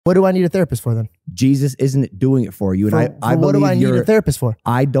What do I need a therapist for then? Jesus isn't doing it for you. And I what do I need a therapist for?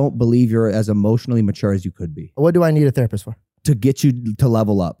 I don't believe you're as emotionally mature as you could be. What do I need a therapist for? To get you to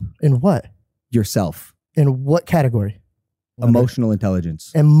level up. In what? Yourself. In what category? Emotional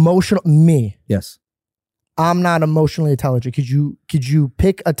intelligence. Me. Yes. I'm not emotionally intelligent. Could you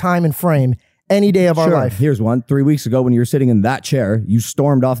pick a time and frame any day of our life? Here's one. 3 weeks ago when you were sitting in that chair, you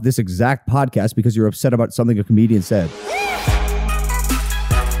stormed off this exact podcast because you were upset about something a comedian said.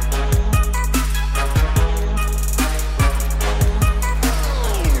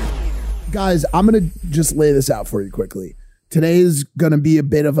 Guys, I'm going to just lay this out for you quickly. Today is going to be a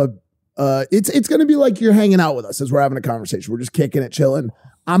bit of a, it's going to be like you're hanging out with us as we're having a conversation. We're just kicking it, chilling.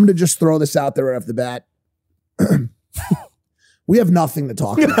 I'm going to just throw this out there right off the bat. We have nothing to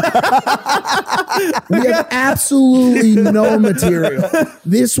talk about. We have absolutely no material.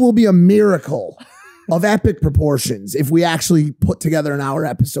 This will be a miracle of epic proportions if we actually put together an hour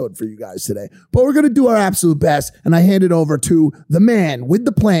episode for you guys today. But we're going to do our absolute best, and I hand it over to the man with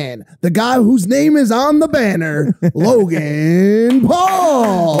the plan, the guy whose name is on the banner, Logan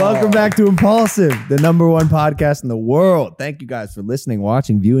Paul. Welcome back to Impulsive, the #1 podcast in the world. Thank you guys for listening,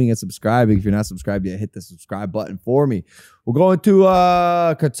 watching, viewing, and subscribing. If you're not subscribed yet, hit the subscribe button for me. We're going to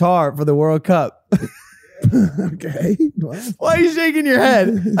Qatar for the World Cup. Okay. Well, why are you shaking your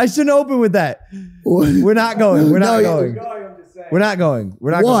head? I shouldn't open with that. We're not going. We're not going. We're not going. We're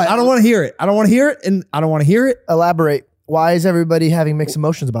not going. I don't want to hear it. I don't want to hear it, and I don't want to hear it. Elaborate. Why is everybody having mixed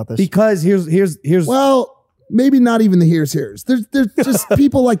emotions about this? Because here's. Well, maybe not even the here's. There's just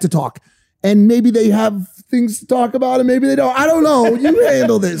people like to talk, and maybe they have things to talk about, and maybe they don't. I don't know. You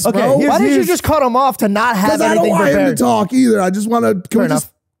handle this, okay, bro. Why didn't you just cut them off to not have anything prepared? I don't want him to talk either. I just want to. Fair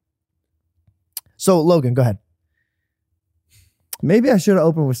enough. So, Logan, go ahead. Maybe I should have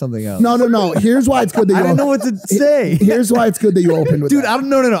opened with something else. No. Here's why it's good that you I don't know what to say. Here's why it's good that you opened with Dude, that. I don't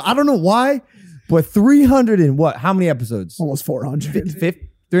know. I don't know why, but 300 and what? How many episodes? Almost 400.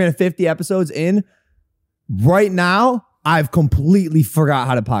 350 episodes in. Right now, I've completely forgot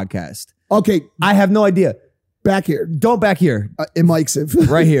how to podcast. Okay. I have no idea. Back here. Don't back here. In Mike's.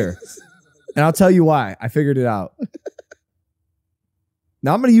 Right here. And I'll tell you why. I figured it out.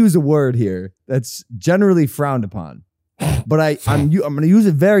 Now, I'm going to use a word here that's generally frowned upon. But I'm going to use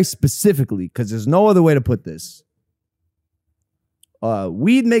it very specifically because there's no other way to put this.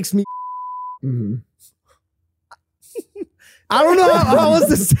 Weed makes me... Mm-hmm. I don't know how else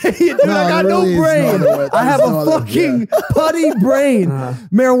to say it, dude. I got no brain. I have a fucking putty brain.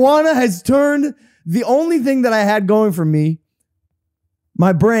 Marijuana has turned the only thing that I had going for me,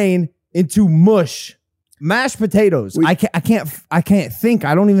 my brain, into mush. Mashed potatoes. I can't think.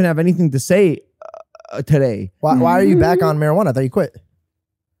 I don't even have anything to say today. Why are you back on marijuana? I thought you quit.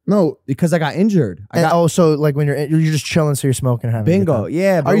 No, because I got injured. So like when you're just chilling, so you're smoking and having bingo. A good time.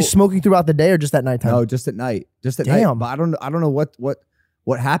 Yeah. Are you smoking throughout the day or just at nighttime? No, just at night. Just at night. But I don't know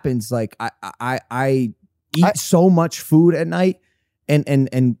what happens. Like I eat so much food at night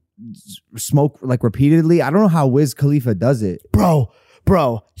and smoke like repeatedly. I don't know how Wiz Khalifa does it,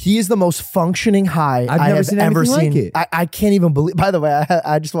 Bro, he is the most functioning high I've never seen ever seen. like it. I can't even believe. By the way,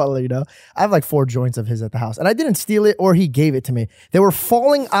 I just want to let you know, I have like 4 joints of his at the house, and I didn't steal it or he gave it to me. They were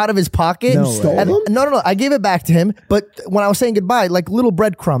falling out of his pocket. No. I gave it back to him, but when I was saying goodbye, like little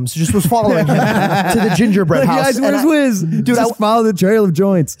breadcrumbs just was following him to the gingerbread house. Guys, where's Wiz? Dude, just follow the trail of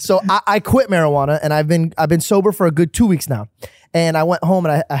joints. So I quit marijuana, and I've been sober for a good 2 weeks now. And I went home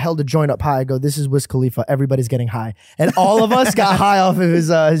and I held a joint up high. I go, this is Wiz Khalifa. Everybody's getting high. And all of us got high off of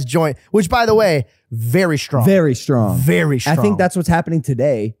his joint, which, by the way, very strong. Very strong. Very strong. I think that's what's happening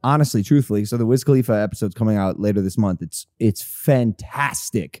today, honestly, truthfully. So the Wiz Khalifa episode's coming out later this month. It's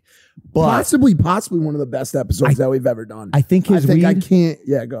fantastic. But possibly one of the best episodes that we've ever done. I think his weed... I can't...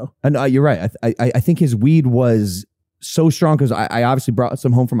 Yeah, go. No, you're right. I think his weed was so strong because I obviously brought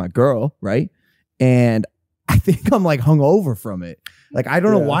some home for my girl, right? And I think I'm like hungover from it. Like, I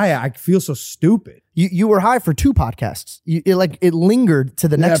don't know why I feel so stupid. You were high for 2 podcasts. It lingered to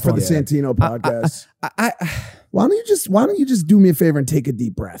the next one. For the Santino podcast. Why don't you just do me a favor and take a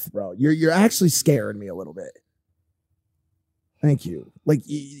deep breath, bro? You're actually scaring me a little bit. Thank you. Like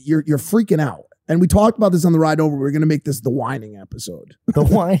you're freaking out. And we talked about this on the ride over. We're going to make this the whining episode. The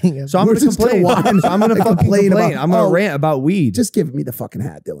whining episode. So I'm going to complain. I'm going to complain. I'm going to rant about weed. Just give me the fucking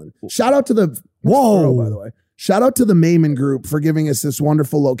hat, Dylan. Shout out to the... Whoa. By the way. Shout out to the Mayman Group for giving us this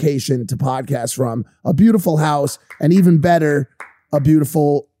wonderful location to podcast from. A beautiful house, and even better, a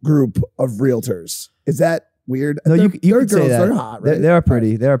beautiful group of realtors. Is that weird. No, you They're could say girls, that. They're hot, right? They are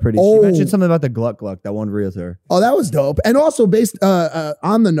pretty. They are pretty. She Oh. mentioned something about the Gluck Gluck, that one realtor. Oh, that was dope. And also based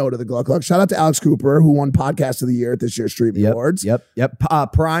on the note of the Gluck Gluck, shout out to Alex Cooper, who won Podcast of the Year at this year's Streaming Awards. Yep.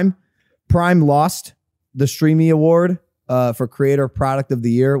 Prime lost the Streamy Award for Creator Product of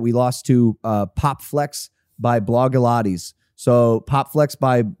the Year. We lost to Pop Flex by Blogilates. So Pop Flex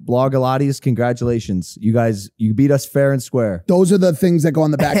by Blogilates, congratulations. You guys, you beat us fair and square. Those are the things that go on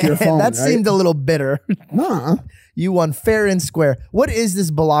the back of your phone, That right? seemed a little bitter. Nah. You won fair and square. What is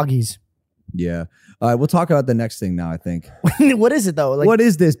this Blogies? Yeah. All right, we'll talk about the next thing now, I think. What is it though? Like, What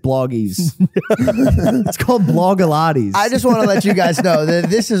is this Bloggies? It's called Blogilates. I just want to let you guys know that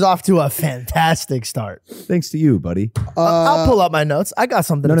this is off to a fantastic start. Thanks to you, buddy. I'll pull up my notes. I got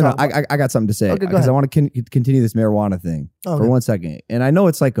something to talk about. I got something to say. Okay, go Because ahead. I want to continue this marijuana thing Okay. for 1 second. And I know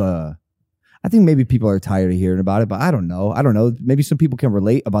it's like I think maybe people are tired of hearing about it, but I don't know. Maybe some people can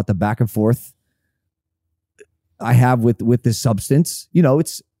relate about the back and forth I have with this substance. You know,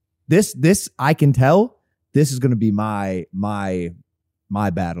 it's this I can tell this is going to be my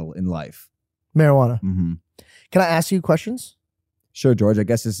battle in life. Marijuana. Mm-hmm. Can I ask you questions? Sure, George. I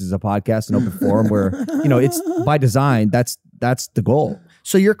guess this is a podcast, an open forum where, you know, it's by design. That's the goal.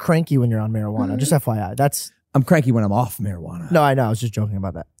 So you're cranky when you're on marijuana. Just FYI. I'm cranky when I'm off marijuana. No, I know. I was just joking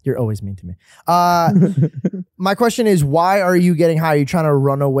about that. You're always mean to me. My question is, why are you getting high? Are you trying to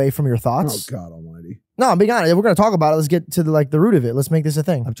run away from your Oh, thoughts? God almighty. No, I'm being honest. If we're going to talk about it, let's get to the root of it. Let's make this a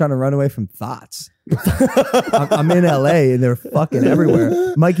thing. I'm trying to run away from thoughts. I'm in LA and they're fucking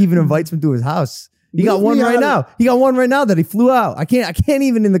everywhere. Mike even invites me to his house. He got one right now. He got one right now that he flew out. I can't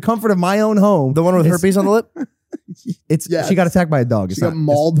even in the comfort of my own home. The one with herpes on the lip? Yes. She got attacked by a dog. She got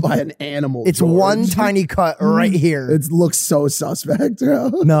mauled by an animal. It's George. one tiny cut right here. It looks so suspect, bro.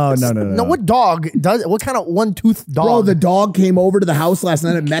 No. No, what dog does it? What kind of one-toothed dog? Bro, the dog came over to the house last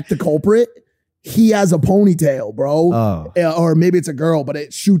night and met the culprit. He has a ponytail, bro. Oh. Or maybe it's a girl, but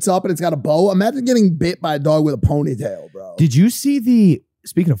it shoots up and it's got a bow. Imagine getting bit by a dog with a ponytail, bro. Did you see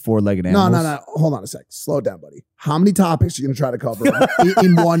speaking of four-legged animals? No. Hold on a sec. Slow down, buddy. How many topics are you going to try to cover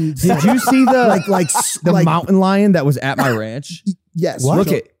in one? Did you see the like mountain lion that was at my ranch? Yes.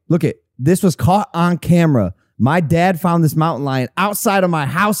 Look at this was caught on camera. My dad found this mountain lion outside of my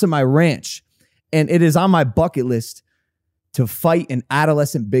house and my ranch, and it is on my bucket list to fight an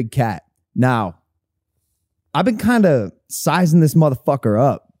adolescent big cat. Now, I've been kind of sizing this motherfucker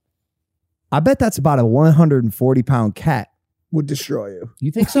up. I bet that's about a 140-pound cat. Would destroy you. You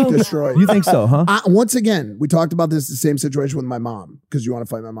think so? Destroy You think so, huh? Once again, we talked about this, the same situation with my mom, because you want to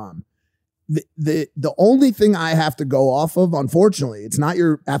fight my mom. The only thing I have to go off of, unfortunately, it's not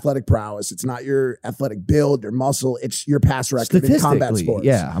your athletic prowess, it's not your athletic build, your muscle, it's your past record in combat sports.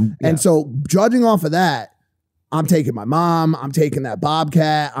 Yeah. And so judging off of that, I'm taking my mom, I'm taking that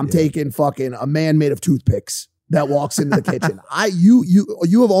bobcat, I'm taking fucking a man made of toothpicks that walks into the kitchen.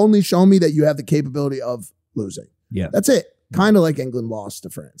 You have only shown me that you have the capability of losing. Yeah. That's it. Kind of like England lost to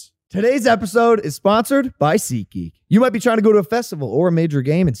France. Today's episode is sponsored by SeatGeek. You might be trying to go to a festival or a major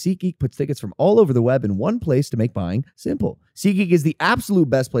game, and SeatGeek puts tickets from all over the web in one place to make buying simple. SeatGeek is the absolute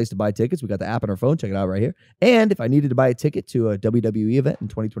best place to buy tickets. We got the app on our phone. Check it out right here. And if I needed to buy a ticket to a WWE event in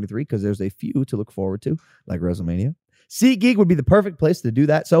 2023, because there's a few to look forward to, like WrestleMania, SeatGeek would be the perfect place to do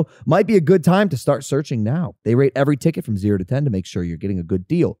that. So might be a good time to start searching now. They rate every ticket from 0 to 10 to make sure you're getting a good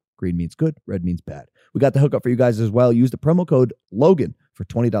deal. Green means good, red means bad. We got the hookup for you guys as well. Use the promo code Logan for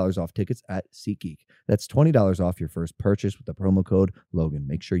 $20 off tickets at SeatGeek. That's $20 off your first purchase with the promo code Logan.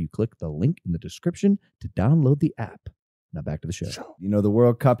 Make sure you click the link in the description to download the app. Now back to the show. You know, the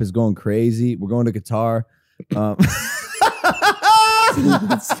World Cup is going crazy. We're going to Qatar. No,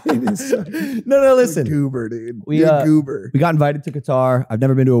 listen. Goober, dude. We, You're a goober. We got invited to Qatar. I've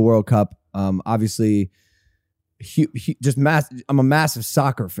never been to a World Cup. Obviously, I'm a massive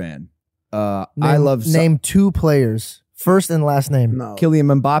soccer fan. I love name two players, first and last name. No.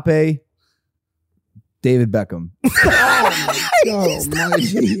 Kylian Mbappe, David Beckham. Oh my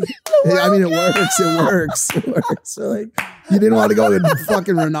G. I mean, it works. So, like, you didn't want to go with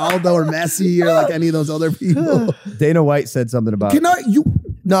fucking Ronaldo or Messi or like any of those other people. Dana White said something about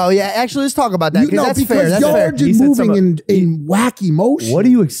No, yeah, actually, let's talk about that. No, That's because fair. That's y'all fair. are just moving in wacky motion. What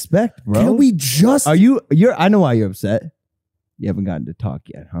do you expect, bro? Can we just? I know why you're upset. You haven't gotten to talk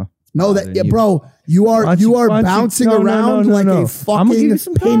yet, huh? No, bro, you are bouncing around like a fucking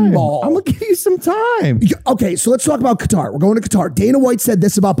pinball. I'm gonna give you some time. Okay, so let's talk about Qatar. We're going to Qatar. Dana White said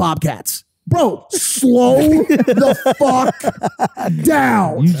this about Bobcats. Bro, slow the fuck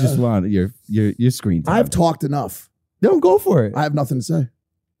down. You just want your screen time. I've talked enough. Don't go for it. I have nothing to say.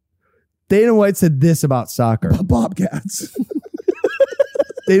 Dana White said this about soccer. Bobcats.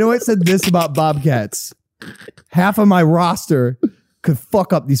 Dana White said this about Bobcats. half of my roster could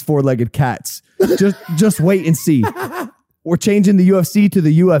fuck up these four-legged cats. Just wait and see. We're changing the UFC to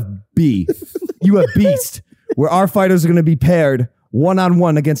the UFB, UF Beast, where our fighters are going to be paired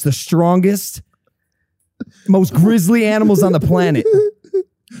one-on-one against the strongest, most grisly animals on the planet.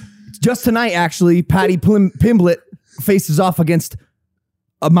 Just tonight, actually, Paddy Pimblett faces off against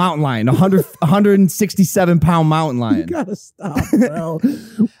a mountain lion, 167-pound mountain lion. You gotta stop, bro.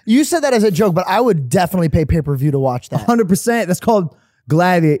 You said that as a joke, but I would definitely pay pay-per-view to watch that. 100%. That's called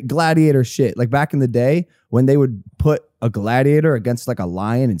gladiator shit. Like back in the day when they would put a gladiator against like a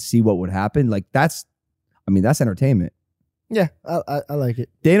lion and see what would happen. Like that's entertainment. Yeah, I like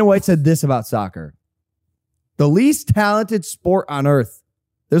it. Dana White said this about soccer. The least talented sport on earth.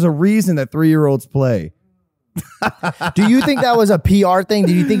 There's a reason that 3-year-olds play. Do you think that was a PR thing?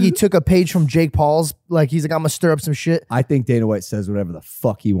 Do you think he took a page from Jake Paul's? Like he's like, I'm gonna stir up some shit. I think Dana White says whatever the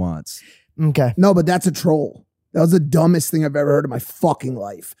fuck he wants. Okay. No, but that's a troll. That was the dumbest thing I've ever heard in my fucking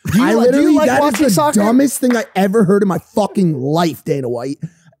life. Do you like watching soccer? Dumbest thing I ever heard in my fucking life, Dana White.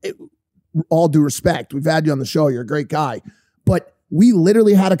 All due respect, we've had you on the show. You're a great guy. But we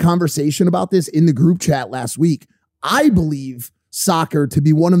literally had a conversation about this in the group chat last week. I believe soccer to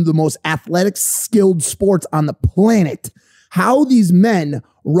be one of the most athletic, skilled sports on the planet. How these men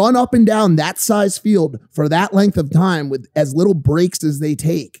run up and down that size field for that length of time with as little breaks as they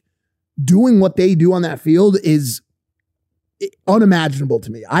take, doing what they do on that field is unimaginable to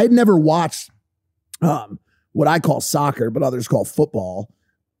me. I had never watched what I call soccer, but others call football,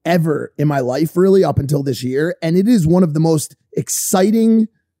 ever in my life, really, up until this year. And it is one of the most exciting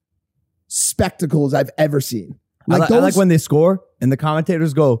spectacles I've ever seen. I like when they score and the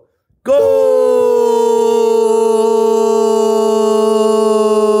commentators go, go.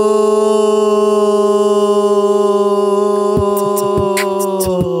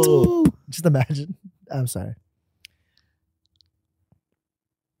 Just imagine. I'm sorry.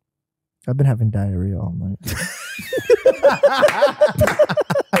 I've been having diarrhea all night.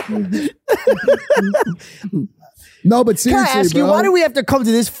 No, but seriously, can I ask you, why do we have to come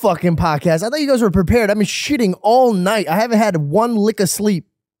to this fucking podcast? I thought you guys were prepared. I've been shitting all night. I haven't had one lick of sleep.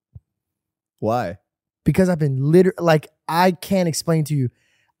 Why? Because I've been like, I can't explain to you.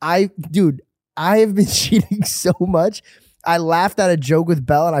 I have been cheating so much. I laughed at a joke with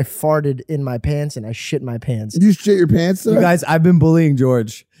Belle and I farted in my pants and I shit my pants. You shit your pants though? You guys, I've been bullying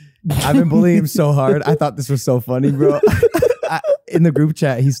George. I've been bullying him so hard. I thought this was so funny, bro. In the group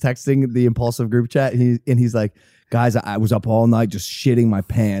chat, he's texting the impulsive group chat and he's like, guys, I was up all night just shitting my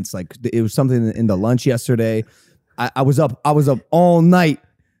pants. Like it was something in the lunch yesterday. I was up all night.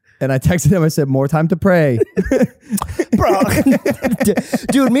 And I texted him, I said, more time to pray. Bro,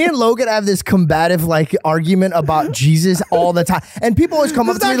 dude, me and Logan have this combative like argument about Jesus all the time. And people always come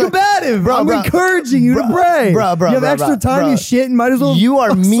up to me like, combative, bro. I'm encouraging you to pray. Bro. You have extra time, you shit, and might as well. You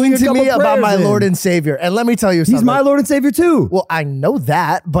are mean to me about my Lord and Savior. And let me tell you something. He's my Lord and Savior too. Well, I know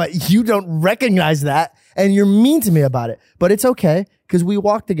that, but you don't recognize that. And you're mean to me about it. But it's okay, because we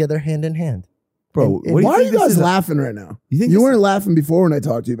walk together hand in hand. Bro, why are you guys laughing right now? You weren't laughing before when I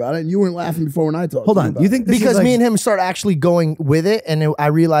talked to you about it, and you weren't laughing before when I talked to you about it. You think this because is like, me and him start actually going with it, and I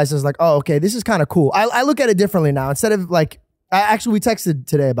realized I was like, oh, okay, this is kind of cool. I look at it differently now. Instead of like, we texted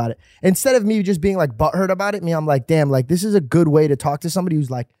today about it. Instead of me just being like butthurt about it, I'm like, damn, like this is a good way to talk to somebody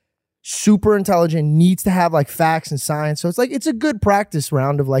who's like super intelligent, needs to have like facts and science. So it's like, it's a good practice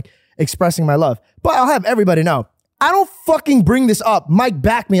round of like expressing my love. But I'll have everybody know, I don't fucking bring this up. Mike,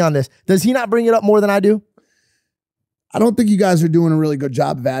 back me on this. Does he not bring it up more than I do? I don't think you guys are doing a really good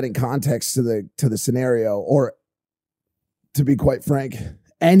job of adding context to the scenario, or to be quite frank,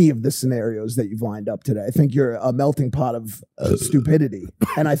 any of the scenarios that you've lined up today. I think you're a melting pot of stupidity,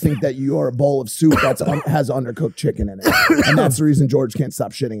 and I think that you are a bowl of soup that has undercooked chicken in it, and that's the reason George can't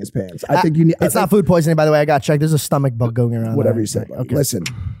stop shitting his pants. I think you need. It's not food poisoning, by the way. I got checked. There's a stomach bug going around. Whatever you say. Okay. Listen,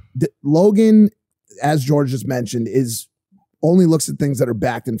 Logan, as George just mentioned, only looks at things that are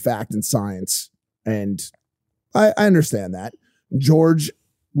backed in fact and science, and I understand that. George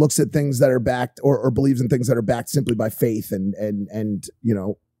looks at things that are backed or believes in things that are backed simply by faith and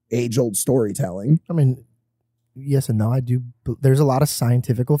age-old storytelling. I mean, yes and no. I do. There's a lot of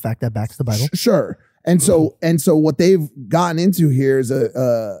scientific fact that backs the Bible. Sure. And so what they've gotten into here is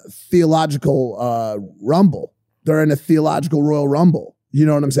a theological rumble. They're in a theological Royal Rumble. You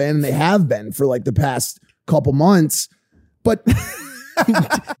know what I'm saying? And they have been for like the past couple months. But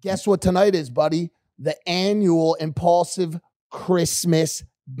guess what tonight is, buddy? The annual Impulsive Christmas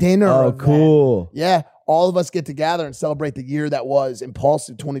dinner. Oh, event. Cool. Yeah. All of us get together and celebrate the year that was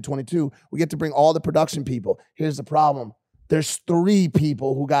Impulsive 2022. We get to bring all the production people. Here's the problem. There's 3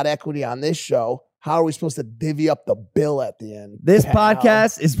 people who got equity on this show. How are we supposed to divvy up the bill at the end? This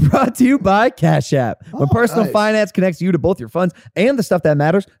podcast is brought to you by Cash App. When personal finance connects you to both your funds and the stuff that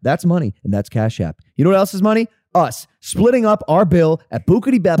matters, that's money, and that's Cash App. You know what else is money? Us splitting up our bill at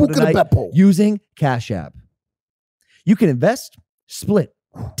Bookity Beppo tonight using Cash App. You can invest, split,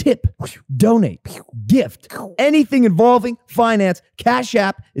 tip, donate, gift, anything involving finance. Cash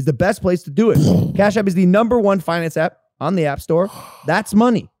App is the best place to do it. Cash App is the #1 finance app on the App Store. That's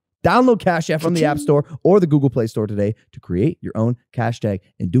money. Download Cash App from the App Store or the Google Play Store today to create your own cash tag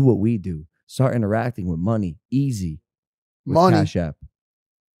and do what we do. Start interacting with money easy with Cash App.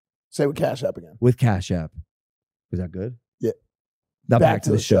 Say with Cash App again. With Cash App. Is that good? Yeah. Now back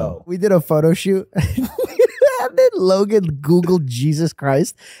to the show. We did a photo shoot. And then Logan Googled Jesus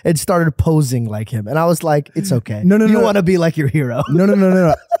Christ and started posing like him. And I was like, it's okay. No. You want to be like your hero.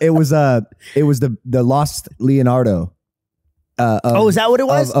 No. It was the lost Leonardo. Is that what it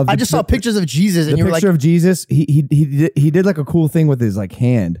was? I just saw pictures of Jesus, and you were like, the picture of Jesus. He did like a cool thing with his like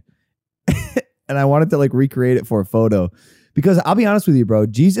hand, and I wanted to like recreate it for a photo because I'll be honest with you, bro.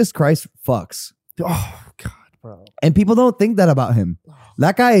 Jesus Christ fucks. oh God, bro. And people don't think that about him.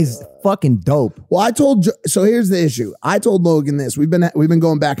 That guy is fucking dope. Well, so here's the issue. I told Logan this. We've been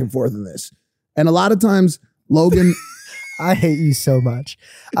going back and forth on this, and a lot of times Logan. I hate you so much.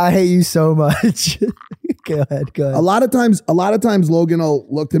 Go ahead. A lot of times Logan will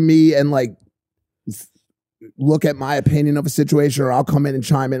look to me and like look at my opinion of a situation, or I'll come in and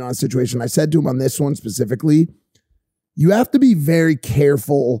chime in on a situation. I said to him on this one specifically, you have to be very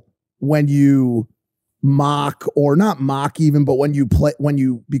careful when you mock, or not mock even, but when you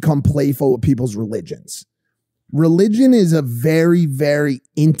become playful with people's religions. Religion is a very, very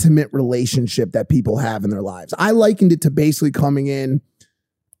intimate relationship that people have in their lives. I likened it to basically coming in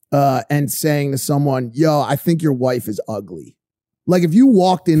and saying to someone, yo, I think your wife is ugly. Like if you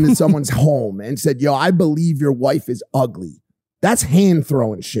walked into someone's home and said, yo, I believe your wife is ugly. That's hand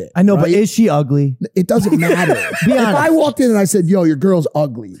throwing shit. I know, right? But is she ugly? It doesn't matter. Be honest. If I walked in and I said, yo, your girl's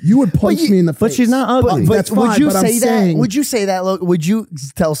ugly, you would punch me in the face. But she's not ugly. But that's fine, would you but say I'm that? saying, Would you say that? Would you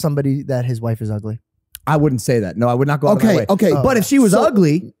tell somebody that his wife is ugly? I wouldn't say that. No, I would not go out of my way. Okay. But if she was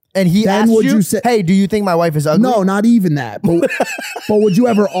ugly, and he asked you, hey, do you think my wife is ugly? No, not even that. But would you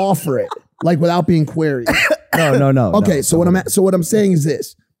ever offer it, like without being queried? No. Okay, so what I'm saying is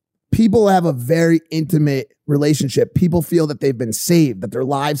this: people have a very intimate relationship. People feel that they've been saved, that their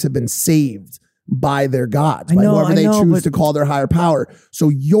lives have been saved by their gods, by whoever they choose to call their higher power. So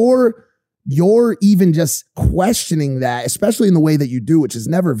you're even just questioning that, especially in the way that you do, which is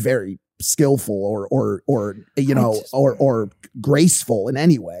never very skillful or graceful in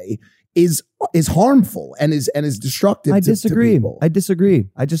any way, is harmful and is destructive. I disagree.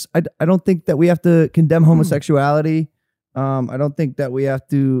 I don't think that we have to condemn homosexuality. I don't think that we have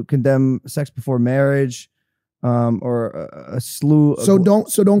to condemn sex before marriage, or a slew.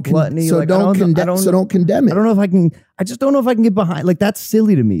 Don't condemn it. I don't know if I can. I just don't know if I can get behind. Like that's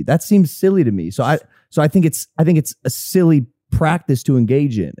silly to me. That seems silly to me. So I think it's a silly practice to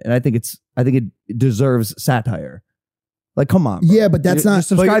engage in, and I think it deserves satire. Like, come on, bro. Yeah, but that's not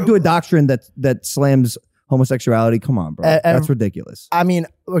subscribe to a doctrine that slams homosexuality. Come on, bro. That's ridiculous. I mean,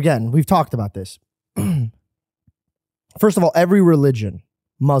 again, we've talked about this. First of all, every religion,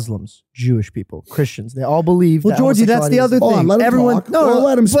 Muslims, Jewish people, Christians, they all believe. Well, Georgie, that's the other thing.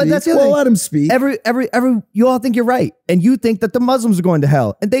 Let him speak. You all think you're right, and you think that the Muslims are going to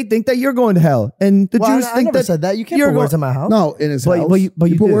hell, and they think that you're going to hell, and the Jews think I never said that. You can't put words in my house. No, in his house. But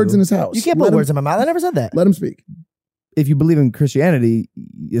you put words in his house. You can't put words in my mouth. I never said that. Let him speak. If you believe in Christianity,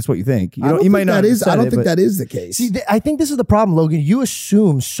 it's what you think. I don't think that is the case. See, I think this is the problem, Logan. You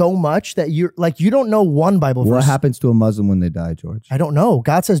assume so much that you don't know one Bible verse. What happens to a Muslim when they die, George? I don't know.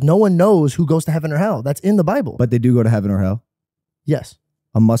 God says no one knows who goes to heaven or hell. That's in the Bible. But they do go to heaven or hell? Yes.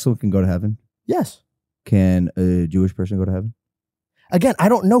 A Muslim can go to heaven? Yes. Can a Jewish person go to heaven? Again, I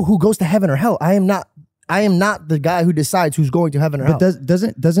don't know who goes to heaven or hell. I am not the guy who decides who's going to heaven or hell. But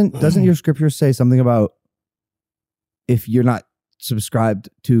doesn't your scripture say something about if you're not subscribed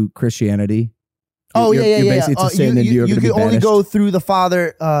to Christianity? You're basically it's a sin, and you're going to be banished. You can only go through the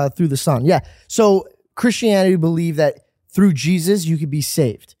Father, through the Son. Yeah. So Christianity believe that through Jesus you could be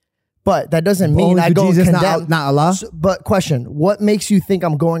saved, but that doesn't mean I go Jesus, condemn. Not Allah. But question: what makes you think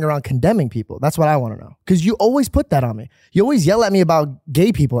I'm going around condemning people? That's what I want to know. Because you always put that on me. You always yell at me about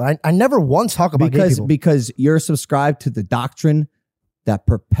gay people. I never once talk about gay people because you're subscribed to the doctrine that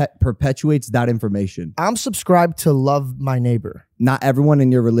perpetuates that information. I'm subscribed to love my neighbor. Not everyone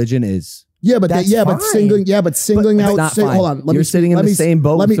in your religion is. Yeah, but singling out. Hold on, you're sitting in the same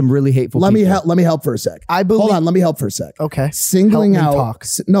boat with some really hateful. Let me help for a sec. Hold on, let me help for a sec. Okay, singling out.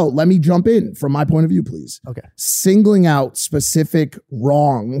 No, let me jump in from my point of view, please. Okay, singling out specific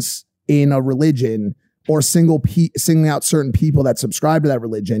wrongs in a religion or singling out certain people that subscribe to that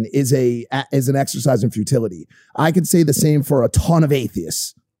religion is an exercise in futility. I could say the same for a ton of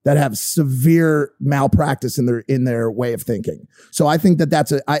atheists that have severe malpractice in their way of thinking. So I think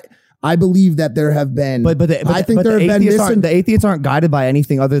that's I believe that there have been, the atheists aren't guided by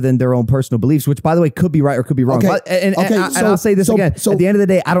anything other than their own personal beliefs, which, by the way, could be right or could be wrong. And I'll say this again. At the end of the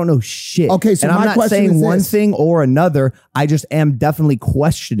day, I don't know shit. Okay, so and I'm not saying one this. thing or another. I just am definitely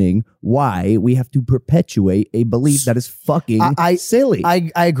questioning why we have to perpetuate a belief that is fucking silly. I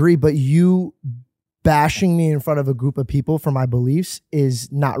agree, but you bashing me in front of a group of people for my beliefs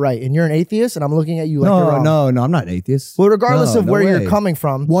is not right. And you're an atheist, and I'm looking at you like you're wrong. No, I'm not an atheist. Well, regardless of where you're coming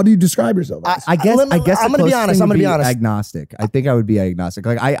from, what do you describe yourself as? I guess I'm going to be honest. Agnostic. I think I would be agnostic.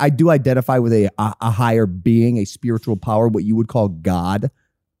 Like I do identify with a higher being, a spiritual power, what you would call God,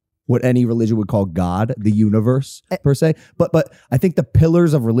 what any religion would call God, the universe per se. But I think the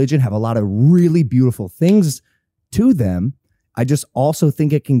pillars of religion have a lot of really beautiful things to them. I just also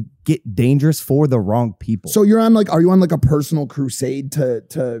think it can get dangerous for the wrong people. So are you on like a personal crusade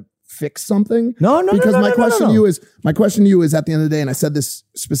to fix something? No. Because my question to you is at the end of the day, and I said this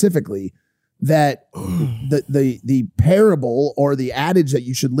specifically, that the parable or the adage that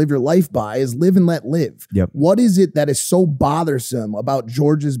you should live your life by is live and let live. Yep. What is it that is so bothersome about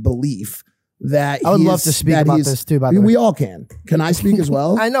George's belief that I would love to speak about this too, by the way. We all can. Can I speak as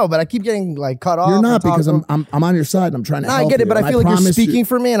well? I know, but I keep getting like cut off. You're not, because I'm on your side and I'm trying to help you. I get it, but I feel like you're speaking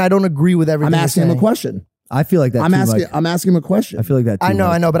for me and I don't agree with everything. I'm asking him a question. I feel like that I'm asking him a question. I feel like that too.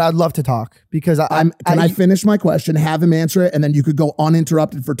 I know, but I'd love to talk because Can I finish my question, have him answer it, and then you could go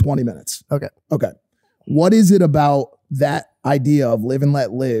uninterrupted for 20 minutes. Okay. What is it about that idea of live and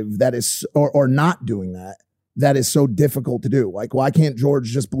let live that is, or not doing that is so difficult to do? Like, why can't George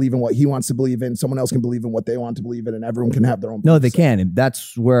just believe in what he wants to believe in? Someone else can believe in what they want to believe in, and everyone can have their own beliefs. No, they can. And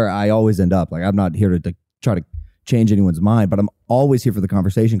that's where I always end up. Like, I'm not here to try to change anyone's mind, but I'm always here for the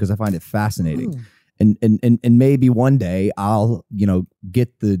conversation because I find it fascinating. And maybe one day I'll,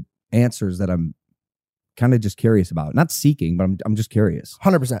 get the answers that I'm kind of just curious about. Not seeking, but I'm just curious.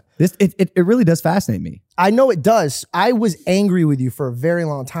 100%. It really does fascinate me. I know it does. I was angry with you for a very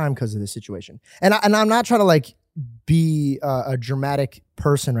long time because of this situation. And I'm not trying to like be a dramatic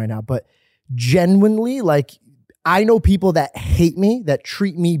person right now, but genuinely, like, I know people that hate me, that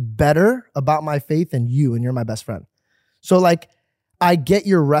treat me better about my faith than you, and you're my best friend. So like, I get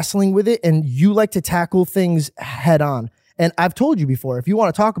you're wrestling with it and you like to tackle things head on. And I've told you before, if you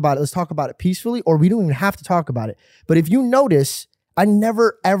want to talk about it, let's talk about it peacefully, or we don't even have to talk about it. But if you notice, I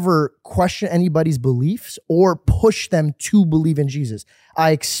never, ever question anybody's beliefs or push them to believe in Jesus.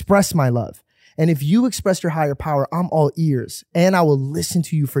 I express my love. And if you express your higher power, I'm all ears. And I will listen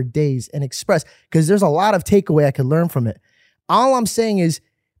to you for days and express, because there's a lot of takeaway I could learn from it. All I'm saying is,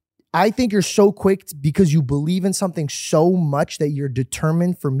 I think you're so quick because you believe in something so much that you're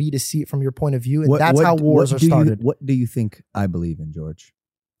determined for me to see it from your point of view. And that's how wars are started. What do you think I believe in, George?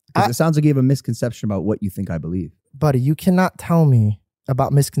 Because it sounds like you have a misconception about what you think I believe. Buddy, you cannot tell me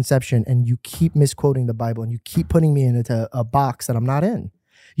about misconception and you keep misquoting the Bible and you keep putting me into a box that I'm not in.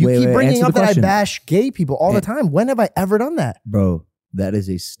 You keep bringing up that I bash gay people all the time. When have I ever done that? Bro, that is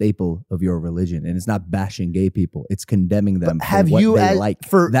a staple of your religion, and it's not bashing gay people; it's condemning them. But have you,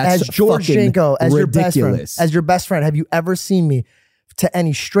 as George Janko, as your best friend, have you ever seen me to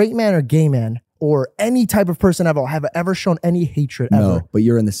any straight man or gay man or any type of person ever have ever shown any hatred ever? No, but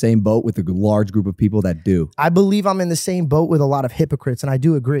you're in the same boat with a large group of people that do. I believe I'm in the same boat with a lot of hypocrites, and I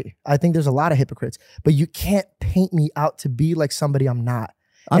do agree. I think there's a lot of hypocrites, but you can't paint me out to be like somebody I'm not.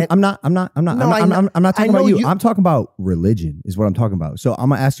 I'm not talking about you. I'm talking about religion is what I'm talking about. So I'm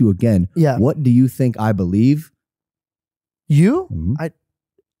going to ask you again. Yeah. What do you think I believe? You? Mm-hmm.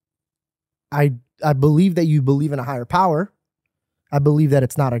 I believe that you believe in a higher power. I believe that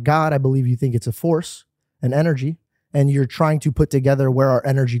it's not a God. I believe you think it's a force, an energy, and you're trying to put together where our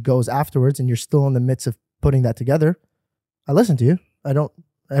energy goes afterwards, and you're still in the midst of putting that together. I listen to you.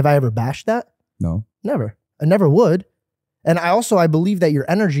 Have I ever bashed that? No. Never. I never would. And I believe that your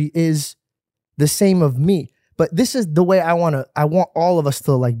energy is the same of me. But this is the way I want all of us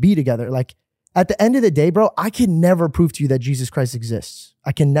to like be together. Like at the end of the day, bro, I can never prove to you that Jesus Christ exists.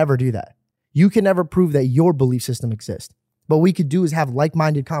 I can never do that. You can never prove that your belief system exists. What we could do is have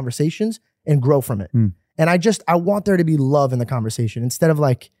like-minded conversations and grow from it. And I want there to be love in the conversation instead of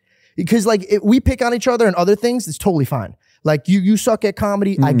like, because like if we pick on each other and other things, it's totally fine. Like you suck at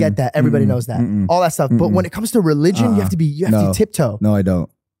comedy. I get that. Everybody knows that. All that stuff. But when it comes to religion, you have to tiptoe. No, I don't.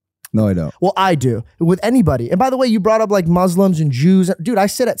 No, I don't. Well, I do with anybody. And by the way, you brought up like Muslims and Jews. Dude, I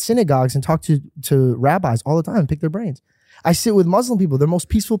sit at synagogues and talk to rabbis all the time and pick their brains. I sit with Muslim people. They're most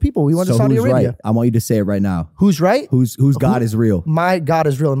peaceful people. We went to Saudi Arabia. Right? I want you to say it right now. Who's right? Whose God is real? My God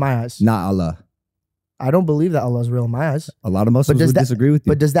is real in my eyes. Not Allah. I don't believe that Allah is real in my eyes. A lot of Muslims would disagree with you.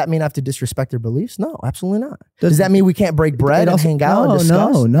 But does that mean I have to disrespect their beliefs? No, absolutely not. Does that mean we can't break bread and hang out and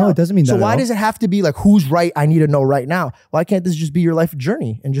discuss? No, it doesn't mean that. So why does it have to be like, who's right? I need to know right now. Why can't this just be your life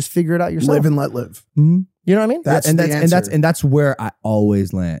journey and just figure it out yourself? Live and let live. You know what I mean? That's where I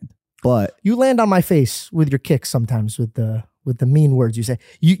always land. But you land on my face with your kicks sometimes with the mean words you say.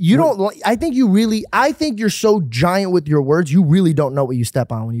 You don't. I think you're so giant with your words. You really don't know what you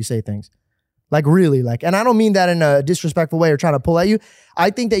step on when you say things. Like really, like, and I don't mean that in a disrespectful way or trying to pull at you. I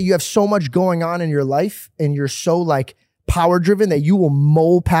think that you have so much going on in your life and you're so like power driven that you will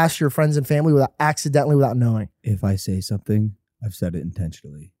mow past your friends and family without knowing. If I say something, I've said it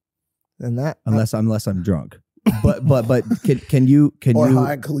intentionally. And that unless I'm drunk. But can you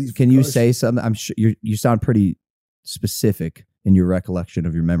say something? I'm sure you sound pretty specific in your recollection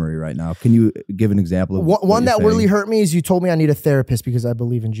of your memory right now. Can you give an example of one that really hurt me? Is you told me I need a therapist because I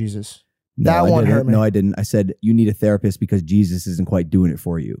believe in Jesus. That one hurt me. No, I didn't. I said you need a therapist because Jesus isn't quite doing it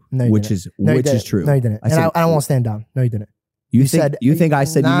for you, which is true. No, you didn't. I don't want to stand down. No, you didn't. You think I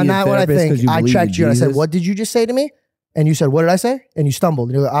said you need a therapist because you believe in Jesus? I checked you and I said, what did you just say to me? And you said, what did I say? And you stumbled.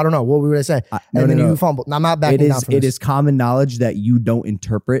 And you're like, I don't know. What would I say? And then you fumbled. I'm not backing down from this. It is common knowledge that you don't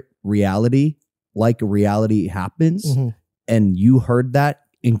interpret reality like reality happens. And you heard that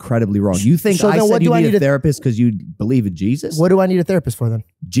incredibly wrong. You think I said you need a therapist because you believe in Jesus? What do I need a therapist for then?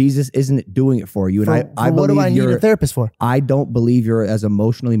 Jesus isn't doing it for you. And I believe what do I need a therapist for? I don't believe you're as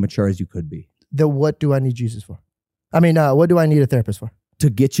emotionally mature as you could be. Then what do I need Jesus for? I mean, what do I need a therapist for? To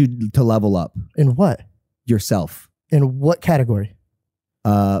get you to level up. In what? Yourself. In what category?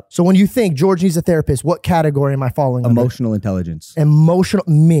 So when you think George needs a therapist, what category am I falling under? Emotional intelligence.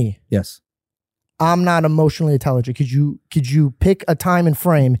 Me. Yes. I'm not emotionally intelligent. Could you pick a time and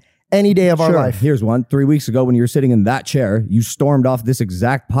frame any day of our life? Here's one. 3 weeks ago when you were sitting in that chair, you stormed off this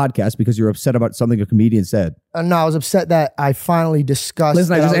exact podcast because you were upset about something a comedian said. No, I was upset that I finally discussed.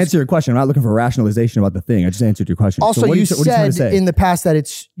 Listen, I just answered your question. I'm not looking for rationalization about the thing. I just answered your question. Also, so you said in the past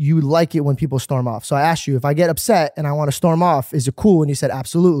that you like it when people storm off. So I asked you, if I get upset and I want to storm off, is it cool? And you said,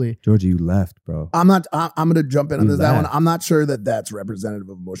 absolutely. Georgie, you left, bro. I'm going to jump in on that one. I'm not sure that that's representative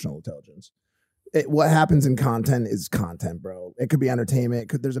of emotional intelligence. What happens in content is content, bro. It could be entertainment.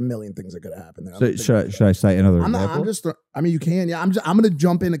 There's a million things that could happen there. So should I cite another example? I mean, you can. Yeah, I'm going to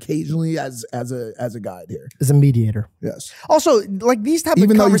jump in occasionally as a guide here, as a mediator. Yes. Also, like these type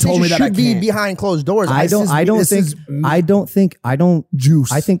of conversations should be behind closed doors. I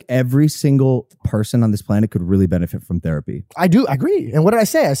think every single person on this planet could really benefit from therapy. I do agree. And what did I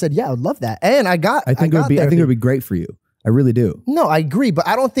say? I said, yeah, I would love that. And I think it would be great for you. I really do. No, I agree, but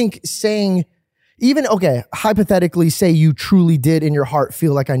I don't think saying. Even, okay, hypothetically, say you truly did in your heart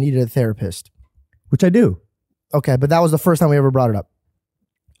feel like I needed a therapist. Which I do. Okay, but that was the first time we ever brought it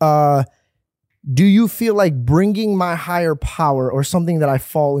up. Do you feel like bringing my higher power or something that I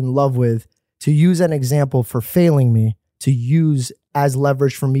fall in love with to use an example for failing me to use as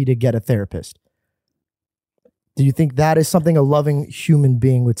leverage for me to get a therapist? Do you think that is something a loving human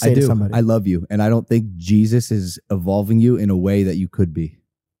being would say to somebody? I love you, and I don't think Jesus is evolving you in a way that you could be.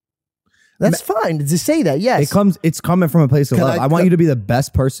 That's fine to say that, yes. It's coming from a place of love. I want you to be the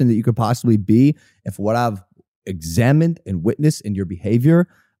best person that you could possibly be. And for what I've examined and witnessed in your behavior,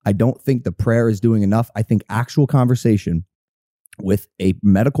 I don't think the prayer is doing enough. I think actual conversation with a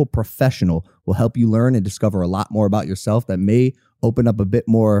medical professional will help you learn and discover a lot more about yourself that may open up a bit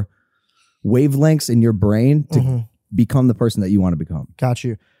more wavelengths in your brain to become the person that you want to become. Got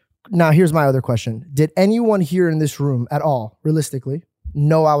you. Now, here's my other question. Did anyone here in this room at all, realistically,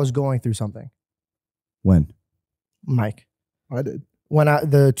 know I was going through something? When? Mike. I did. When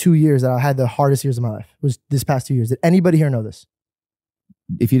the 2 years that I had the hardest years of my life was this past 2 years. Did anybody here know this?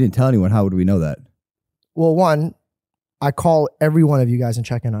 If you didn't tell anyone, how would we know that? Well, one, I call every one of you guys and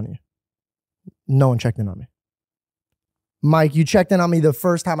check in on you. No one checked in on me. Mike, you checked in on me the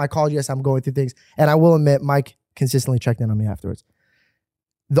first time I called you. Yes, I'm going through things. And I will admit, Mike consistently checked in on me afterwards.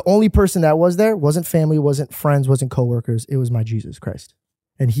 The only person that was there wasn't family, wasn't friends, wasn't coworkers. It was my Jesus Christ.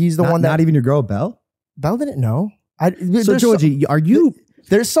 And he's the one that... Not even your girl, Belle? Belle didn't know. So, Georgie, are you...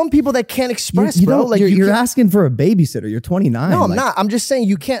 There's some people that can't express, bro. Like you're asking for a babysitter. You're 29. No, I'm not. I'm just saying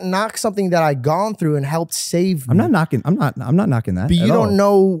you can't knock something that I gone through and helped save me. I'm not knocking that. But you don't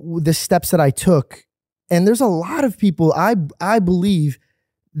know the steps that I took And there's a lot of people, I believe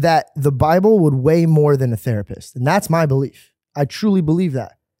that the Bible would weigh more than a therapist. And that's my belief. I truly believe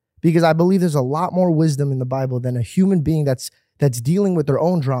that. Because I believe there's a lot more wisdom in the Bible than a human being that's dealing with their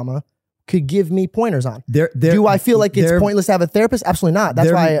own drama could give me pointers on. Do I feel like it's pointless to have a therapist? Absolutely not.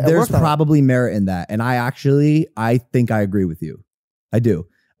 That's why there's probably merit in that. And I think I agree with you. I do.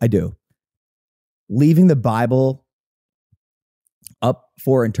 Leaving the Bible up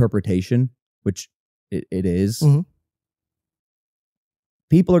for interpretation, which it is,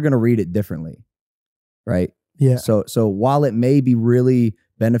 people are going to read it differently, right? Yeah. So while it may be really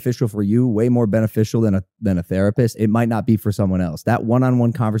beneficial for you, way more beneficial than a therapist, it might not be for someone else. That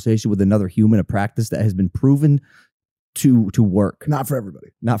one-on-one conversation with another human, a practice that has been proven to work. Not for everybody.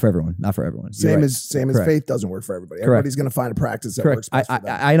 Not for everyone. Same as faith doesn't work for everybody. Everybody's going to find a practice that works best for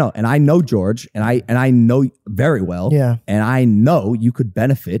them. I know, and I know George, and I know very well. Yeah. And I know you could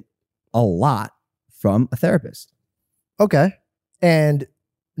benefit a lot from a therapist. Okay. And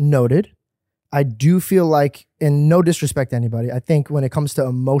noted. I do feel like, and no disrespect to anybody, I think when it comes to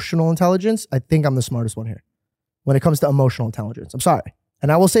emotional intelligence, I think I'm the smartest one here. When it comes to emotional intelligence. I'm sorry.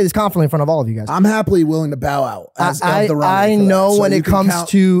 And I will say this confidently in front of all of you guys. I'm happily willing to bow out. I know when it comes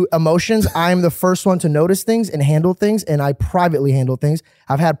to emotions, I'm the first one to notice things and handle things, and I privately handle things.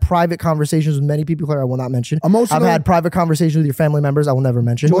 I've had private conversations with many people here I will not mention. I've had private conversations with your family members I will never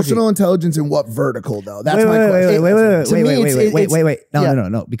mention. Emotional intelligence in what vertical, though? That's my question. Wait.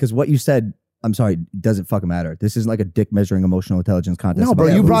 No. Because what you said, I'm sorry, doesn't fucking matter. This isn't like a dick measuring emotional intelligence contest. No, bro,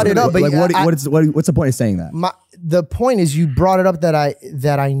 you brought it up. Like, what's the point of saying that? The point is you brought it up that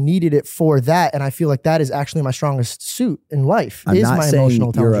I needed it for that, and I feel like that is actually my strongest suit in life. I'm not my saying emotional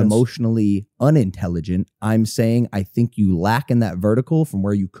intelligence. You're emotionally unintelligent. I'm saying I think you lack in that vertical from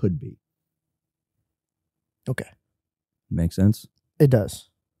where you could be. Okay. Makes sense? It does.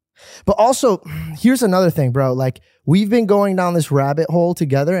 But also, here's another thing, bro. Like, we've been going down this rabbit hole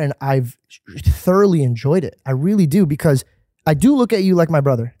together, and I've thoroughly enjoyed it. I really do, because I do look at you like my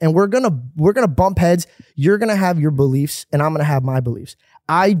brother, and we're gonna bump heads. You're gonna have your beliefs, and I'm gonna have my beliefs.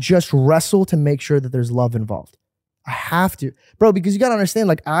 I just wrestle to make sure that there's love involved. I have to, bro, because you gotta understand.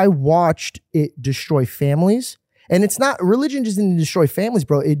 Like, I watched it destroy families, and it's not religion just didn't destroy families,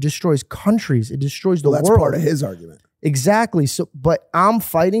 bro. It destroys countries. It destroys the world. That's part of his argument. Exactly. So, but I'm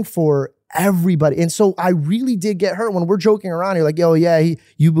fighting for everybody. And so I really did get hurt when we're joking around. You're like, yo, yeah,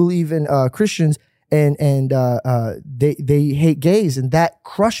 you believe in Christians and they hate gays. And that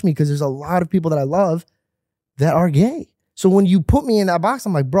crushed me because there's a lot of people that I love that are gay. So when you put me in that box,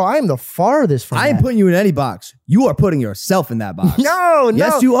 I'm like, bro, I am the farthest from I ain't putting you in any box. You are putting yourself in that box. No.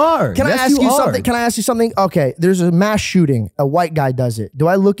 Yes, you are. Can I ask you something? Okay, there's a mass shooting. A white guy does it. Do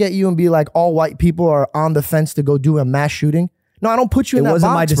I look at you and be like, all white people are on the fence to go do a mass shooting? No, I don't put you in that box,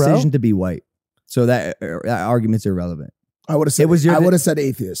 bro. It wasn't my decision to be white. So that argument's irrelevant. I would have said I would have said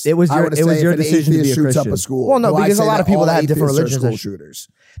atheist. It was your decision to be a shoots Christian. up a school. Well, no, because a lot of people that have different religions school shooters.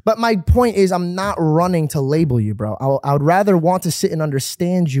 But my point is, I'm not running to label you, bro. I would rather want to sit and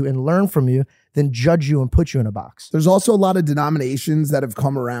understand you and learn from you than judge you and put you in a box. There's also a lot of denominations that have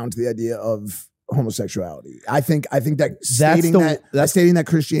come around to the idea of homosexuality. I think that stating that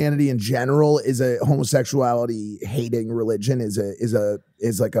Christianity in general is a homosexuality hating religion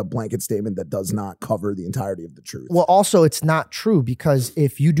is like a blanket statement that does not cover the entirety of the truth. Well, also it's not true, because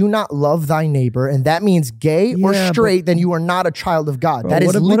if you do not love thy neighbor, and that means gay or straight, then you are not a child of God. That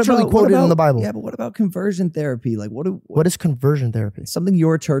is literally quoted in the Bible. Yeah, but what about conversion therapy? Like what is conversion therapy? Something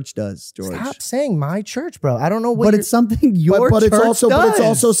your church does, George. Stop saying my church, bro. I don't know what. But it's something your church does. But it's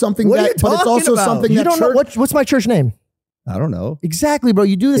also something something you don't know what's my church name? I don't know. Exactly, bro.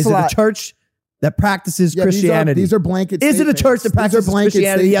 You do this a lot. Is it a church that practices Christianity? These are blanket Is statements. it a church that practices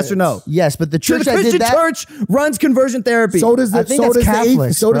Christianity? Statements. Yes or no? Yes, but the church so the Christian church runs conversion therapy. So does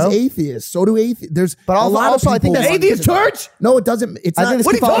Catholics. So does atheists. So do atheists. There's a lot of people. I think that's atheist church. No, it doesn't. It's not.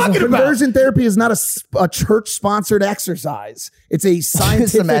 What are you talking about? Conversion therapy is not a church sponsored exercise. It's a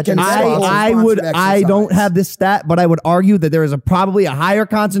scientific and I don't have this stat, but I would argue that there is probably a higher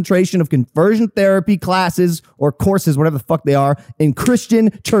concentration of conversion therapy classes or courses, whatever the fuck they are, in Christian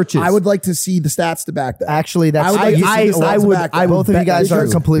churches. I would like to see the stats to back that. Actually, that's both of you guys are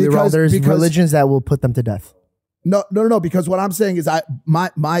completely wrong. There's religions that will put them to death. No. Because what I'm saying is,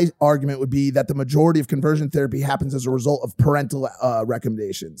 my argument would be that the majority of conversion therapy happens as a result of parental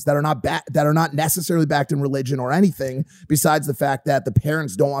recommendations that are not necessarily backed in religion or anything besides the fact that the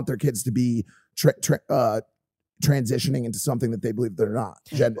parents don't want their kids to be transitioning into something that they believe they're not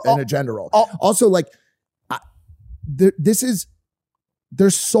in a gender role. Also, like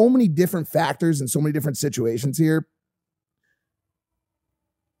there's so many different factors and so many different situations here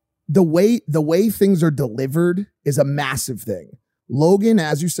the way things are delivered is a massive thing. Logan,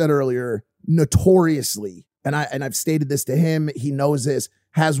 as you said earlier, notoriously, and I've stated this to him, he knows this,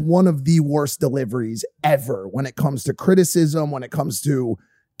 has one of the worst deliveries ever when it comes to criticism, when it comes to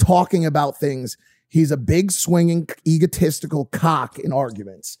talking about things. He's a big swinging, egotistical cock in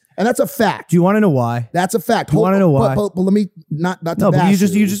arguments. And that's a fact. Do you want to know why? That's a fact. Do you want to know why? But let me not to no, bash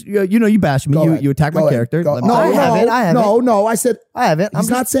but you bash me. You attack my character. I haven't. No, I said I haven't. He's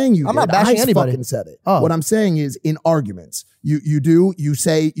not saying you. I'm not bashing anybody. Fucking said it. Oh. What I'm saying is, in arguments, you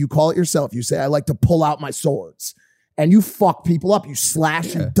say, you call it yourself. You say, I like to pull out my swords. And you fuck people up. You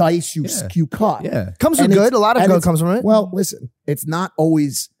slash, you dice, you cut. Yeah. Comes from good. A lot of good comes from it. Well, listen, it's not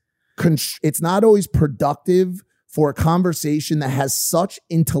always productive for a conversation that has such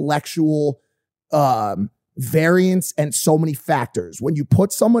intellectual variance and so many factors. When you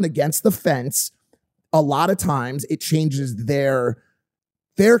put someone against the fence, a lot of times it changes their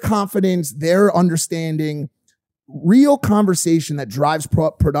confidence, their understanding. Real conversation that drives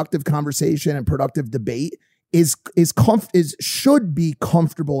productive conversation and productive debate should be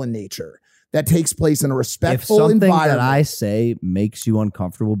comfortable in nature. That takes place in a respectful environment. If something that I say makes you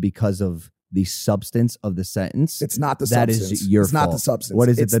uncomfortable because of the substance of the sentence, it's not the substance. That is your fault. Not the substance. What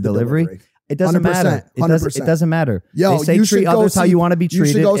is it? The delivery? It doesn't matter. It doesn't matter. Yo, they say treat others how you want to be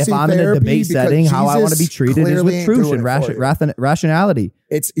treated. If I'm in a debate setting, how I want to be treated is with truth and rationality.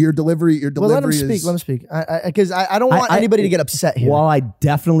 It's your delivery. Your delivery. Well, let him speak. Because I don't want anybody to get upset here. While I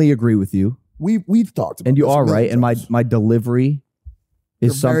definitely agree with you, we've talked about and you this are right. And my delivery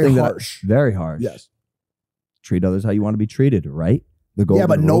is something very harsh. Yes. Treat others how you want to be treated, right? The golden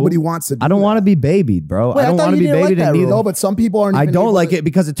but rule. Nobody wants to do I don't want to be babied, bro. I don't want to be babied and neither. No, but some people aren't. I don't like it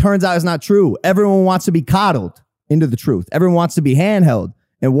because it turns out it's not true. Everyone wants to be coddled into the truth. Everyone wants to be handheld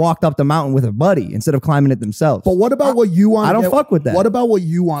and walked up the mountain with a buddy instead of climbing it themselves. But what about what you want? I don't fuck with that. What about what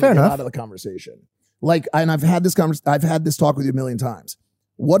you want to get out of the conversation? Like, and I've had this talk with you a million times.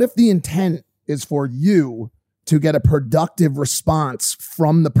 What if the intent is for you to get a productive response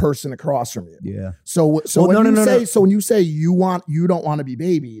from the person across from you? Yeah. So when you say you don't want to be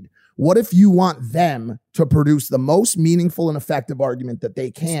babied, what if you want them to produce the most meaningful and effective argument that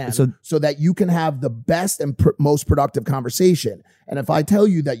they can so that you can have the best and most productive conversation? And if I tell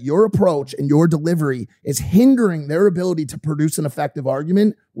you that your approach and your delivery is hindering their ability to produce an effective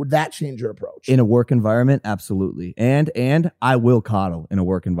argument, would that change your approach? In a work environment, absolutely. And I will coddle in a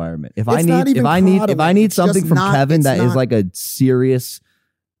work environment. If I need something from Kevin that is like a serious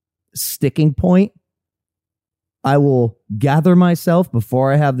sticking point, I will gather myself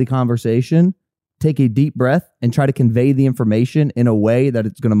before I have the conversation, take a deep breath, and try to convey the information in a way that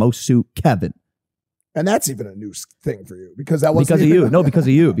it's going to most suit Kevin. And that's even a new thing for you because that wasn't because of you. No, because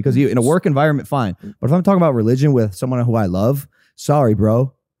of you. Because of you. In a work environment, fine. But if I'm talking about religion with someone who I love, sorry,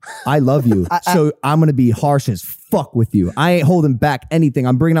 bro. I love you. So I'm going to be harsh as fuck with you. I ain't holding back anything.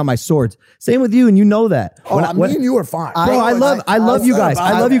 I'm bringing out my swords. Same with you, and you know that. Me and you are fine. Bro, I love you guys.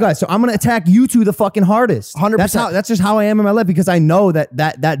 I love you guys. So I'm going to attack you two the fucking hardest. 100%. That's just how I am in my life because I know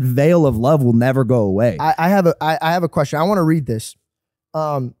that veil of love will never go away. I have a question. I want to read this.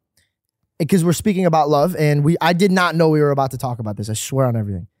 Because we're speaking about love, and I did not know we were about to talk about this. I swear on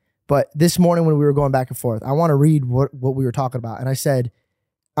everything. But this morning when we were going back and forth, I want to read what we were talking about. And I said,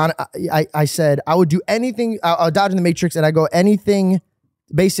 I said, I would do anything. I'll dodge in the matrix and I go anything.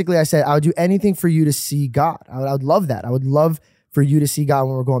 Basically, I said, I would do anything for you to see God. I would love that. I would love for you to see God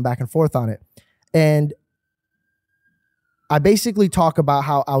when we're going back and forth on it. And I basically talk about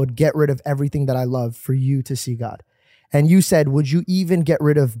how I would get rid of everything that I love for you to see God. And you said, would you even get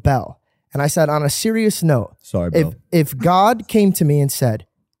rid of Belle? And I said, on a serious note, sorry, bro. If God came to me and said,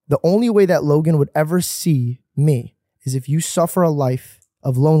 the only way that Logan would ever see me is if you suffer a life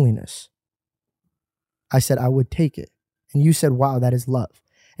of loneliness, I said, I would take it. And you said, wow, that is love.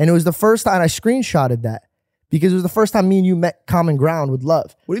 And it was the first time I screenshotted that because it was the first time me and you met common ground with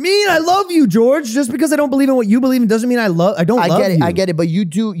love. What do you mean? I love you, George. Just because I don't believe in what you believe in doesn't mean I don't love you. I get it. But you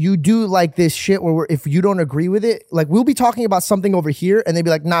do like this shit where if you don't agree with it, like we'll be talking about something over here and they'd be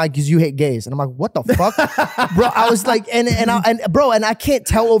like, nah, because you hate gays. And I'm like, what the fuck? Bro, I was like, and I can't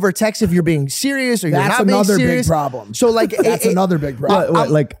tell over text if you're being serious or you're not being serious. That's another big problem. So like, that's another big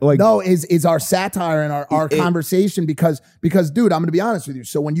problem. No, is our satire and our conversation because dude, I'm going to be honest with you.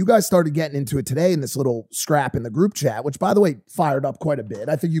 So when you guys started getting into it today in this little scrap in the group chat, which by the way, fired up quite a bit.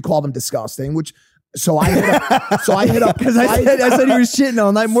 I think you call them disgusting, which So I hit up because I said you were shitting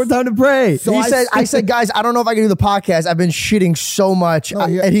all night. More time to pray. So I said, guys, I don't know if I can do the podcast. I've been shitting so much.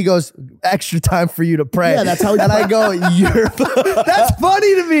 And he goes, extra time for you to pray. Yeah, that's how. And I go, that's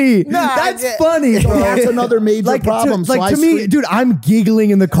funny to me. That's funny. So that's another major problem. To me, dude, I'm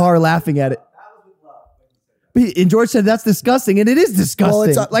giggling in the car laughing at it. And George said that's disgusting, and it is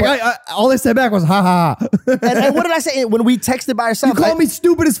disgusting. Well, all I said back was ha ha. And what did I say when we texted by ourselves? You called me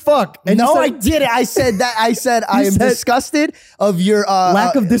stupid as fuck. And no, I didn't. I said that. I said I am disgusted of your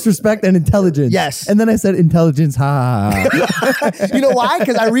lack of disrespect and intelligence. Yes, and then I said intelligence. Ha ha. You know why?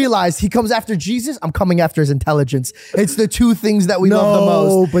 Because I realized he comes after Jesus. I'm coming after his intelligence. It's the two things that we love the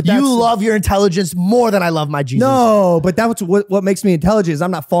most. But you love your intelligence more than I love my Jesus. No, but that's what makes me intelligent is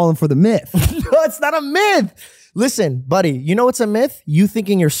I'm not falling for the myth. No, it's not a myth. Listen, buddy, you know what's a myth? You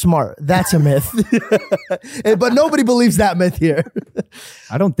thinking you're smart. That's a myth. But nobody believes that myth here.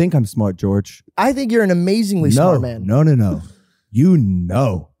 I don't think I'm smart, George. I think you're an amazingly smart man. No. You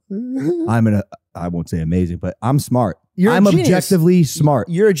know. I won't say amazing, but I'm smart. I'm objectively smart.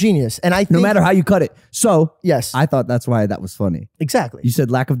 You're a genius. And I think no matter how you cut it. So yes, I thought that's why that was funny. Exactly. You said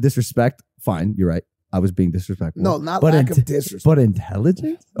lack of disrespect. Fine, you're right. I was being disrespectful. No, not lack of disrespect. But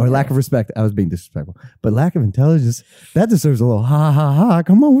intelligence? Or lack of respect. I was being disrespectful. But lack of intelligence, that deserves a little ha ha ha.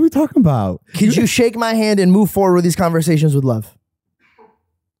 Come on, what are we talking about? Could you shake my hand and move forward with these conversations with love?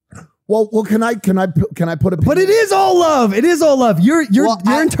 Well, can I put a? But it is all love. It is all love. Your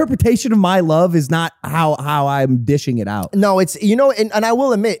interpretation of my love is not how I'm dishing it out. No, it's and I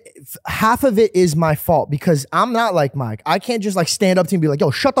will admit half of it is my fault because I'm not like Mike. I can't just like stand up to you and be like,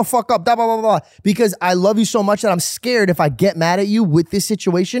 yo, shut the fuck up, blah blah blah blah. Because I love you so much that I'm scared if I get mad at you with this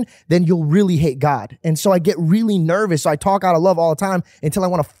situation, then you'll really hate God. And so I get really nervous. So I talk out of love all the time until I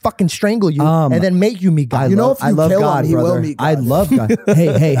want to fucking strangle you and then make you meet God. If you I love kill God, him, he brother. will meet God. I love God.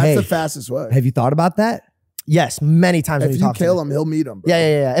 Hey. That's the fastest way. Have you thought about that? Yes, many times. If you kill him, he'll meet him. Bro.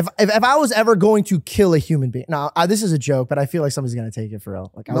 Yeah. If I was ever going to kill a human being, now this is a joke, but I feel like somebody's gonna take it for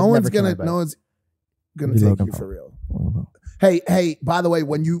real. Like no one's gonna take you for real. Hey. By the way,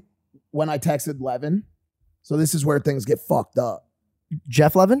 when I texted Levin, so this is where things get fucked up.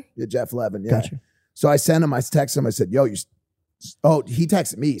 Jeff Levin? Yeah, Jeff Levin. Yeah. Gotcha. So I texted him. I said, "Yo, he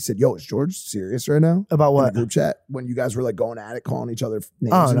texted me. He said, "Yo, is George serious right now?" About what? In the group chat when you guys were like going at it, calling each other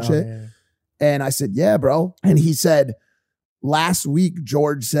names and shit. Yeah. And I said, "Yeah, bro." And he said, "Last week,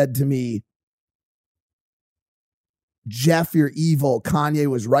 George said to me, Jeff, you're evil. Kanye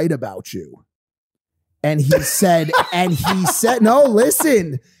was right about you." And he said, no,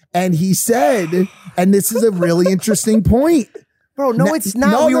 listen. And he said, and this is a really interesting point. Bro, no, it's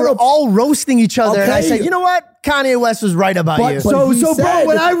not. We were all roasting each other. Okay. And I said, you know what? Kanye West was right about you. So bro,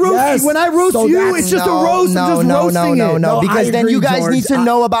 when I roast you, it's just a roast. No, because then you guys need to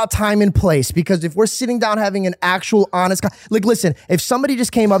know about time and place. Because if we're sitting down having an actual honest, like, listen, if somebody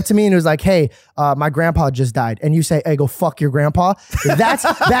just came up to me and was like, "Hey, my grandpa just died," and you say, "Hey, go fuck your grandpa," that's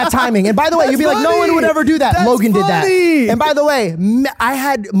bad timing. And by the way, you'd be like, "No one would ever do that." Logan did that. And by the way, I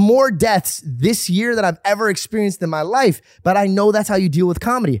had more deaths this year than I've ever experienced in my life. But I know that's how you deal with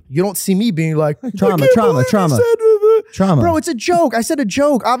comedy. You don't see me being like, trauma. Bro, it's a joke. I said a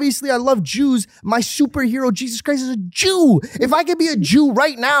joke. Obviously, I love Jews. My superhero, Jesus Christ, is a Jew. If I could be a Jew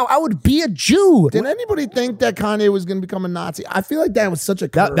right now, I would be a Jew. Did anybody think that Kanye was going to become a Nazi? I feel like that was such a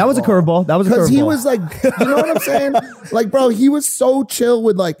curveball. That was a curveball. Because he was like, you know what I'm saying? Like, bro, he was so chill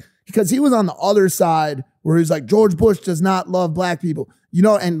with like, because he was on the other side where he's like, George Bush does not love black people,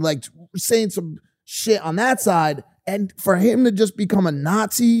 and like saying some shit on that side. And for him to just become a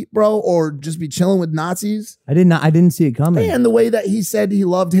Nazi, bro, or just be chilling with Nazis. I didn't see it coming. And the way that he said he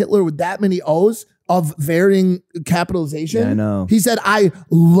loved Hitler with that many O's of varying capitalization. Yeah, I know. He said, "I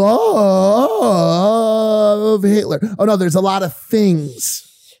love Hitler." Oh no, there's a lot of things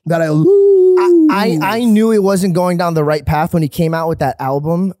that I lose. I knew it wasn't going down the right path when he came out with that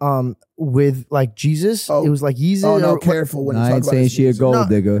album with like Jesus. It was like Yeezus. Oh no, careful when you talk about saying she a gold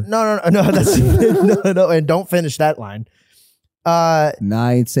digger. No, that's no, and don't finish that line. I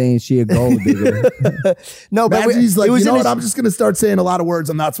ain't saying she a gold digger. No, but he's like, you know what? I'm just gonna start saying a lot of words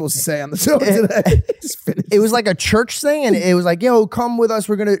I'm not supposed to say on the show today. It was like a church thing, and it was like, "Yo, come with us.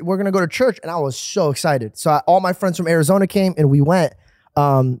 We're gonna go to church," and I was so excited. So all my friends from Arizona came, and we went.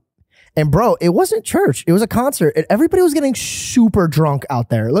 And bro, it wasn't church. It was a concert. And everybody was getting super drunk out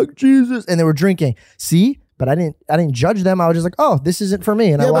there. Like Jesus. And they were drinking. See? But I didn't judge them. I was just like, oh, this isn't for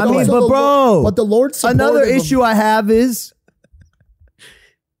me. And but the Lord another issue I have is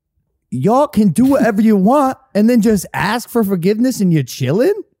y'all can do whatever you want and then just ask for forgiveness and you're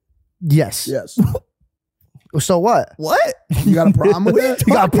chilling? Yes. So what? What? You got a problem with that?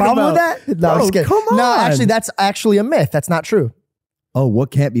 You got a problem with that? No, Bro, I'm just kidding. come on. No, actually, that's actually a myth. That's not true. Oh,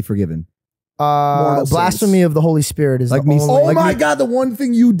 what can't be forgiven? Blasphemy sins. of the Holy Spirit is Like the me- only. Oh my God, the one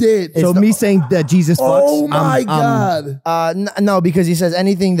thing you did. So me saying that Jesus fucks. Oh my God. No, because he says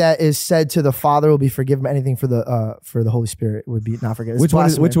anything that is said to the Father will be forgiven. Anything for the Holy Spirit would be not forgiven. It's Which one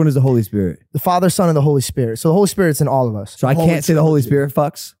blasphemy. is the Holy Spirit? The Father, Son, and the Holy Spirit. So the Holy Spirit's in all of us. So I can't say the Holy Spirit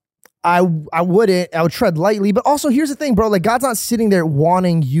fucks. I wouldn't. I would tread lightly. But also, here's the thing, bro. Like, God's not sitting there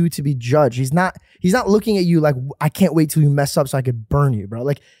wanting you to be judged. He's not looking at you like, I can't wait till you mess up so I could burn you, bro.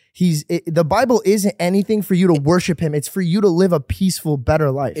 Like, the Bible isn't anything for you to worship him. It's for you to live a peaceful, better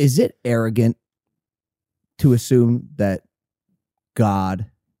life. Is it arrogant to assume that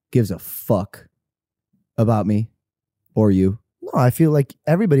God gives a fuck about me or you? No, I feel like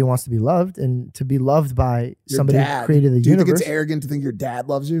everybody wants to be loved, and to be loved by Your somebody dad. who created the Do you universe. think it's arrogant to think your dad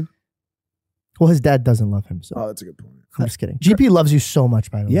loves you? Well, his dad doesn't love him, so Oh, that's a good point. I'm just kidding. GP loves you so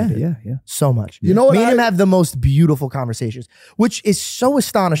much, by the way. Yeah, dude. yeah. So much. You know what? Me and him have the most beautiful conversations, which is so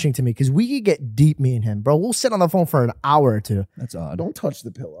astonishing to me because we could get deep, me and him, bro. We'll sit on the phone for an hour or two. That's odd. Don't touch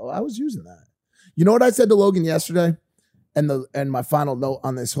the pillow. I was using that. You know what I said to Logan yesterday? And my final note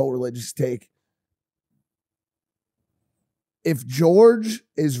on this whole religious take. If George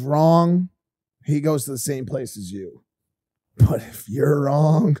is wrong, he goes to the same place as you. But if you're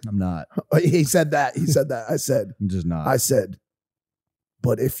wrong, I'm not. he said that. I said, I'm just not. I said,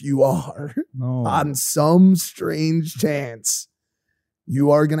 but if you are, no. on some strange chance,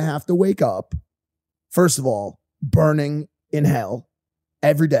 you are going to have to wake up, first of all, burning in hell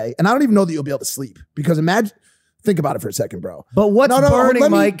every day. And I don't even know that you'll be able to sleep because think about it for a second, bro. But what's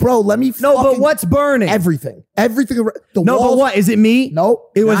burning, Mike? Let me No, but what's burning? Everything. Everything. But what? Is it me? No.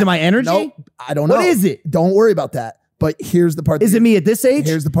 Was it my energy? No, I don't know. What is it? Don't worry about that. But here's the part. Is it me at this age?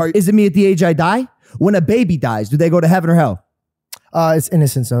 Here's the part. Is it me at the age I die? When a baby dies, do they go to heaven or hell? It's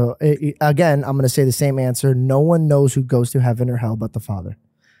innocent. So again, I'm going to say the same answer. No one knows who goes to heaven or hell but the Father.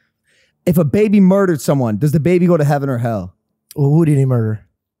 If a baby murdered someone, does the baby go to heaven or hell? Well, who did he murder?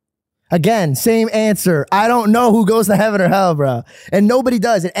 Again, same answer. I don't know who goes to heaven or hell, bro. And nobody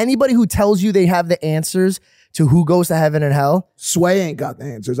does. And anybody who tells you they have the answers to who goes to heaven and hell. Sway ain't got the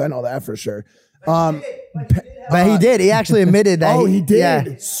answers. I know that for sure. But he did. He actually admitted that. Oh, he did.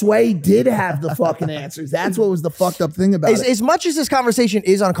 Yeah. Sway did have the fucking answers. That's what was the fucked up thing about it. As much as this conversation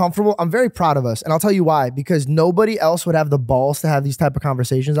is uncomfortable, I'm very proud of us. And I'll tell you why. Because nobody else would have the balls to have these type of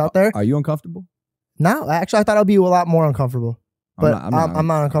conversations out there. Are you uncomfortable? No, actually, I thought I'd be a lot more uncomfortable. But I'm not I'm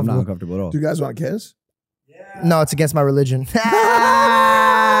uncomfortable. not uncomfortable at all. Do you guys want to kiss? No, it's against my religion. See,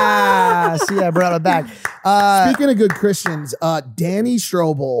 I brought it back. Speaking of good Christians, Danny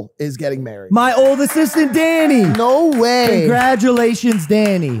Strobel is getting married. My old assistant, Danny. No way. Congratulations,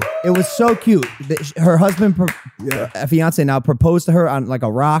 Danny. It was so cute. Her husband, fiance now, proposed to her on like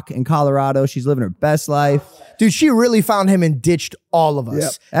a rock in Colorado. She's living her best life. Dude, she really found him and ditched all of us.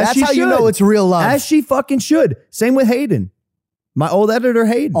 Yep. That's how you know it's real love. As she fucking should. Same with Hayden. My old editor,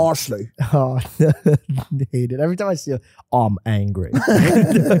 Hayden. Ashley. Oh, hate it. Every time I see it, I'm angry.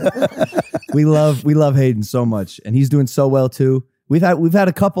 We love Hayden so much, and he's doing so well too. We've had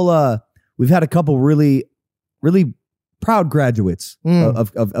a couple really proud graduates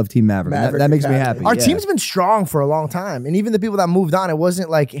of Team Maverick. That makes me happy. Our team's been strong for a long time, and even the people that moved on, it wasn't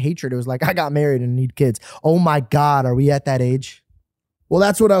like hatred. It was like, I got married and need kids. Oh my God, are we at that age? Well,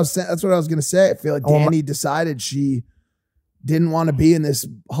 that's what I was going to say. I feel like Danny decided she didn't want to be in this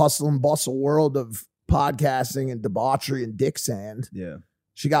hustle and bustle world of podcasting and debauchery and dick sand. Yeah.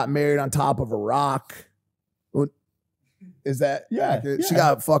 She got married on top of a rock. Is that accurate? Yeah. She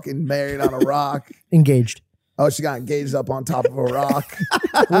got fucking married on a rock. Engaged. Oh, she got engaged up on top of a rock,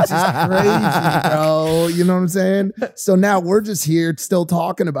 which is crazy, bro. You know what I'm saying? So now we're just here still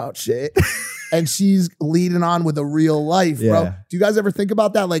talking about shit, and she's leading on with a real life, bro. Do you guys ever think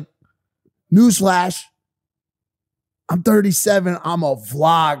about that? Like, newsflash, I'm 37. I'm a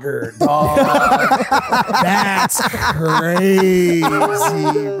vlogger, dog. That's crazy,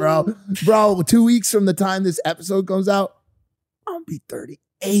 bro. Bro, 2 weeks from the time this episode comes out, I'm going to be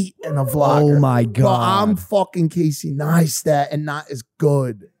 38 and a vlogger. Oh, my God. Bro, I'm fucking Casey Neistat and not as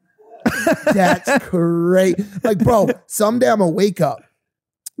good. That's great. Like, bro, someday I'm going to wake up.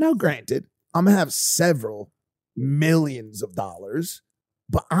 Now, granted, I'm going to have several millions of dollars,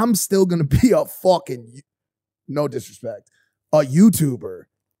 but I'm still going to be a fucking... No disrespect, a YouTuber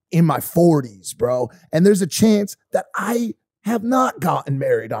in my 40s, bro. And there's a chance that I have not gotten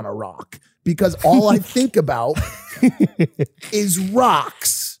married on a rock because all I think about is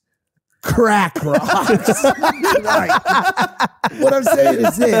rocks, crack rocks. Right. What I'm saying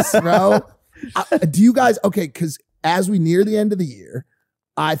is this, bro. Do you guys, okay, because as we near the end of the year,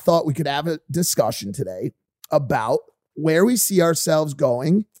 I thought we could have a discussion today about where we see ourselves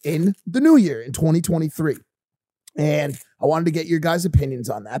going in the new year in 2023. And I wanted to get your guys' opinions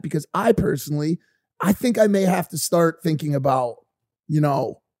on that because I think I may have to start thinking about,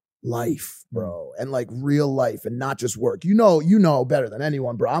 life, bro, and like real life and not just work. You know better than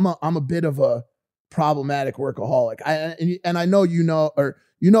anyone, bro. I'm a bit of a problematic workaholic. I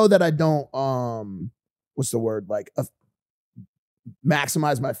know that I don't what's the word? Like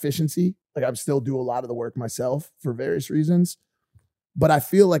maximize my efficiency. Like I still do a lot of the work myself for various reasons. But I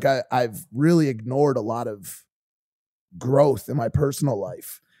feel like I've really ignored a lot of growth in my personal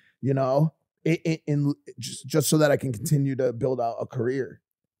life, in just so that I can continue to build out a career.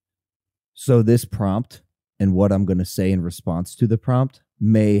 So this prompt and what I'm going to say in response to the prompt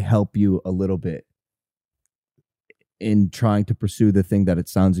may help you a little bit in trying to pursue the thing that it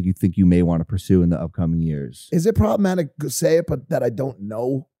sounds like you think you may want to pursue in the upcoming years. Is it problematic to say it, but that I don't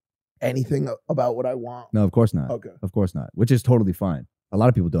know anything about what I want? No, of course not. Okay. Of course not, which is totally fine. A lot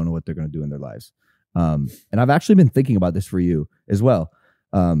of people don't know what they're going to do in their lives. And I've actually been thinking about this for you as well.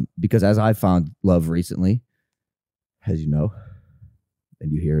 Because as I found love recently, as you know,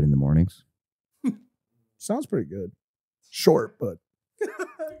 and you hear it in the mornings. Sounds pretty good. Short, but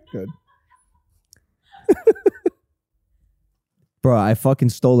good. Bro, I fucking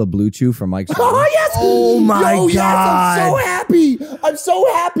stole a Blue Chew from Mike's. Oh, yes. Oh, my God. Yes, I'm so happy. I'm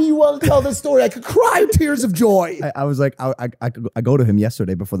so happy you want to tell this story. I could cry tears of joy. I was like, I go to him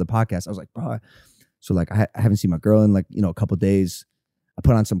yesterday before the podcast. I was like, bro, so like I haven't seen my girl in like, a couple days. I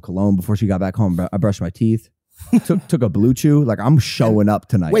put on some cologne before she got back home. I brushed my teeth. Took a Blue Chew. Like I'm showing up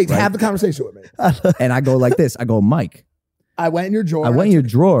tonight. Wait, right? have the conversation with me. And I go like this. I go, Mike. I went in your drawer. I went in your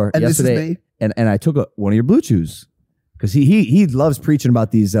drawer and yesterday, this is me? and I took one of your Blue Chews because he loves preaching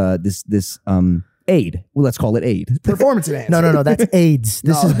about these this aid. Well, let's call it aid. Performance enhancer. No, that's AIDS.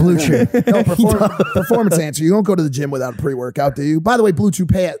 This is Blue Chew. No, performance enhancer. You don't go to the gym without a pre-workout, do you? By the way, Blue Chew,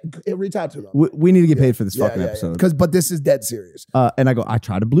 reach out to them. We need to get paid for this fucking episode. But this is dead serious. And I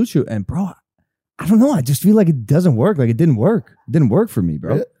tried a Blue Chew, and bro, I don't know. I just feel like it doesn't work. Like it didn't work. It didn't work for me,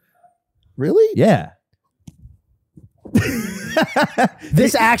 bro. Really? Yeah.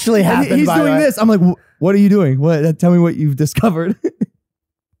 This actually happened. He's doing this. I'm like, what are you doing? What? Tell me what you've discovered.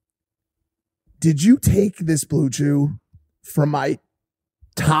 Did you take this Blue Chew from my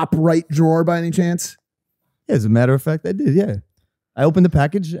top right drawer by any chance? Yeah, as a matter of fact, I did. Yeah. I opened the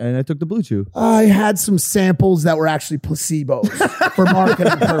package and I took the Blue Chew. I had some samples that were actually placebos for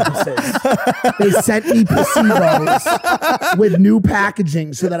marketing purposes. They sent me placebos with new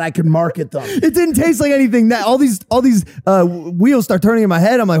packaging so that I could market them. It didn't taste like anything. That all these wheels start turning in my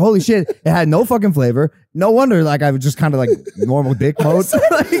head. I'm like, holy shit! It had no fucking flavor. No wonder, like I was just kind of like normal dick mode.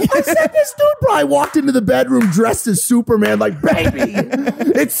 I said this dude probably walked into the bedroom dressed as Superman, like, baby,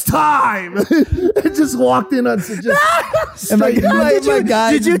 it's time. And just walked in on just.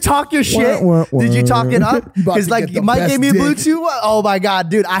 Did you talk your shit? Did you talk it up? Because like Mike gave me a Blue Chew. Oh my God,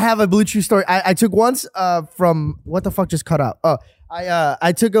 dude! I have a Blue Chew story. I took once from what the fuck just cut out. Oh,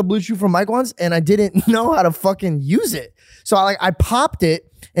 I took a Blue Chew from Mike once and I didn't know how to fucking use it. So I popped it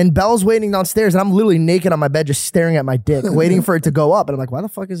and Belle's waiting downstairs and I'm literally naked on my bed just staring at my dick, waiting for it to go up. And I'm like, why the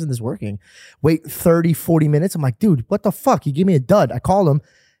fuck isn't this working? Wait 30, 40 minutes. I'm like, dude, what the fuck? You give me a dud. I called him.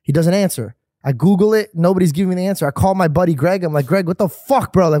 He doesn't answer. I Google it. Nobody's giving me the answer. I call my buddy Greg. I'm like, Greg, what the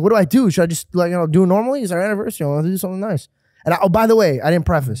fuck, bro? Like, what do I do? Should I just do it normally? It's our anniversary. I want to do something nice. And by the way, I didn't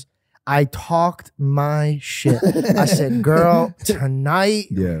preface. I talked my shit. I said, girl, tonight,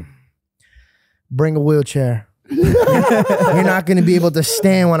 bring a wheelchair. You're not going to be able to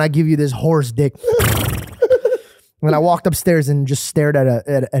stand when I give you this horse dick. When I walked upstairs and just stared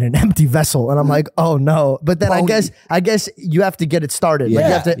at an empty vessel, and I'm like, oh no. But then I guess you have to get it started. Like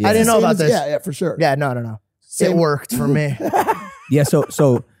you have to. I didn't know about this. Yeah, for sure. Yeah, no. It worked for me. Yeah,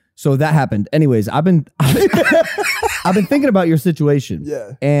 so that happened. Anyways, I've been thinking about your situation.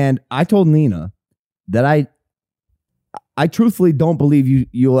 Yeah. And I told Nina that I truthfully don't believe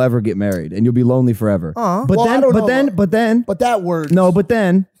you'll ever get married and you'll be lonely forever. But that word. No, but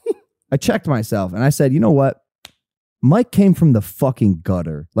then I checked myself and I said, you know what? Mike came from the fucking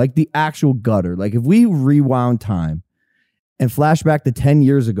gutter, like the actual gutter. Like if we rewound time and flash back to 10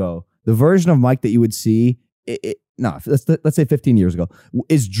 years ago, the version of Mike that you would see, let's say 15 years ago,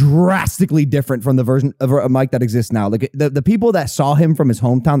 is drastically different from the version of Mike that exists now. Like the people that saw him from his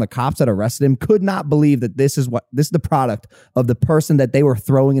hometown, the cops that arrested him, could not believe that this is the product of the person that they were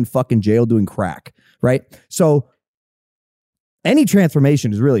throwing in fucking jail doing crack, right? So any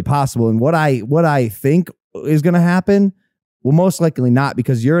transformation is really possible. And what I think is going to happen Well, most likely not,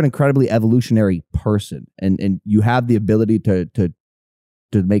 because you're an incredibly evolutionary person, and you have the ability to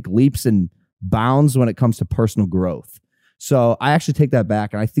make leaps and bounds when it comes to personal growth. So I actually take that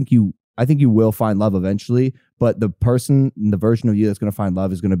back, and I think you will find love eventually, but the version of you that's going to find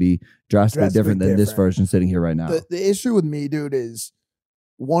love is going to be drastically different than this version sitting here right now. The issue with me, dude, is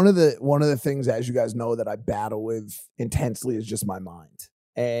one of the things, as you guys know, that I battle with intensely is just my mind.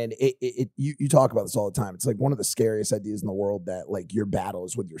 And you talk about this all the time. It's like one of the scariest ideas in the world, that like your battle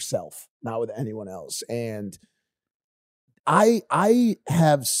is with yourself, not with anyone else. And I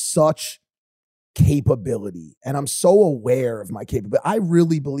have such capability, and I'm so aware of my capability. I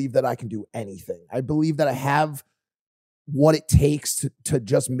really believe that I can do anything. I believe that I have what it takes to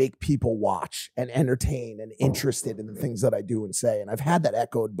just make people watch and entertain and interested in the things that I do and say. And I've had that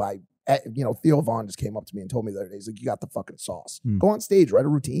echoed by, Theo Vaughn just came up to me and told me the other day, he's like, you got the fucking sauce. Go on stage, write a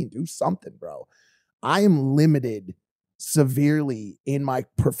routine, do something, bro. I am limited severely in my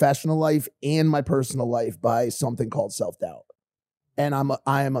professional life and my personal life by something called self-doubt. And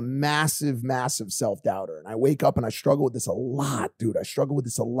I am a massive, massive self-doubter. And I wake up and I struggle with this a lot, dude. I struggle with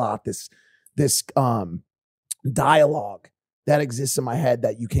this a lot. This dialogue that exists in my head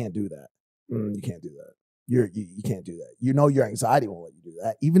that you can't do that. You can't do that. You can't do that. Your anxiety won't let you do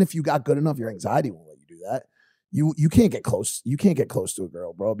that. Even if you got good enough, your anxiety won't let you do that. You can't get close. You can't get close to a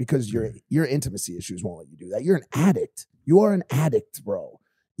girl, bro, because your intimacy issues won't let you do that. You're an addict. You are an addict, bro.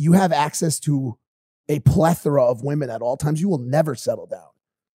 You have access to a plethora of women at all times. You will never settle down.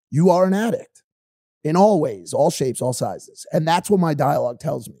 You are an addict in all ways, all shapes, all sizes. And that's what my dialogue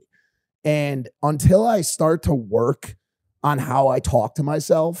tells me. And until I start to work on how I talk to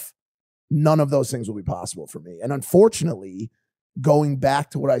myself, none of those things will be possible for me. And unfortunately, going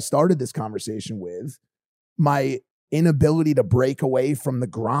back to what I started this conversation with, my inability to break away from the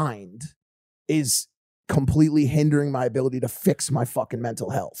grind is completely hindering my ability to fix my fucking mental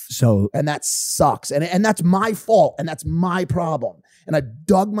health. And that sucks. And that's my fault. And that's my problem. And I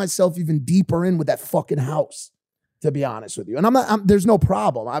dug myself even deeper in with that fucking house, to be honest with you. And there's no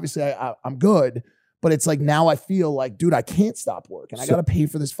problem. Obviously I'm good, but it's like, now I feel like, dude, I can't stop work and I got to pay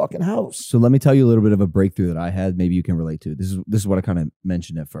for this fucking house. So let me tell you a little bit of a breakthrough that I had. Maybe you can relate to. This is what I kind of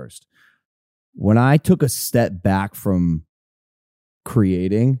mentioned at first. When I took a step back from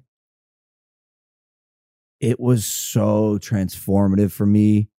creating, it was so transformative for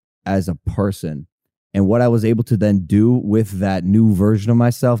me as a person. And what I was able to then do with that new version of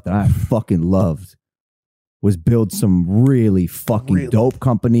myself that I fucking loved was build some really fucking dope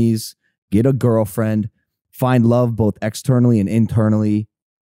companies, get a girlfriend, find love both externally and internally,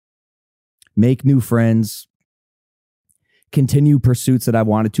 make new friends, continue pursuits that I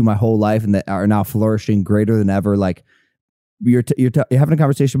wanted to my whole life and that are now flourishing greater than ever. Like, you're having a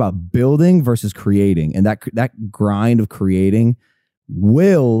conversation about building versus creating, and that grind of creating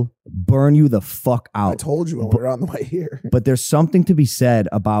will burn you the fuck out. I told you when we were on the way here. But there's something to be said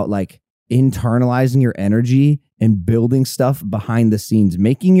about like internalizing your energy and building stuff behind the scenes,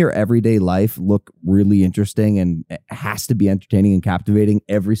 making your everyday life look really interesting, and it has to be entertaining and captivating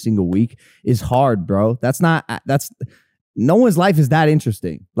every single week is hard, bro. No one's life is that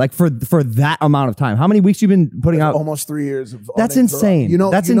interesting. Like for that amount of time. How many weeks you been putting out? Almost 3 years of That's insane.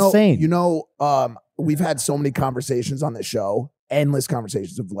 That's insane. We've had so many conversations on this show, endless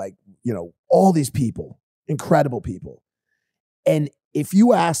conversations of like, all these people, incredible people. And if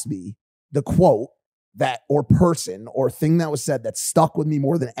you ask me the quote that or person or thing that was said that stuck with me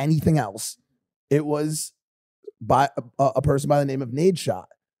more than anything else, it was by a person by the name of Nadeshot,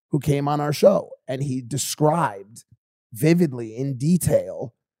 who came on our show, and he described vividly in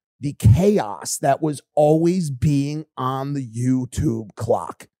detail the chaos that was always being on the YouTube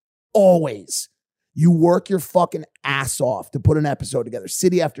clock. Always. You work your fucking ass off to put an episode together,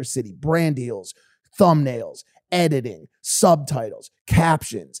 city after city, brand deals, thumbnails, editing, subtitles,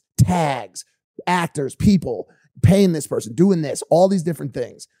 captions, tags, actors, people, paying this person, doing this, all these different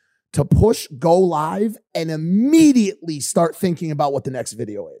things to push go live and immediately start thinking about what the next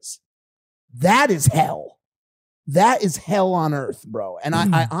video is. That is hell. That is hell on earth, bro. And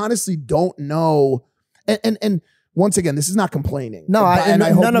I honestly don't know. And once again, this is not complaining. No, and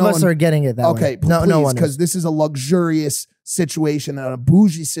I hope none of us are getting it that way. Okay, no one, because this is a luxurious situation and a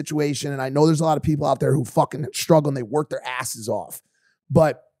bougie situation. And I know there's a lot of people out there who fucking struggle and they work their asses off.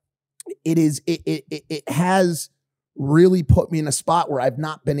 But it has really put me in a spot where I've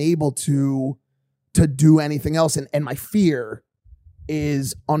not been able to do anything else. And my fear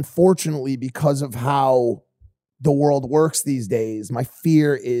is, unfortunately, because of how the world works these days, my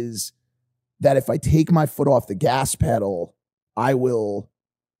fear is that if I take my foot off the gas pedal, I will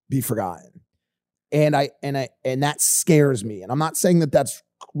be forgotten. And that scares me. And I'm not saying that that's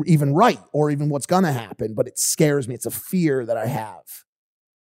even right or even what's going to happen, but it scares me. It's a fear that I have.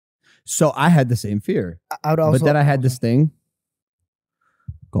 So I had the same fear. I would also, but then I had this thing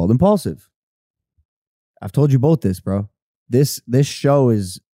called impulsive. I've told you both this, bro. This show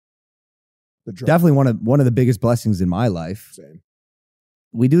is definitely one of the biggest blessings in my life. Same.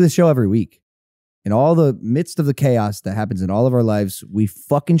 We do this show every week. In all the midst of the chaos that happens in all of our lives, we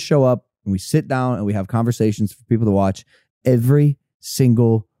fucking show up and we sit down and we have conversations for people to watch every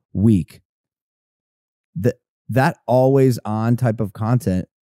single week. That always on type of content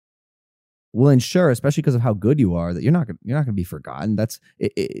will ensure, especially because of how good you are, that you're not gonna be forgotten. That's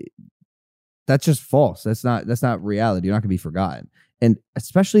just false. That's not reality. You're not gonna be forgotten. And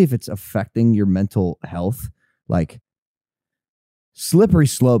especially if it's affecting your mental health, like slippery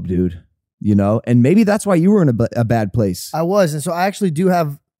slope, dude. You know, and maybe that's why you were in a bad place. I was, and so I actually do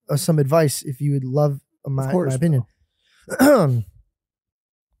have some advice if you would love my opinion.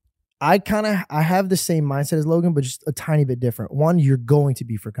 I have the same mindset as Logan, but just a tiny bit different. One, you're going to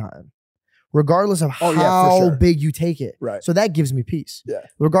be forgotten, regardless of how big you take it. Right. So that gives me peace. Yeah.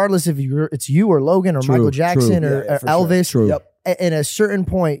 Regardless if it's you or Logan or Michael Jackson or Elvis. Sure. Yep. At a certain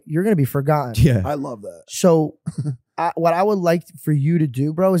point, you're going to be forgotten. Yeah. I love that. So what I would like for you to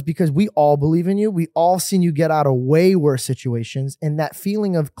do, bro, is because we all believe in you. We all seen you get out of way worse situations. And that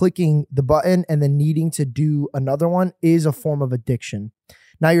feeling of clicking the button and then needing to do another one is a form of addiction.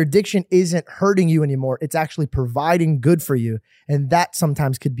 Now, your addiction isn't hurting you anymore. It's actually providing good for you. And that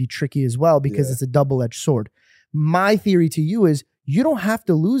sometimes could be tricky as well because it's a double-edged sword. My theory to you is you don't have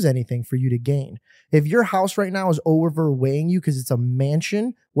to lose anything for you to gain. If your house right now is overweighing you because it's a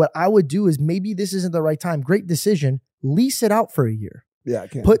mansion, what I would do is maybe this isn't the right time. Great decision. Lease it out for a year. Yeah, I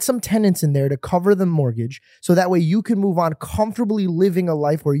can. Put some tenants in there to cover the mortgage so that way you can move on comfortably living a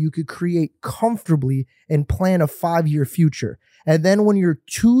life where you could create comfortably and plan a 5-year future. And then when your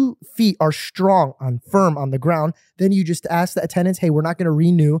 2 feet are strong firm on the ground, then you just ask the tenants, hey, we're not going to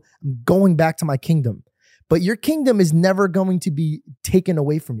renew. I'm going back to my kingdom. But your kingdom is never going to be taken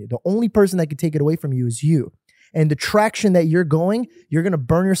away from you. The only person that could take it away from you is you. And the traction that you're going to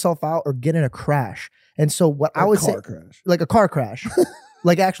burn yourself out or get in a crash. And so what I would say, like a car crash,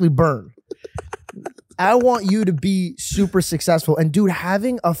 like actually burn. I want you to be super successful. And dude,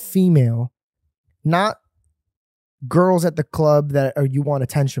 having a female, not girls at the club that you want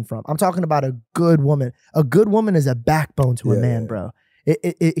attention from. I'm talking about a good woman. A good woman is a backbone to a man, bro.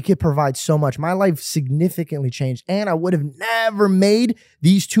 It could provide so much. My life significantly changed, and I would have never made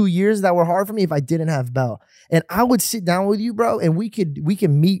these 2 years that were hard for me if I didn't have Belle. And I would sit down with you, bro, and we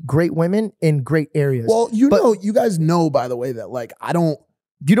can meet great women in great areas. Well, you guys know, by the way, that like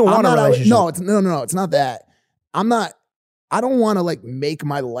you don't want a relationship. No, it's not that. I don't want to like make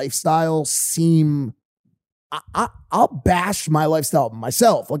my lifestyle seem. I'll bash my lifestyle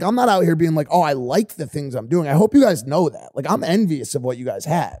myself. Like, I'm not out here being like, oh, I like the things I'm doing. I hope you guys know that. Like, I'm envious of what you guys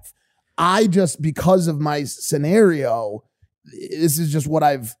have. I just, because of my scenario, this is just what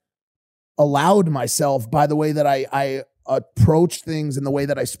I've allowed myself by the way that I approach things and the way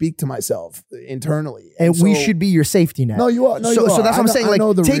that I speak to myself internally. And we should be your safety net. No, you are. So that's what I'm saying. Like,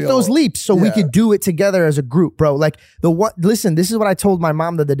 take those leaps so we could do it together as a group, bro. Like listen, this is what I told my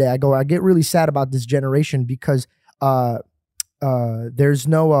mom the other day. I get really sad about this generation because there's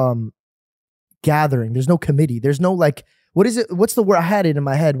no gathering. There's no committee. There's no like, what is it? What's the word? I had it in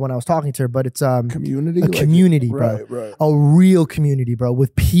my head when I was talking to her, but it's community. A community, bro. Right. A real community, bro,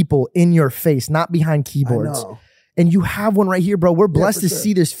 with people in your face, not behind keyboards. I know. And you have one right here, bro. We're blessed to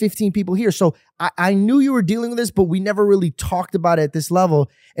see there's 15 people here. So I knew you were dealing with this, but we never really talked about it at this level.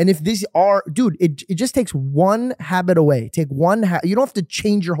 And if these are, dude, it just takes one habit away. Take one you don't have to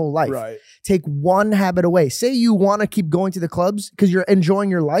change your whole life. Right. Take one habit away. Say you want to keep going to the clubs because you're enjoying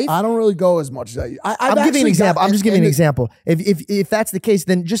your life. I don't really go as much as I. I'm giving an example. I'm just giving an example. If that's the case,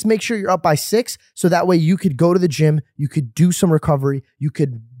 then just make sure you're up by 6. So that way you could go to the gym. You could do some recovery. You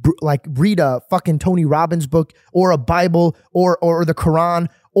could like read a fucking Tony Robbins book or a Bible or the Quran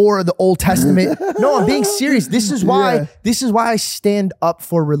or the Old Testament. No, I'm being serious. This is why I stand up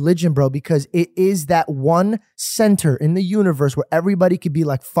for religion, bro, because it is that one center in the universe where everybody could be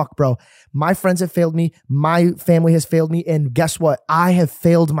like, fuck, bro, my friends have failed me. My family has failed me. And guess what? I have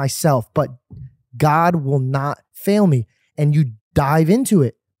failed myself, but God will not fail me. And you dive into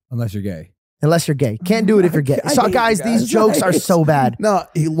it. Unless you're gay. Unless you're gay. Can't do it if you're gay. So guys, these jokes are so bad. No,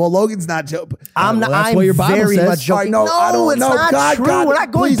 Logan's not joking. I'm very much joking. No, it's not true. We're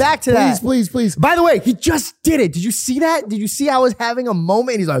not going back to that. Please. By the way, he just did it. Did you see that? Did you see I was having a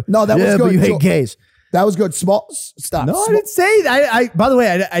moment? He's like, no, that was good. But you hate gays. That was good. Stop. No, I didn't say that. By the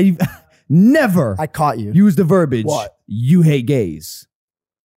way, never I caught you. use the verbiage, What? you hate gays.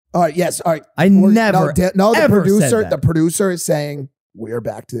 All right, yes, all right. I never the ever producer, said that. the producer is saying we are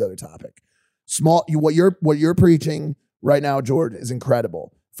back to the other topic. What you're preaching right now, George, is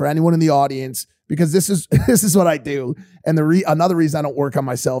incredible for anyone in the audience because this is what I do. And another reason I don't work on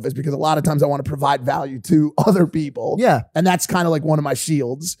myself is because a lot of times I want to provide value to other people. Yeah, and that's kind of like one of my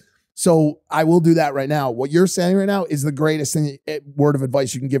shields. So I will do that right now. What you're saying right now is the greatest word of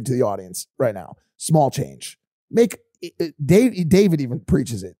advice you can give to the audience right now. Small change. David even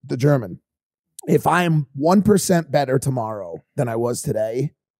preaches it, the German. If I am 1% better tomorrow than I was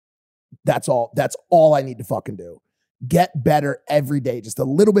today, that's all I need to fucking do. Get better every day, just a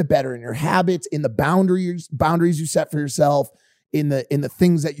little bit better in your habits, in the boundaries you set for yourself, in the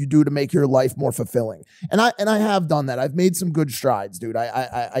things that you do to make your life more fulfilling. And I have done that. I've made some good strides, dude.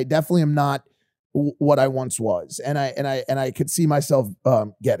 I definitely am not what I once was, and I could see myself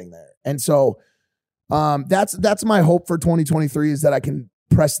getting there. And so that's my hope for 2023 is that I can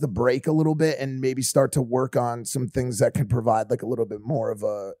press the brake a little bit and maybe start to work on some things that can provide like a little bit more of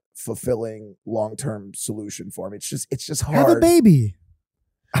a fulfilling long-term solution for me. It's just hard. have a baby.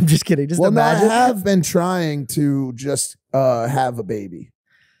 I'm just kidding. Just imagine. I have been trying to just have a baby.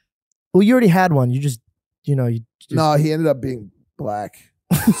 Well, you already had one. You just. No, he ended up being black,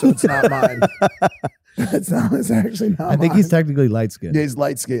 so it's not mine. It's actually not mine. I think he's technically light-skinned. Yeah, he's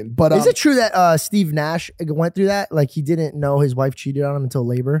light-skinned. But is it true that Steve Nash went through that? Like he didn't know his wife cheated on him until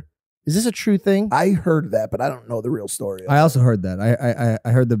labor? Is this a true thing? I heard that, but I don't know the real story. I also heard that.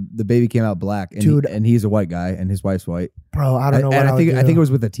 I heard the baby came out black, and Dude. and he's a white guy, and his wife's white. Bro, I don't know. And I think it was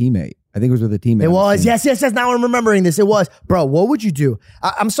with a teammate. It was. Yes. Now I'm remembering this. It was. Bro, what would you do?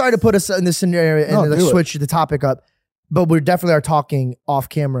 I'm sorry to put us in this scenario and switch the topic up, but we definitely are talking off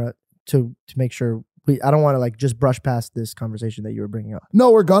camera to make sure. I don't want to like just brush past this conversation that you were bringing up.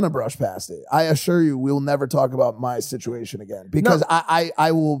 No, we're gonna brush past it. I assure you, we'll never talk about my situation again because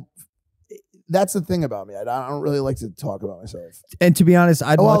I will. That's the thing about me. I don't really like to talk about myself. And to be honest,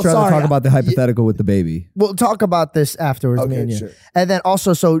 I'd much rather talk about the hypothetical with the baby. We'll talk about this afterwards, me and you. Sure. And then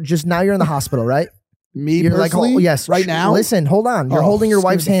also, so just now you're in the hospital, right? You're personally? Like, yes. Right now? Listen, hold on. You're holding your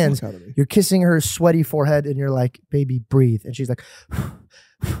wife's hands. You're kissing her sweaty forehead and you're like, baby, breathe. And she's like,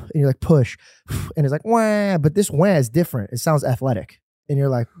 and you're like, push. And it's like, wah. But this wah is different. It sounds athletic. And you're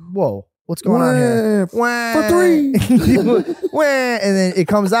like, whoa. What's going on here? Wah. For 3. Wah. And then it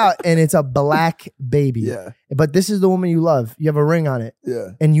comes out and it's a black baby. Yeah. But this is the woman you love. You have a ring on it.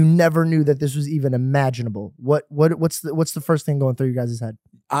 Yeah. And you never knew that this was even imaginable. What's the first thing going through your guys' head?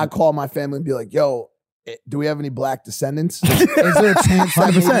 I call my family and be like, yo, do we have any black descendants? Is there a chance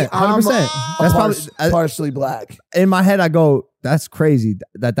that 100%. I'm 100%. That's probably partially black? In my head, I go, that's crazy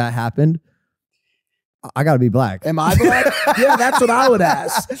that happened. I got to be black. Am I black? Yeah, that's what I would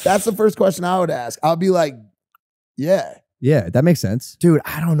ask. That's the first question I would ask. I'll be like, yeah. Yeah, that makes sense. Dude,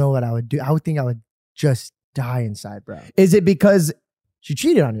 I don't know what I would do. I would think I would just die inside, bro. Is it because she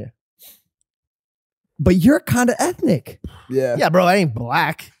cheated on you? But you're kind of ethnic. Yeah. Yeah, bro, I ain't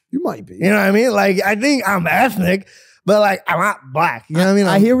black. You might be. You know what I mean? Like, I think I'm ethnic, but like, I'm not black. You know what I mean?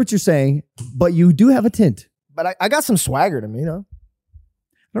 I hear what you're saying, but you do have a tint. But I got some swagger to me, you know?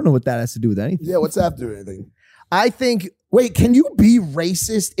 I don't know what that has to do with anything. Yeah, what's that have to do with anything? I think. Wait, can you be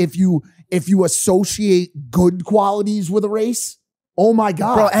racist if you associate good qualities with a race? Oh my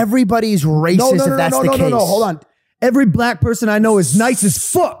God. Bro, everybody's racist if that's the case. No, hold on. Every black person I know is nice as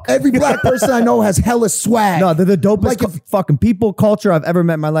fuck. Every black person I know has hella swag. No, they're the dopest fucking people culture I've ever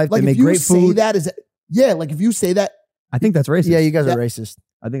met in my life. Like they make great food. Like if you say that. I think that's racist. Yeah, you guys are racist.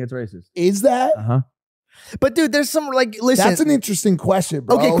 I think it's racist. Is that? Uh-huh. But dude, there's some listen. That's an interesting question,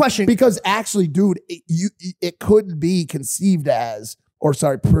 bro. Okay, question. Because actually, dude, it could be perceived as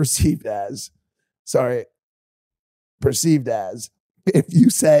if you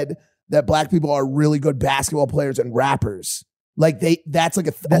said that black people are really good basketball players and rappers. Like that's like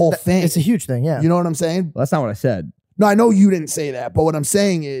a whole thing. It's a huge thing, yeah. You know what I'm saying? Well, that's not what I said. No, I know you didn't say that, but what I'm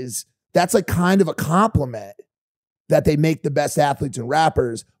saying is that's like kind of a compliment that they make the best athletes and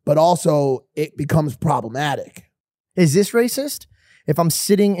rappers, but also it becomes problematic. Is this racist? If I'm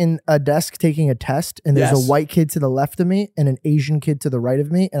sitting in a desk taking a test and there's a white kid to the left of me and an Asian kid to the right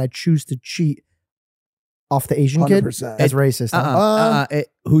of me, and I choose to cheat off the Asian 100%. kid, that's racist.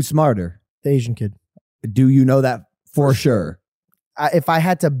 Who's smarter? The Asian kid. Do you know that for sure? If I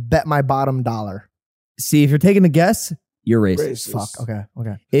had to bet my bottom dollar. See, if you're taking a guess, you're racist. Fuck. Okay.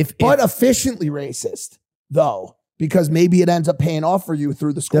 But efficiently racist, though. Because maybe it ends up paying off for you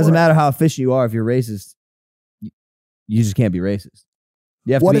through the score. Doesn't matter how efficient you are. If you're racist, you just can't be racist.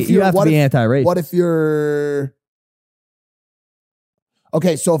 You have to be anti-racist. What if you're...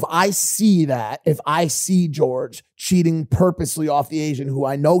 Okay, so if I see George cheating purposely off the Asian who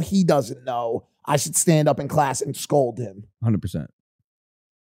I know he doesn't know, I should stand up in class and scold him. 100%.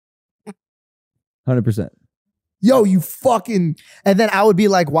 100%. Yo, you fucking... And then I would be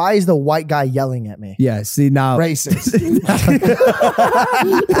like, why is the white guy yelling at me? Yeah, see now... Racist. It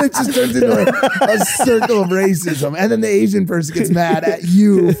just turns into a circle of racism. And then the Asian person gets mad at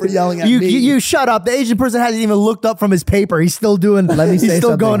you for yelling at me. You shut up. The Asian person hasn't even looked up from his paper. He's still doing... He's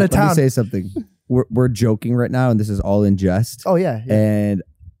still going to town. Let me say something. We're joking right now, and this is all in jest. Oh, yeah. And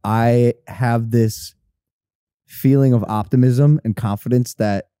I have this feeling of optimism and confidence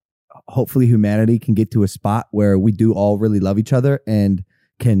that hopefully humanity can get to a spot where we do all really love each other and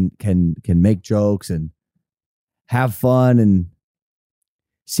can make jokes and have fun and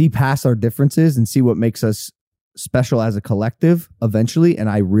see past our differences and see what makes us special as a collective eventually. And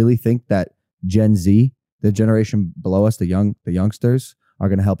I really think that Gen Z, the generation below us, the youngsters, are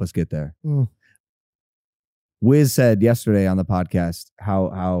going to help us get there. Wiz said yesterday on the podcast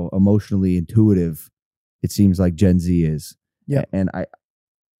how emotionally intuitive it seems like Gen Z is. Yeah. And I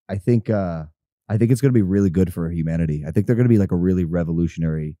think it's going to be really good for humanity. I think they're going to be like a really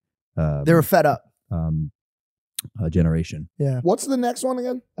revolutionary. They were fed up. Generation. Yeah. What's the next one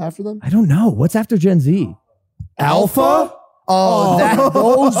again after them? I don't know. What's after Gen Z? Alpha?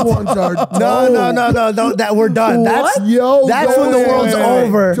 Those ones are no. That we're done. That's when the world's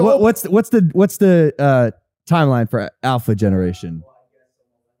over. What's the timeline for Alpha generation?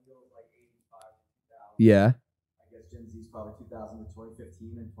 Yeah.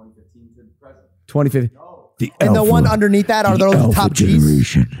 2015. And the one underneath that are those top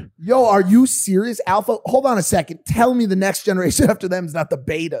G's. Yo, are you serious? Alpha? Hold on a second. Tell me the next generation after them is not the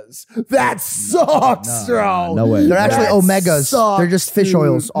betas. That sucks, bro. No way. They're actually omegas. Sucks, they're just fish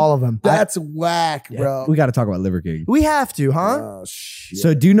oils, all of them. That's whack, bro. We got to talk about Liver King. We have to, huh? Oh, shit.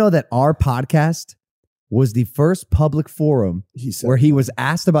 So do you know that our podcast was the first public forum where he was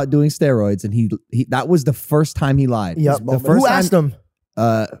asked about doing steroids, and he that was the first time he lied. Yep. The first Who asked him?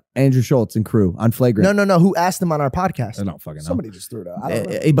 Andrew Schultz and crew on Flagrant. No. Who asked him on our podcast? I don't fucking know. Somebody just threw it out. I don't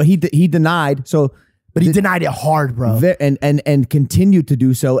know. But he denied. So, but he denied it hard, bro. And continued to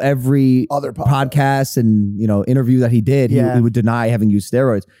do so every Other podcast and interview that he did. Yeah. He would deny having used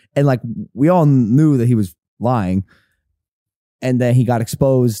steroids, and like we all knew that he was lying. And then he got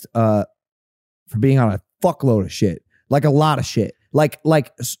exposed for being on a fuckload of shit, like a lot of shit, like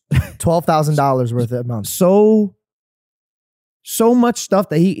 $12,000 worth a month. So much stuff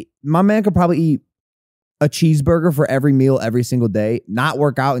that my man could probably eat a cheeseburger for every meal every single day, not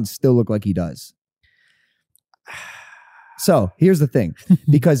work out, and still look like he does. So here's the thing,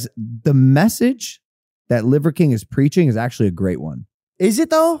 because the message that Liver King is preaching is actually a great one. Is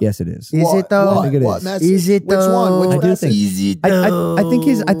it though? Yes, it is. Is it though? I think it What is. message? Is it Which though? one? Which I do message? think. Is it I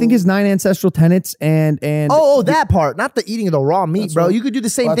though? think his 9 ancestral tenets and that part, not the eating of the raw meat, That's bro. one- You could do the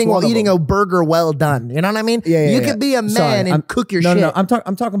same that's thing one while of eating them. a burger well done. You know what I mean? Yeah, you could be a man Sorry, and cook your no, shit. No, I'm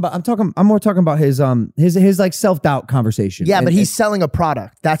more talking about his like self-doubt conversation. Yeah, And- but he's selling a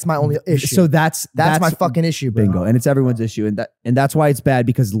product. That's my only issue. So that's my fucking issue, bro. bingo, and it's everyone's issue, and that's why it's bad,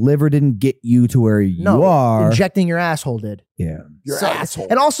 because Liver didn't get you to where you are. Injecting your asshole did. Yeah. You're So- asshole.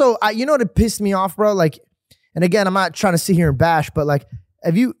 And also, you know what pissed me off, bro? Like, and again, I'm not trying to sit here and bash, but like,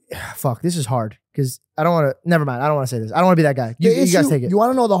 have you, fuck, this is hard because I don't want to, never mind. I don't want to say this. I don't want to be that guy. You guys take it. You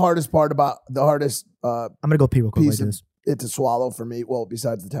want to know the hardest part about the hardest I'm going to go pee real quick. piece Like of this. it to swallow for me? Well,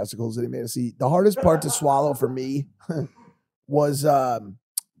 besides the testicles that he made us eat, the hardest part to swallow for me was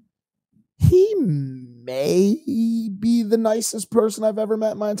he may be the nicest person I've ever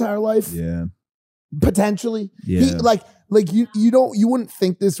met in my entire life. Yeah. Potentially. Yeah. He, like you wouldn't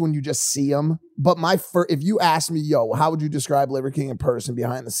think this when you just see him. But if you ask me, yo, how would you describe Liver King in person,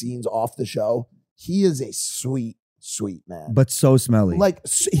 behind the scenes, off the show? He is a sweet man. But so smelly. Like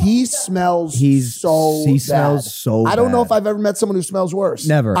he smells he bad. smells so I don't know bad. if I've ever met someone who smells worse.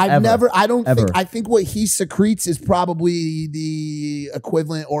 Never, I ever. think what he secretes is probably the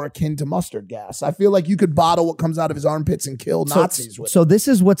equivalent or akin to mustard gas. I feel like you could bottle what comes out of his armpits and kill Nazis with it. So this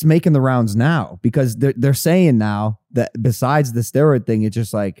is what's making the rounds now, because they're saying now that besides the steroid thing, it's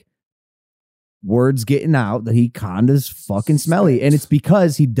just like words getting out that he kinda's fucking smelly, and it's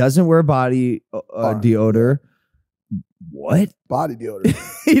because he doesn't wear body deodorant. What? Body deodorant.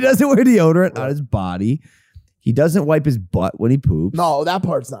 He doesn't wear deodorant on his body. He doesn't wipe his butt when he poops. No, that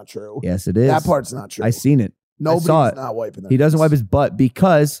part's not true. Yes, it is. That part's not true. I seen it. Nobody's saw it. not wiping their He doesn't butts. wipe his butt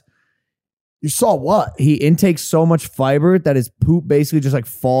because You saw what? he intakes so much fiber that his poop basically just like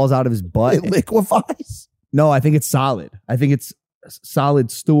falls out of his butt. It liquefies. No, I think it's solid. I think it's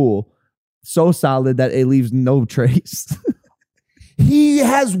solid stool. So solid that it leaves no trace. He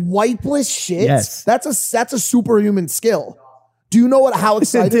has wipeless shits. Yes. That's a superhuman skill. Do you know how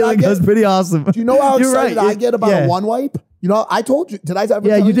excited I get? That's pretty awesome. Do you know how excited right. I get about a one wipe? You know, I told you. Did I ever?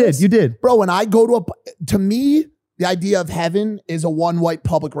 Yeah, tell you did. this? You did, bro. When I go to me, the idea of heaven is a one wipe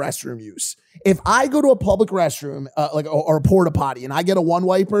public restroom use. If I go to a public restroom, or a porta potty, and I get a one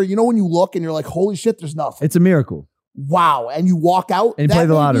wiper, you know, when you look and you're like, holy shit, there's nothing. It's a miracle. Wow. And you walk out. And you play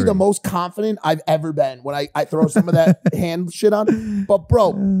the lottery. That may be the most confident I've ever been when I throw some of that hand shit on. But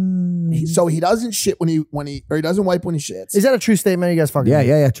bro, so he doesn't shit when he doesn't wipe when he shits. Is that a true statement? You guys fucking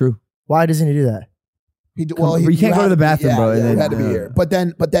Yeah, true. Why doesn't he do that? You can't go to the bathroom, bro. Yeah, he had to be here. But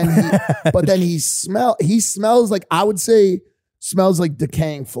then he smells like, I would say, smells like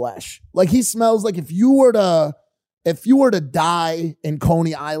decaying flesh. Like he smells like if you were to die in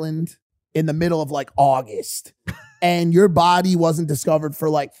Coney Island in the middle of like August and your body wasn't discovered for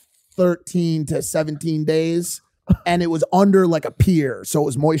like 13 to 17 days and it was under like a pier, so it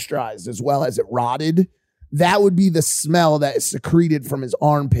was moisturized as well as it rotted, that would be the smell that is secreted from his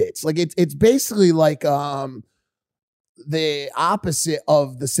armpits. Like it's basically like the opposite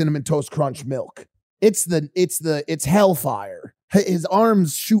of the Cinnamon Toast Crunch milk. It's hellfire. His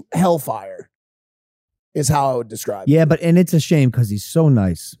arms shoot hellfire. Is how I would describe it. Yeah, and it's a shame because he's so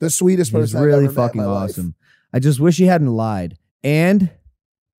nice. The sweetest person. He's really I've ever met in fucking my life. awesome. I just wish he hadn't lied. And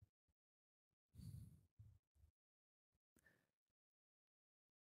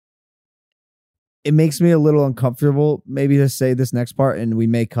it makes me a little uncomfortable maybe to say this next part, and we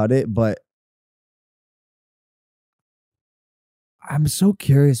may cut it, but I'm so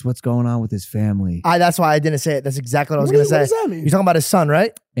curious what's going on with his family. That's why I didn't say it. That's exactly what I was going to say. What does that mean? You're talking about his son,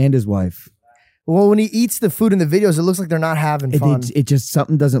 right? And his wife. Well, when he eats the food in the videos, it looks like they're not having fun. It just,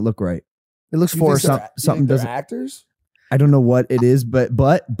 something doesn't look right. It looks forced. Something doesn't. Actors? I don't know what it is, but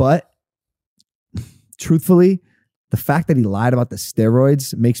truthfully, the fact that he lied about the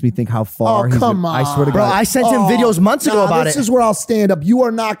steroids makes me think how far he's come on. I swear to God. Bro, I sent him videos months ago about this it. This is where I'll stand up. You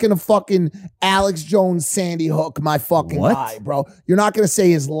are not going to fucking Alex Jones Sandy Hook my fucking guy, bro. You're not going to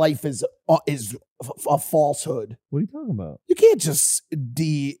say his life is a falsehood. What are you talking about? You can't just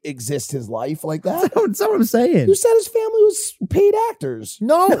de-exist his life like that. That's not what I'm saying. You said his family was paid actors.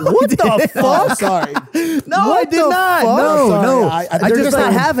 No, what the fuck? Oh, sorry. No, What I did the not. fuck? No. They're just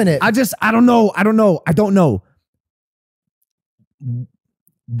not having it. I don't know.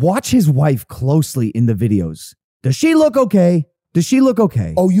 Watch his wife closely in the videos. Does she look okay?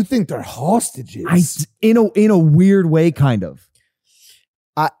 Oh, you think they're hostages? In a weird way, kind of.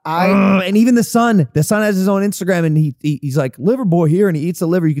 And even the son has his own Instagram, and he's like liver boy here, and he eats the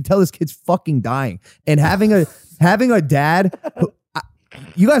liver. You can tell this kid's fucking dying. And having a dad,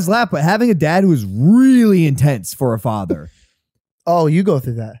 you guys laugh, but having a dad who is really intense for a father. Oh, you go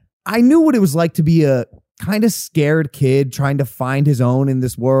through that. I knew what it was like to be a kind of scared kid trying to find his own in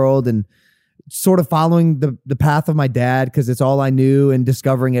this world and sort of following the path of my dad because it's all I knew, and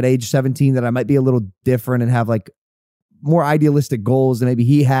discovering at age 17 that I might be a little different and have like more idealistic goals than maybe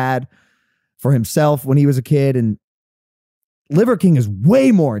he had for himself when he was a kid. And Liver King is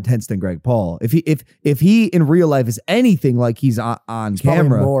way more intense than Greg Paul. If he in real life is anything like he's on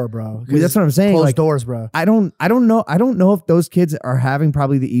camera, more, bro. That's what I'm saying. Closed like, doors, bro. I don't know if those kids are having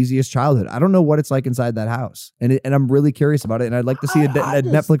probably the easiest childhood. I don't know what it's like inside that house, and I'm really curious about it. And I'd like to see a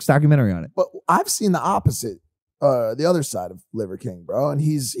Netflix documentary on it. But I've seen the opposite, the other side of Liver King, bro. And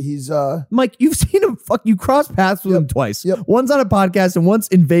he's Mike, you've seen him. You crossed paths with him twice. Yep. Once on a podcast and once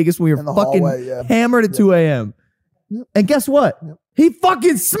in Vegas when we were fucking hammered at 2 a.m. Yep. And guess what? Yep. He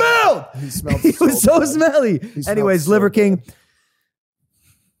fucking smelled. He was so smelly. Anyways, Liver King,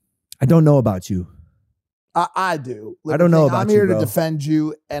 I don't know about you. I do. I don't know about you, I'm here bro. to defend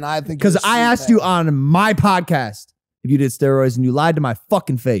you, and I think because I asked you on my podcast if you did steroids, and you lied to my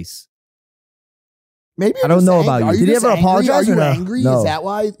fucking face. Maybe I don't know about you. Did he ever apologize? Are you or no? angry? No. Is that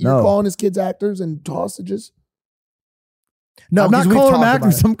why you're calling his kids actors and hostages? No, I'm not calling them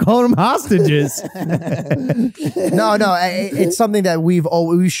actors. I'm calling them hostages. No, it's something that we've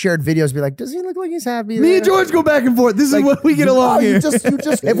shared videos. Be like, does he look like he's happy? Me and George go back and forth. This is what we get along here.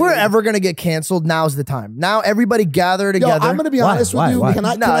 If we're ever gonna get canceled, now's the time. Now everybody gather together. Yo, I'm gonna be honest with you. Why? Can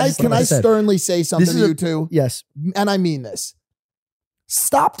I sternly say something to you too? Yes, and I mean this.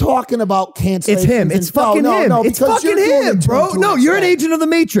 Stop talking about cancellation. It's him. It's fucking him. No, it's fucking him, bro. No, you're an agent of the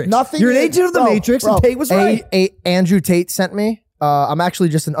Matrix. You're an agent of the Matrix, and Tate was right. Andrew Tate sent me. I'm actually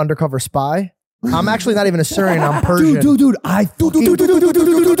just an undercover spy. I'm actually not even a Syrian. I'm Persian. Dude.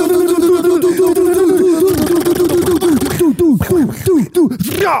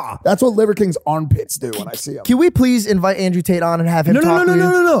 That's what Liver King's armpits do when I see him. Can we please invite Andrew Tate on and have him talk to you?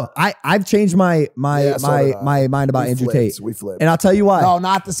 No. I've changed my mind about Andrew Tate. We flipped. And I'll tell you why. No,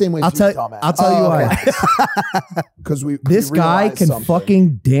 not the same way. I'll tell you why. Because this guy can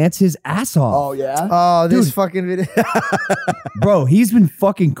fucking dance his ass off. Oh yeah. Oh, this fucking video. Bro, he's been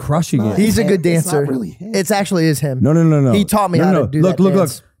fucking crushing it. He's a good dancer. It's not really him. It actually is him. No. He taught me how to do that. Look.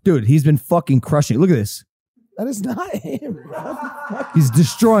 Dude, he's been fucking crushing it. Look at this. That is not him, bro. He's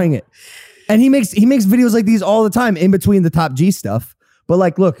destroying it. And he makes videos like these all the time in between the Top G stuff. But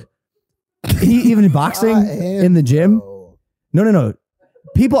like, look, even in boxing, in the gym. Bro. No.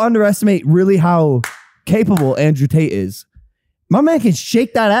 People underestimate really how capable Andrew Tate is. My man can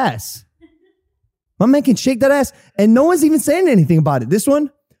shake that ass. And no one's even saying anything about it. This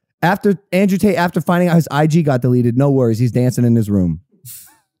one, after Andrew Tate, after finding out his IG got deleted, no worries. He's dancing in his room.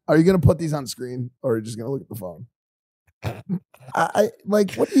 Are you going to put these on screen or are you just going to look at the phone?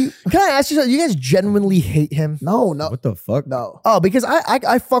 What do you... Can I ask you something? You guys genuinely hate him? No. What the fuck? No. Oh, because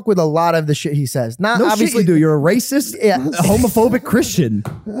I fuck with a lot of the shit he says. Not No obviously, shit you do. You're a racist, Yeah. a homophobic Christian.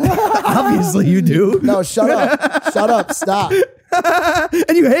 Obviously you do. No, shut up. Stop.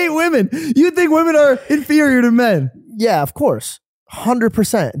 And you hate women. You think women are inferior to men. Yeah, of course.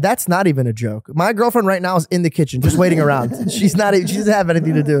 100%. That's not even a joke. My girlfriend right now is in the kitchen just waiting around. She doesn't have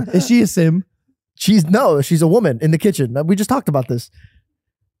anything to do. Is she a sim? She's a woman in the kitchen. We just talked about this.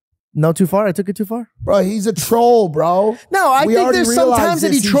 No, too far? I took it too far? Bro, he's a troll, bro. No, I think there's sometimes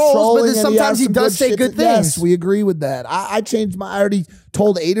that he trolls, but there's sometimes he does say good things. Yes, we agree with that. I already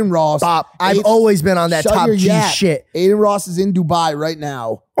told Aiden Ross. Stop. I've always been on that Top G shit. Aiden Ross is in Dubai right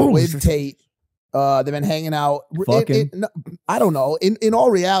now with Tate. They've been hanging out. I don't know. In all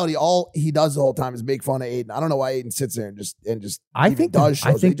reality, all he does the whole time is make fun of Aiden. I don't know why Aiden sits there and just I think does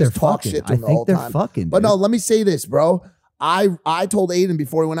shows. I think they they're just talk fucking. shit to I him the whole think they're time. fucking. But dude. no, let me say this, bro. I told Aiden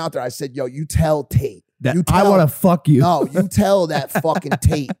before he went out there, I said, yo, you tell Tate. That I want to fuck you. No, you tell that fucking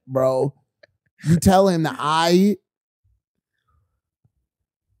Tate, bro. You tell him that I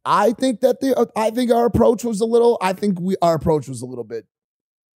think our approach was a little bit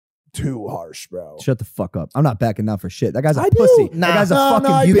too harsh, bro. Shut the fuck up. I'm not backing down for shit. That guy's a I pussy. do. That guy's a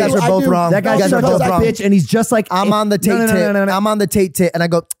fucking You guys are both wrong. That guy's a bitch, and he's just like I'm on the Tate tit. I'm on the Tate tit, and I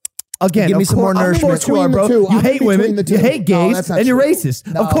go. Again, give me some more nourishment. You are, bro. You hate women, you hate gays, and you're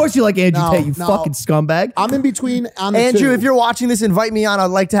racist. No. Of course you like Andrew Tate, you fucking scumbag. I'm in between on the Andrew, two. if you're watching this, invite me on. I'd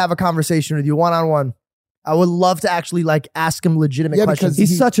like to have a conversation with you one-on-one. I would love to actually ask him legitimate questions.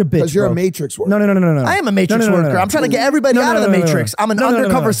 He's such a bitch. Because you're bro. a Matrix worker. No. I am a Matrix worker. I'm trying to get everybody out of the Matrix. I'm an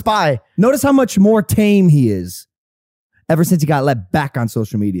undercover spy. Notice how much more tame he is ever since he got let back on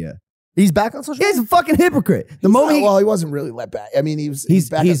social media. He's back on social media? He's a fucking hypocrite. He wasn't really let back. I mean, he's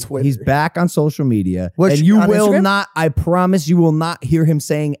back on Twitter. He's back on social media. Which, and you on will Instagram? not, I promise you will not hear him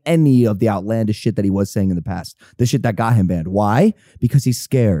saying any of the outlandish shit that he was saying in the past. The shit that got him banned. Why? Because he's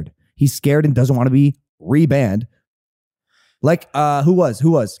scared. He's scared and doesn't want to be rebanned. Like, who was?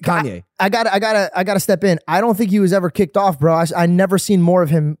 Kanye. I gotta step in. I don't think he was ever kicked off, bro. I never seen more of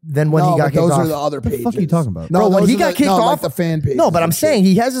him than when he got kicked off. Those are the other pages. What the fuck are you talking about? No, bro, when he got kicked off, like the fan page. No, but I'm saying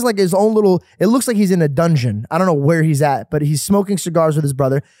he has his own little. It looks like he's in a dungeon. I don't know where he's at, but he's smoking cigars with his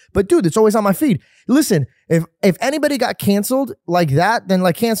brother. But dude, it's always on my feed. Listen, if anybody got canceled like that, then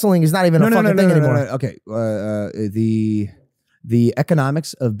like canceling is not even a fucking thing anymore. Okay, the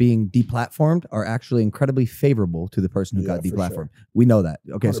economics of being deplatformed are actually incredibly favorable to the person who got deplatformed. Sure. We know that.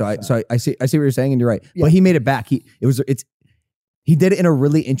 Okay, 100%. so I see what you're saying, and you're right. Yeah. But he made it back. He did it in a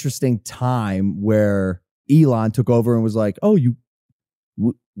really interesting time where Elon took over and was like, "Oh,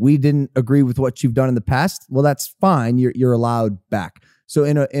 we didn't agree with what you've done in the past. Well, that's fine. You're allowed back." So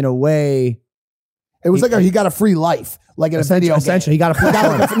in a way, it was he got a free life. Like in a video game. Essentially, he got a plus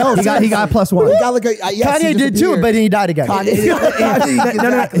one. He got a plus one. He got like Kanye did too, but he died again.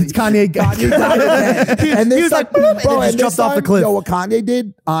 It's Kanye died again. And he was like, bro, and jumped off the cliff. Yo, what Kanye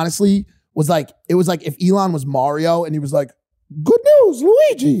did, honestly, was it was like if Elon was Mario and he was like, "Good news,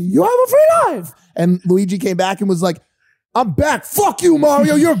 Luigi, you have a free life." And Luigi came back and was like, "I'm back. Fuck you,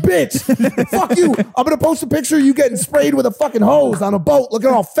 Mario. You're a bitch. Fuck you. I'm going to post a picture of you getting sprayed with a fucking hose on a boat looking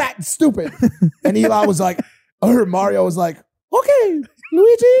all fat and stupid." And Elon was like, or Mario was like, "Okay,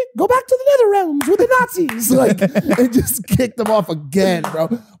 Luigi, go back to the nether realms with the Nazis." And just kicked them off again, bro.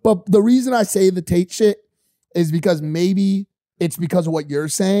 But the reason I say the Tate shit is because maybe it's because of what you're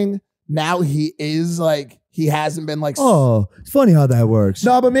saying. Now he is he hasn't been oh, it's funny how that works.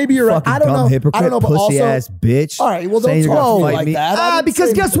 No, but maybe you're right. I don't know. Hypocrite, I don't know, but pussy also, ass bitch. All right, well, don't talk to me like that.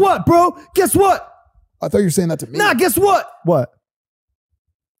 Because guess what, bro? Guess what? I thought you were saying that to me. Nah, guess what? What?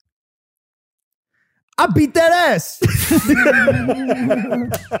 I beat that ass.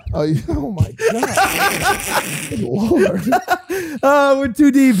 Oh my God. Good Lord. We're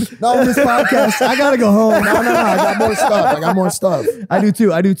too deep in this podcast. I gotta go home. No. I got more stuff. I do too.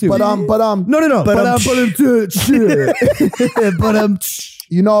 But no.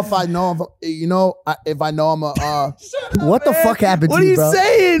 You know, if I know I'm a what the fuck happened what to you, are you bro?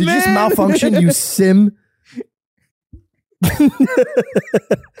 saying, Did man? you just malfunction, you sim?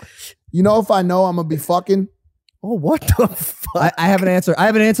 you know, if I know I'm gonna be fucking. Oh, what the fuck? I have an answer.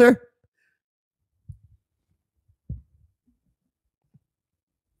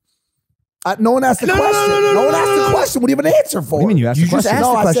 No one asked the question. No one asked the question. What do you have an answer for? What do you mean you asked the just question? asked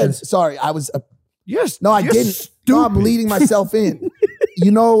No, the I questions. said, sorry, I was. Yes. No, I didn't. No, I'm leading myself in.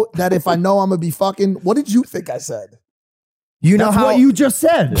 You know that if I know I'm gonna be fucking, what did you think I said? You know That's how what you just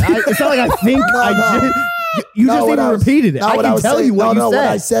said. It's not like I think you just even repeated it. I can tell you what you said. What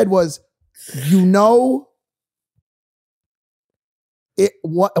I said was, you know, if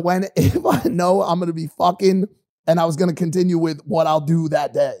I know I'm gonna be fucking, and I was gonna continue with what I'll do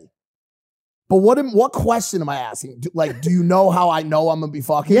that day. But what question am I asking? Do you know how I know I'm gonna be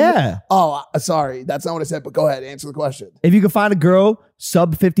fucking? Yeah. Oh, sorry, that's not what I said. But go ahead, answer the question. If you can find a girl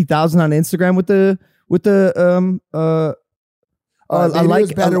sub 50,000 on Instagram with the it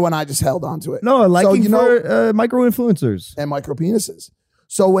was better when I just held on to it. No, liking for micro influencers and micro penises.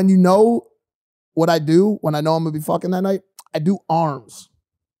 So when you know what I do when I know I'm gonna be fucking that night, I do arms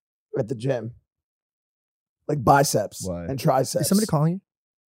at the gym, like biceps and triceps. Is somebody calling you?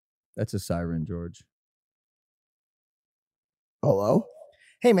 That's a siren, George. Hello?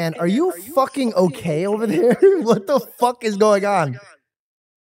 Hey man, are you fucking okay over there? What the fuck is going on?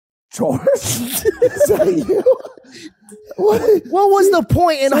 George? Is that you? What was the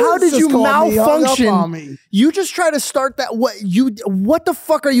point and how did you malfunction? You just try to start that. What the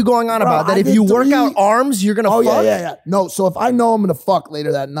fuck are you going on about? That if you work out arms, you're gonna fuck? Yeah. No, so if I know I'm gonna fuck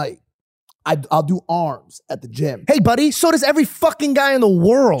later that night, I'll do arms at the gym. Hey, buddy, so does every fucking guy in the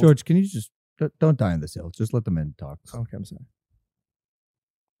world. George, can you just don't die on this hill? Just let the men talk. Okay, I'm sorry.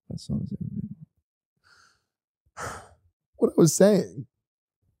 What I was saying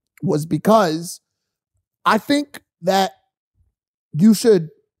was because I think that you should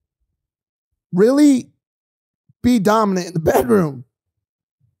really be dominant in the bedroom.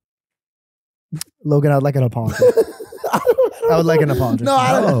 Logan, I'd like an apology. I would like an apology. No,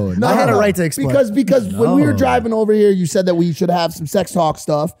 I had a right to explain. Because when we were driving over here, you said that we should have some sex talk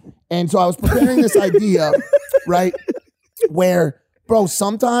stuff. And so I was preparing this idea, right? Where, bro,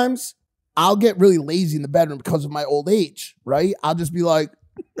 sometimes I'll get really lazy in the bedroom because of my old age, right? I'll just be like,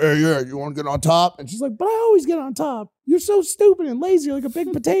 hey, yeah, you want to get on top? And she's like, but I always get on top. You're so stupid and lazy like a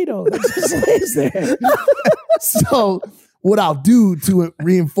big potato that just lays there. So what I'll do to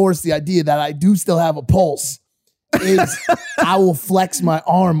reinforce the idea that I do still have a pulse is I will flex my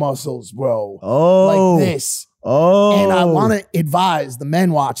arm muscles, bro. Oh. Like this. Oh. And I want to advise the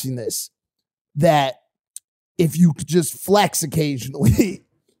men watching this that if you could just flex occasionally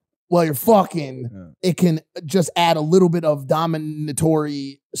while you're fucking, it can just add a little bit of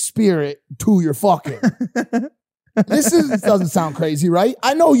dominatory spirit to your fucking. This doesn't sound crazy, right?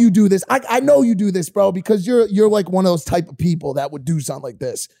 I know you do this. I know you do this, bro, because you're like one of those type of people that would do something like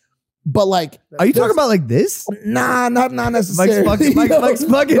this. But like, are you talking about like this? Nah, not necessarily. Mike's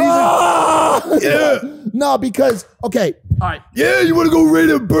fucking. Yeah. No, because okay, all right. Yeah, you want to go rate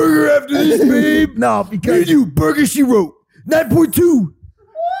a burger after this, babe? No, because you burger she wrote 9.2.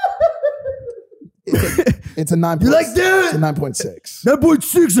 It's a 9. You like that? It's a 9.6.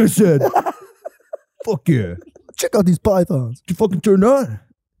 9.6. I said. Fuck yeah. Check out these pythons. You fucking turn on.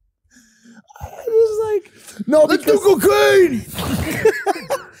 I was like, no, let's do cocaine.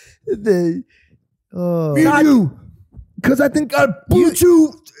 Me and you. Because I think you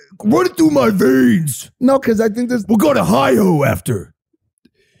run it through my veins. No, because I think there's. We'll go to Hi-Ho after.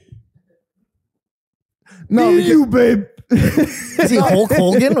 No, me and you, babe. Is he Hulk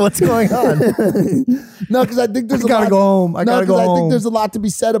Hogan? What's going on? No, because I think there's. I gotta go home. I think there's a lot to be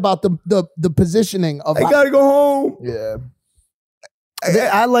said about the positioning of. I gotta go home. Yeah.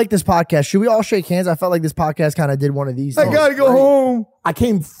 I like this podcast. Should we all shake hands? I felt like this podcast kind of did one of these. I gotta go home. I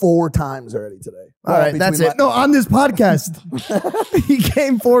came 4 times already today. All right, that's it. No, on this podcast. He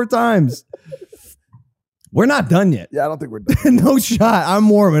came 4 times. We're not done yet. Yeah, I don't think we're done. No shot. I'm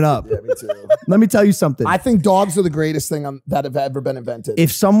warming up. Yeah, me too. Let me tell you something. I think dogs are the greatest thing that have ever been invented.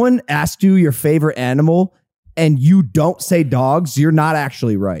 If someone asked you your favorite animal and you don't say dogs, you're not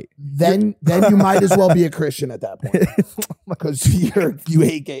actually right. Then you might as well be a Christian at that point. Because you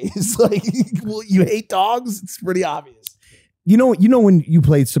hate gays. Like, you hate dogs. It's pretty obvious. You know when you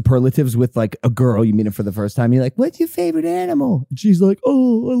play superlatives with like a girl, you meet her for the first time, you're like, what's your favorite animal? And she's like,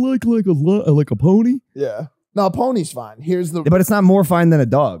 oh, I like a pony. Yeah. No, a pony's fine. But it's not more fine than a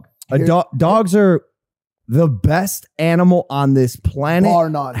dog. Dogs are the best animal on this planet. Bar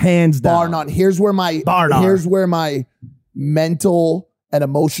none. Hands down. Bar none. Here's where my mental and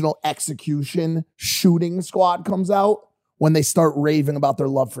emotional execution shooting squad comes out when they start raving about their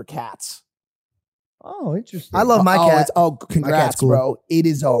love for cats. Oh, interesting. I love my cat. Congrats, cool. Bro. It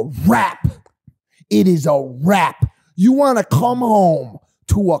is a wrap. It is a wrap. You want to come home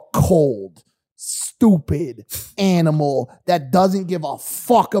to a cold, stupid animal that doesn't give a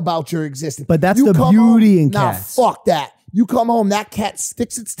fuck about your existence. But that's the beauty in cats. Nah, fuck that. You come home, that cat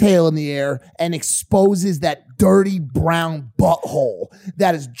sticks its tail in the air and exposes that dirty brown butthole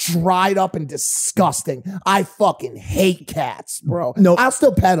that is dried up and disgusting. I fucking hate cats, bro. No, I'll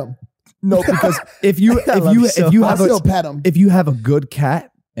still pet them. No, because if you have a good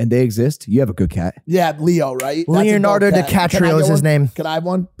cat and they exist, you have a good cat. Yeah, Leo, right? Leonardo DiCaprio is his name. Can I have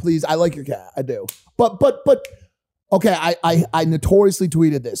one, please? I like your cat. I do. But okay. I notoriously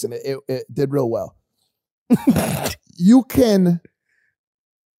tweeted this and it did real well. You can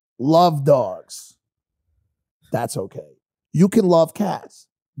love dogs. That's okay. You can love cats.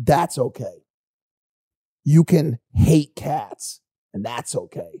 That's okay. You can hate cats, and that's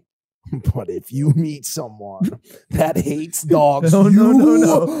okay. But if you meet someone that hates dogs, run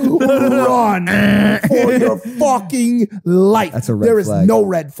for your fucking life. That's a red There flag. is no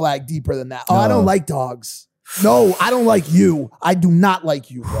red flag deeper than that. Oh, No. I don't like dogs. No, I don't like you. I do not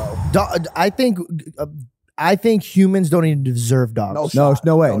like you, bro. I think humans don't even deserve dogs. No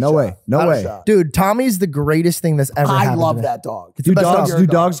way. Dude, Tommy's the greatest thing that's ever happened. I love to me. that dog. Do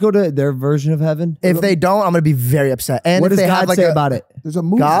dogs go to their version of heaven? If they don't, I'm going to be very upset. And What if does they God have like say about it? There's a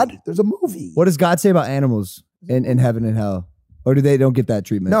movie. God? There's a movie. What does God say about animals in heaven and hell? Or do they don't get that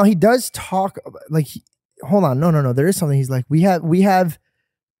treatment? No, he does talk like. Hold on, no. There is something. He's like, we have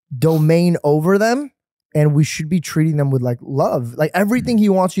domain over them, and we should be treating them with like love. Like everything he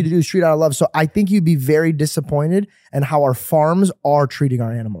wants you to do is treat out of love. So I think you'd be very disappointed in how our farms are treating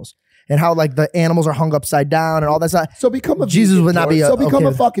our animals. And how like the animals are hung upside down and all that stuff. So become a Jesus vegan, would not be George. So become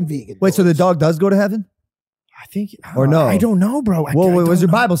okay. a fucking vegan. Wait, so the dog does go to heaven? I think Or no? I don't know, bro. Well, what does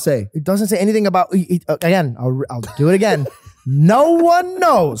your Bible say? It doesn't say anything about. Again, I'll do it again. No one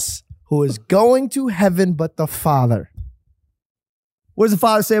knows who is going to heaven but the Father. What does the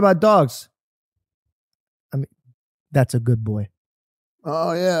Father say about dogs? That's a good boy.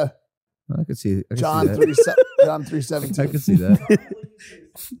 Oh yeah, I could see. John 3:17. I could see that.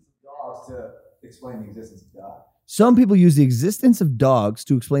 Dogs to explain the existence of God. Some people use the existence of dogs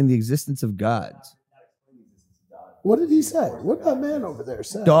to explain the existence of God. What did he say? What did that man over there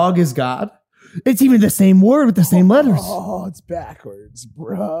say? Dog is God. It's even the same word with the same letters. Oh, it's backwards,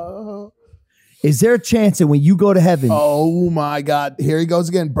 bro. Is there a chance that when you go to heaven, Oh my God. Here he goes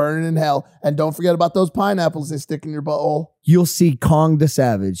again, burning in hell. And don't forget about those pineapples they stick in your butthole. you'll see Kong the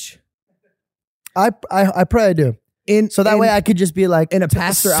Savage I pray I do. So that way I could just be like, in a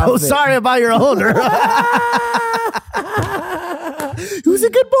pastor so outfit? sorry about your owner. Who's a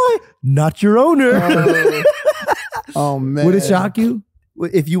good boy? Not your owner. Oh man. Would it shock you?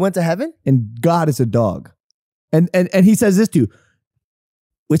 If you went to heaven? And God is a dog. And he says this too.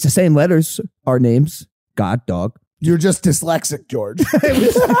 It's the same letters, our names, God, dog. You're just dyslexic, George.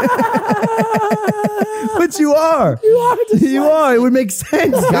 But you are. You are. It would make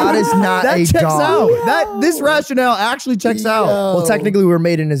sense. God is not that a checks dog. out. This rationale actually checks out. Well, technically, we're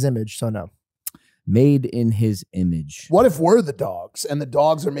made in his image, so no. Made in his image. What if we're the dogs and the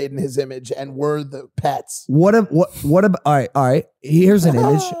dogs are made in his image and we're the pets? What about all right. Here's an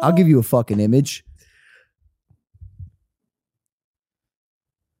image. I'll give you a fucking image.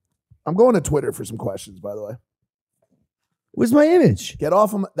 I'm going to Twitter for some questions, by the way. Where's my image? Get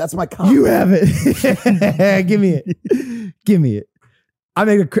off of that's my comment. You have it. Give me it. Give me it.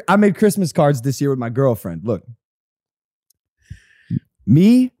 I made Christmas cards this year with my girlfriend. Look.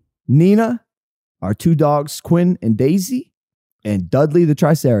 Me, Nina, our two dogs, Quinn and Daisy, and Dudley the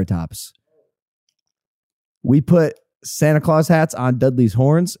Triceratops. We put Santa Claus hats on Dudley's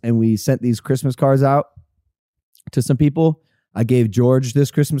horns, and we sent these Christmas cards out to some people. I gave George this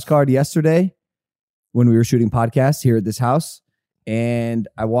Christmas card yesterday when we were shooting podcasts here at this house. And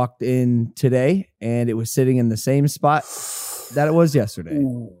I walked in today, and it was sitting in the same spot that it was yesterday.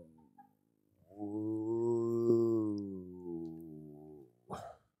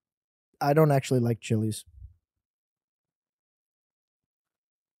 I don't actually like chilies.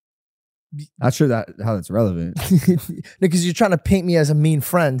 Not sure how that's relevant. Because you're trying to paint me as a mean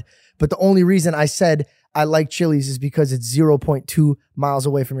friend. But the only reason I said I like Chili's is because it's 0.2 miles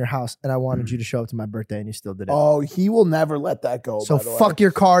away from your house, and I wanted you to show up to my birthday, and you still did it. Oh, he will never let that go. So by the fuck way.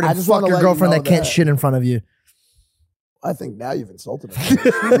 your card and fuck your girlfriend that can't shit in front of you. I think now you've insulted him.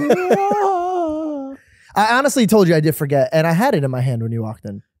 I honestly told you I did forget, and I had it in my hand when you walked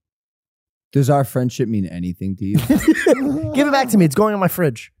in. Does our friendship mean anything to you? Give it back to me. It's going on my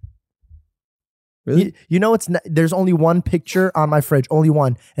fridge. Really? You know, there's only one picture on my fridge, only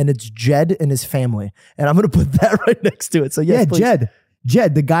one, and it's Jed and his family, and I'm gonna put that right next to it. So yes, please.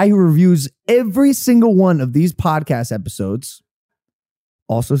 Jed, the guy who reviews every single one of these podcast episodes,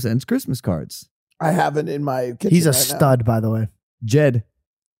 also sends Christmas cards. I have it in my kitchen. He's a stud, by the way. Jed,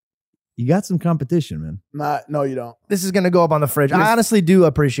 you got some competition, man. No, you don't. This is gonna go up on the fridge. I honestly do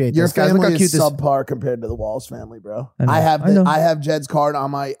appreciate your this. Guys, look how family cute is subpar compared to the Walls family, bro. I have Jed's card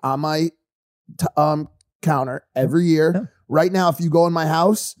on my counter every year. Yeah. Right now, if you go in my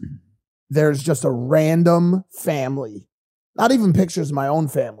house, there's just a random family. Not even pictures of my own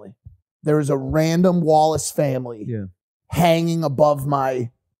family. There is a random Wallace family hanging above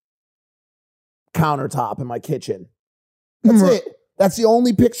my countertop in my kitchen. That's it. That's the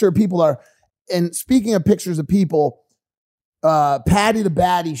only picture people are. And speaking of pictures of people, Paddy the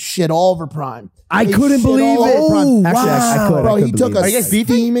Baddy shit all over Prime. I couldn't believe it. Oh, Actually, wow. I could. Bro, I he took a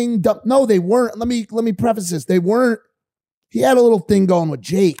steaming dump. No, they weren't. Let me preface this. They weren't. He had a little thing going with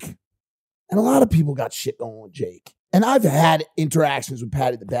Jake. And a lot of people got shit going with Jake. And I've had interactions with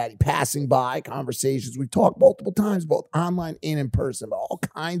Paddy the Baddy, passing by, conversations. We've talked multiple times, both online and in person, about all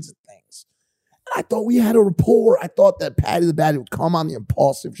kinds of things. And I thought we had a rapport. I thought that Paddy the Baddy would come on the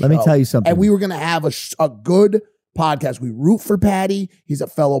Impulsive show. Let me tell you something. And we were going to have a good podcast. We root for Paddy. He's a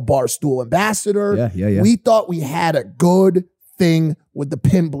fellow Barstool ambassador. Yeah. We thought we had a good thing with the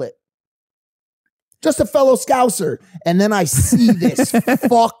Pimblet. Just a fellow Scouser. And then I see this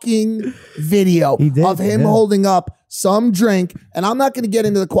fucking video of him holding up some drink. And I'm not going to get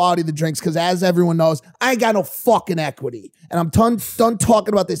into the quality of the drinks because, as everyone knows, I ain't got no fucking equity. And I'm done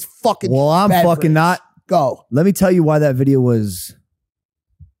talking about this fucking I'm beverage. fucking not. Go. Let me tell you why that video was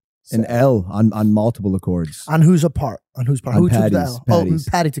an L on multiple accords. On whose part? On whose part? Who took the L? Paddy's.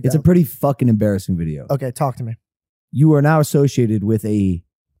 Oh, Paddy took It's the a pretty fucking embarrassing video. Okay, talk to me. You are now associated with a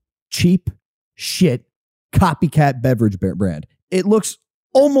cheap shit copycat beverage brand. It looks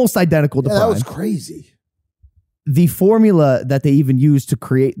almost identical to Prime. That was crazy. The formula that they even use to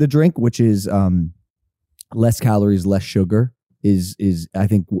create the drink, which is less calories, less sugar, is I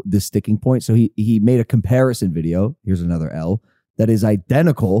think the sticking point. So he made a comparison video. Here's another L that is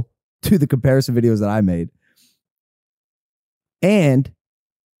identical to the comparison videos that I made. And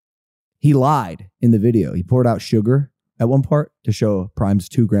he lied in the video. He poured out sugar at one part to show Prime's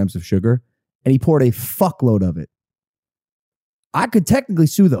 2 grams of sugar, and he poured a fuckload of it. I could technically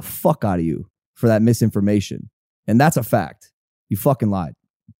sue the fuck out of you for that misinformation. And that's a fact. You fucking lied.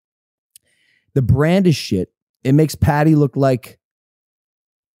 The brand is shit. It makes Paddy look like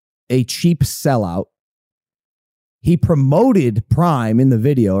a cheap sellout. He promoted Prime in the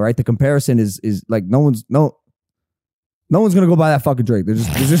video, right? The comparison is like no one's gonna go buy that fucking drink. They're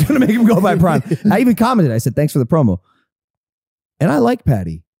just gonna make him go buy Prime. I even commented. I said, thanks for the promo. And I like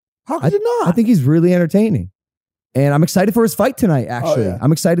Paddy. How could you not? I think he's really entertaining. And I'm excited for his fight tonight, actually. Yeah.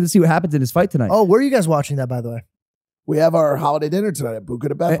 I'm excited to see what happens in his fight tonight. Oh, where are you guys watching that, by the way? We have our holiday dinner tonight at Buca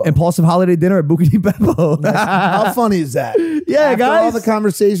di Beppo. Impulsive holiday dinner at Buca di Beppo. How funny is that? Yeah, After guys. all the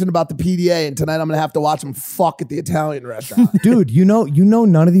conversation about the PDA, and tonight I'm going to have to watch them fuck at the Italian restaurant. Dude, you know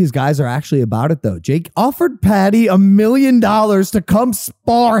none of these guys are actually about it, though. Jake offered Paddy $1 million to come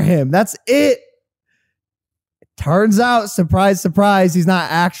spar him. That's it. Turns out, surprise, surprise, he's not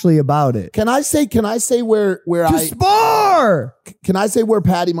actually about it. Can I say where To spar! Can I say where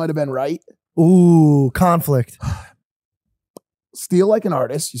Paddy might have been right? Ooh, conflict. Steal like an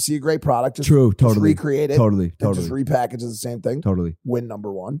artist. You see a great product. Just Totally. recreate it. Totally. And just repackage as the same thing. Totally. Win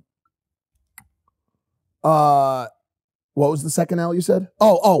number 1. What was the second L you said?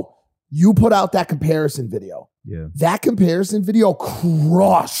 Oh, you put out that comparison video. Yeah. That comparison video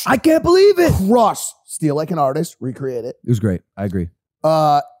crushed. I can't believe it. Crushed. Steal like an artist. Recreate it. It was great. I agree.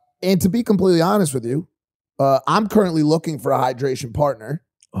 And to be completely honest with you, I'm currently looking for a hydration partner.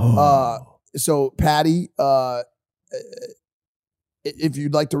 So Paddy, if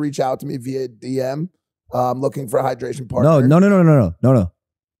you'd like to reach out to me via DM, I'm looking for a hydration partner. No.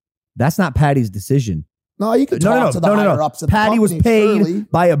 That's not Paddy's decision. No, you can talk to the higher ups. Paddy was paid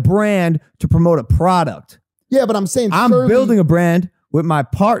by a brand to promote a product. Yeah, but I'm saying I'm building a brand with my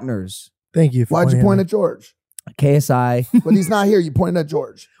partners. Thank you. Why'd you point at George? KSI. But he's not here. You pointed at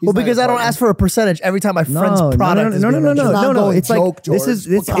George. Well, because I don't ask for a percentage every time my friend's product is being mentioned. No. It's like George.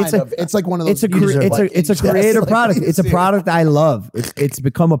 it's like one of those. It's a creator product. It's a product I love. It's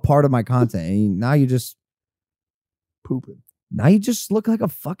become a part of my content. And now you just pooping. Now you just look like a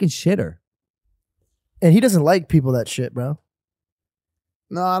fucking shitter. And he doesn't like people that shit, bro.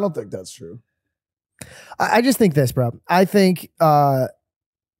 No, I don't think that's true. I just think this, bro. I think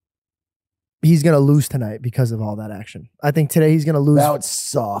he's going to lose tonight because of all that action. I think today he's going to lose. That would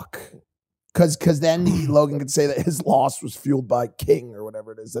suck. Because then Logan could say that his loss was fueled by King or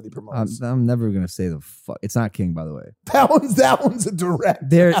whatever it is that he promotes. I'm never going to say the fuck. It's not King, by the way. That one's a direct.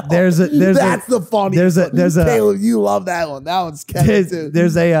 That's the funny. There's a Caleb, you love that one. That one's Kevin too.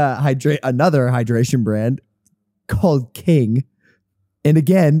 There's another hydration brand called King. And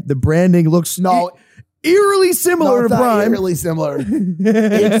again, the branding looks eerily similar to Prime. Eerily similar.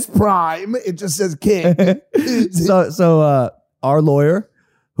 It's Prime. It just says King. So our lawyer,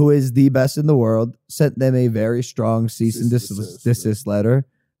 who is the best in the world, sent them a very strong cease and desist letter.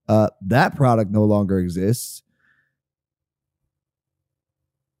 That product no longer exists.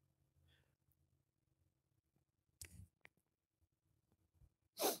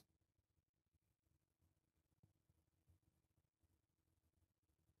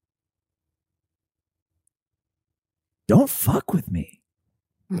 Don't fuck with me.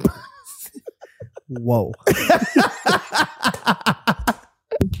 Whoa.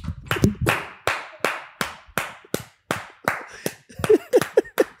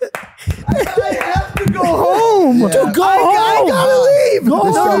 Go home. Yeah. Dude, go home. I gotta leave.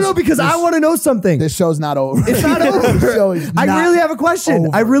 No, because I want to know something. This show's not over. It's not over. This show is I not really have a question.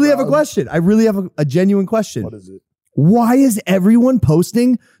 over, I really have a bro. question. I really have a genuine question. What is it? Why is everyone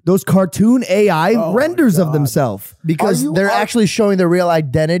posting those cartoon AI renders of themselves? Because they're actually showing their real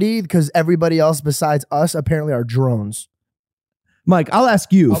identity because everybody else besides us apparently are drones. Mike, I'll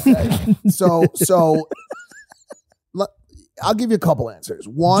ask you. Okay. So I'll give you a couple answers.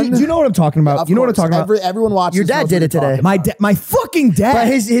 One, Do you know what I'm talking about? You know what I'm talking about? Everyone watches. Your dad did it today. My fucking dad. But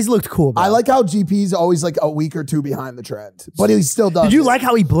his looked cool, bro. I like how GP's always like a week or two behind the trend, but he still does. Did you it. like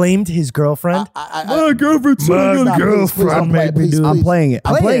how he blamed his girlfriend? My girlfriend's girlfriend me do. I'm playing it.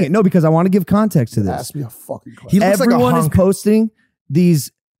 I'm playing it. No, because I want to give context to this. Ask me a fucking question. He looks like a Everyone is hunk. posting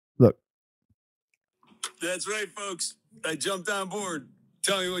these. Look, That's right, folks. I jumped on board.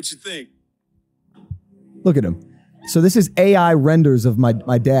 Tell me what you think. look at him. So this is AI renders of my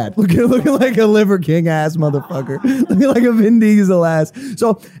dad. Looking like a Liver King ass motherfucker. Looking like a Vin Diesel ass.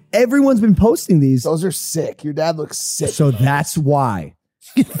 So everyone's been posting these. Those are sick. Your dad looks sick. So that's why.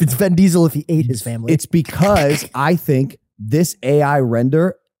 It's Vin Diesel if he ate his family. It's because I think this AI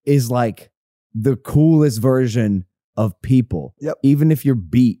render is like the coolest version of people. Yep. Even if you're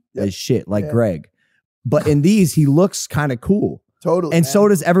beat as shit, like Greg. But in these, he looks kind of cool. Totally. And so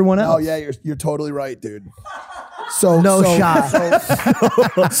does everyone else. Oh yeah, you're totally right, dude. So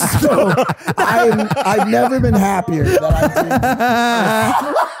I've never been happier that I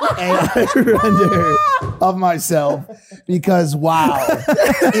did AI render of myself because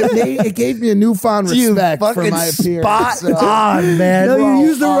it gave me a newfound respect for my appearance. Spot on, man. No, you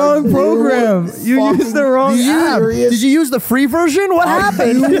used the wrong program. You used the wrong app. Did you use the free version? What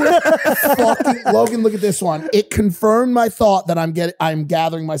happened? Logan, look at this one. It confirmed my thought that I'm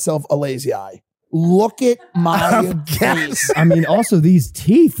gathering myself a lazy eye. Look at my face. I mean, also these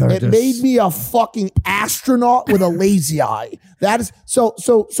teeth are It made me a fucking astronaut with a lazy eye. That is so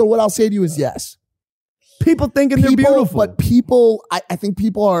what I'll say to you is yes. People thinking they're beautiful. But I think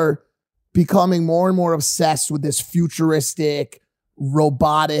people are becoming more and more obsessed with this futuristic,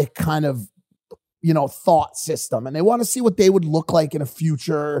 robotic kind of, thought system. And they want to see what they would look like in a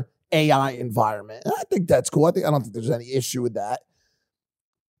future AI environment. And I think that's cool. I don't think there's any issue with that.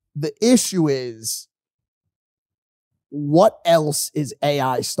 The issue is, what else is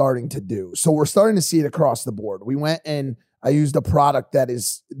AI starting to do? So we're starting to see it across the board. We went and I used a product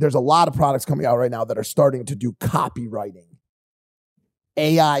there's a lot of products coming out right now that are starting to do copywriting.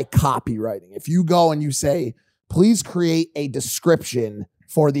 AI copywriting. If you go and you say, please create a description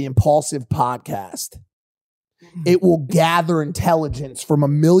for the Impulsive podcast, it will gather intelligence from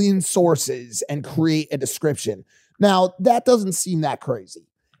 1 million sources and create a description. Now, that doesn't seem that crazy.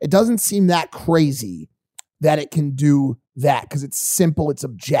 It doesn't seem that crazy that it can do that because it's simple, it's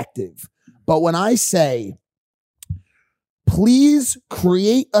objective. But when I say, please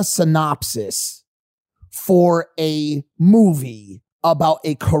create a synopsis for a movie about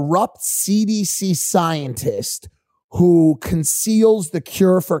a corrupt CDC scientist who conceals the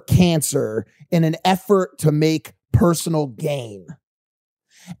cure for cancer in an effort to make personal gain,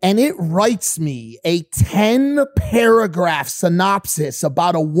 and it writes me a 10-paragraph synopsis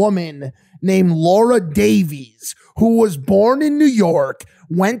about a woman named Laura Davies, who was born in New York,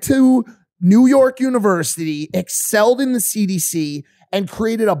 went to New York University, excelled in the CDC, and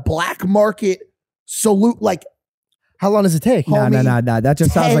created a black market like. How long does it take? Nah. That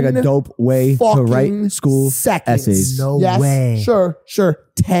just sounds like a dope way to write school seconds. essays. No way. Sure.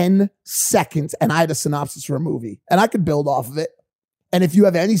 10 seconds. And I had a synopsis for a movie. And I could build off of it. And if you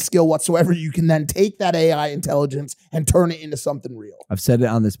have any skill whatsoever, you can then take that AI intelligence and turn it into something real. I've said it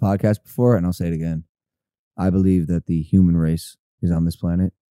on this podcast before, and I'll say it again. I believe that the human race is on this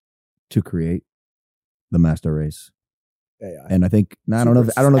planet to create the master race. AI. And I think I don't know if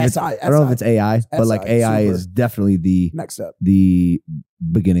it's AI, but like AI is definitely the next step, the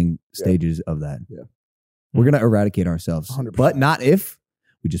beginning stages of that. Yeah. We're gonna eradicate ourselves, 100%. but not if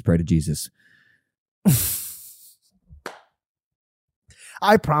we just pray to Jesus.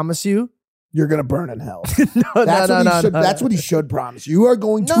 I promise you. You're going to burn in hell. No. That's what he should promise. You are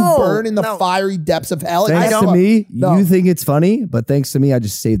going to burn in the fiery depths of hell. Thanks to me, you think it's funny, but thanks to me, I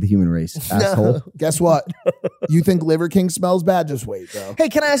just saved the human race. Asshole. Guess what? You think Liver King smells bad? Just wait, bro. Hey,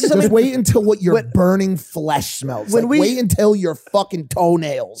 can I ask you something? Just wait until what your burning flesh smells like. Wait until your fucking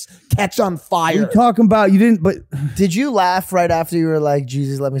toenails catch on fire. What are you talking about? You didn't, but did you laugh right after you were like,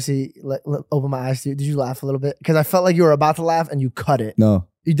 Jesus, let me see, open my eyes to you? Did you laugh a little bit? Because I felt like you were about to laugh and you cut it. No.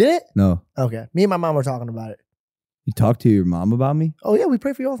 You did it? No. Okay. Me and my mom were talking about it. You talked to your mom about me? Oh, yeah. We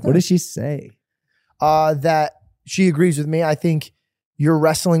pray for you all the time. What did she say? That she agrees with me. I think you're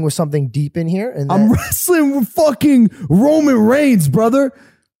wrestling with something deep in here. And I'm wrestling with fucking Roman Reigns, brother.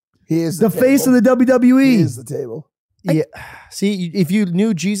 He is the face of the WWE. He is the table. Yeah. See, if you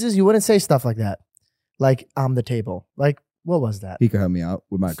knew Jesus, you wouldn't say stuff like that. Like, I'm the table. Like, what was that? He could help me out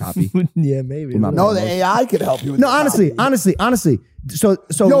with my copy. Yeah, maybe. No, the AI could help you with honestly. So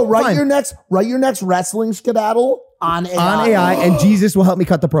yo, write your next wrestling skedaddle on AI. On AI, and Jesus will help me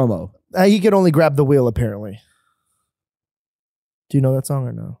cut the promo. He could only grab the wheel, apparently. Do you know that song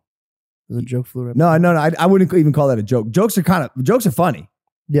or no? There's a joke flew right. No, I wouldn't even call that a joke. Jokes are funny.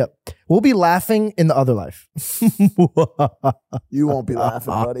 Yep. We'll be laughing in the other life. You won't be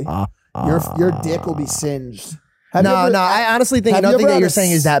laughing, buddy. Your dick will be singed. I honestly think nothing that you're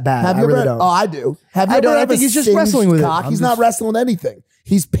saying is that bad. I really don't. Oh, I do. I think he's just wrestling with it. He's not wrestling with anything.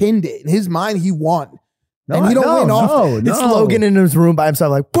 He's pinned it. In his mind, he won. And you don't win often. It's Logan in his room by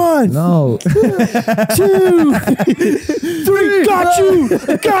himself like, 1, 2, 3,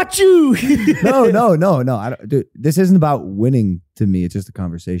 got you. No. I don't, dude, this isn't about winning to me. It's just a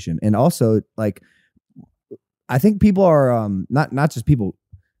conversation. And also, like, I think people are, not just people,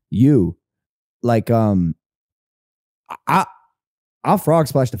 you, like, I'll frog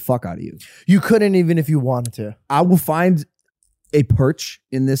splash the fuck out of you. You couldn't even if you wanted to. I will find a perch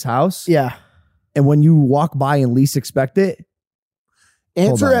in this house. Yeah. And when you walk by and least expect it.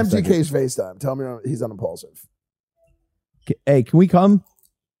 Answer MGK's FaceTime. Tell me he's unimpulsive. Hey, can we come?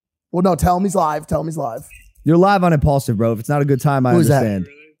 Well, no, tell him he's live. You're live on Impulsive, bro. If it's not a good time, I understand.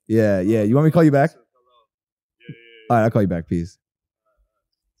 That? Yeah. You want me to call you back? All right, I'll call you back, please.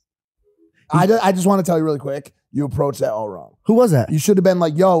 I just want to tell you really quick. You approached that all wrong. Who was that? You should have been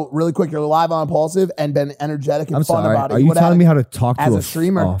like, yo, really quick, you're live on Impulsive, and been energetic and fun about it. Are you telling me how to talk to as a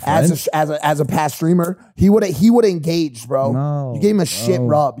streamer? As a past streamer, he would have engaged, bro. No, you gave him a shit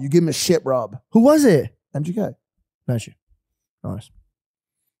rub. Who was it? MGK. Not you. Nice.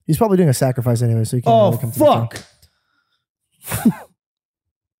 He's probably doing a sacrifice anyway, so he can't really come fuck. To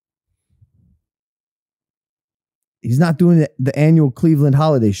He's not doing the annual Cleveland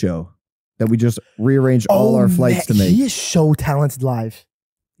holiday show that we just rearranged all our flights to make. He is so talented live.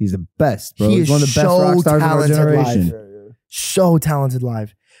 He's the best, bro. He's one of the best rock stars of our generation. Live. So talented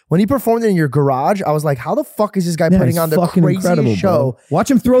live. When he performed it in your garage, I was like, how the fuck is this guy putting on the craziest show? Bro.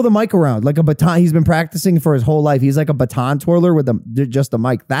 Watch him throw the mic around like a baton. He's been practicing for his whole life. He's like a baton twirler with just a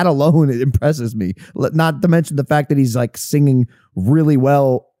mic. That alone, it impresses me. Not to mention the fact that he's like singing really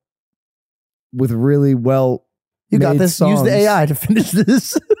well with really well. You got this. Songs. Use the AI to finish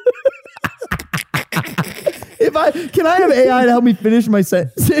this. Can I have AI to help me finish my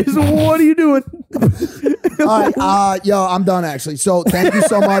sentences? What are you doing? All right, yo, I'm done actually. So thank you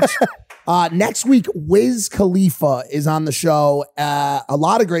so much. Next week, Wiz Khalifa is on the show. A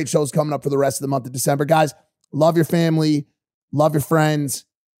lot of great shows coming up for the rest of the month of December. Guys, love your family, love your friends,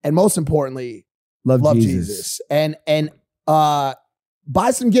 and most importantly, love Jesus. And buy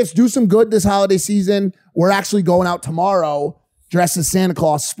some gifts, do some good this holiday season. We're actually going out tomorrow dressed as Santa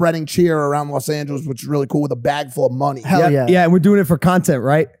Claus, spreading cheer around Los Angeles, which is really cool, with a bag full of money. Hell yeah. Yeah, and we're doing it for content,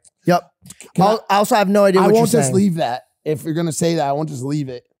 right? Yep. I also have no idea what you're saying. I won't just leave that. if you're gonna say that, I won't just leave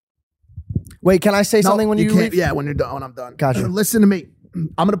it. Wait, can I say something when you can't? leave? Yeah, when you're done. When I'm done. Gotcha. Listen to me.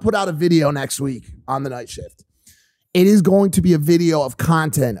 I'm gonna put out a video next week on the night shift. It is going to be a video of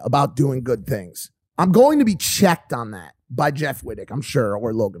content about doing good things. I'm going to be checked on that by Jeff Wittick, I'm sure,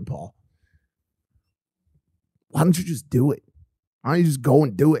 or Logan Paul. Why don't you just do it? Why don't you just go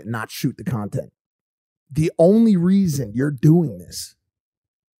and do it and not shoot the content? The only reason you're doing this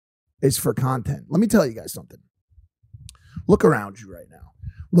is for content. Let me tell you guys something. Look around you right now.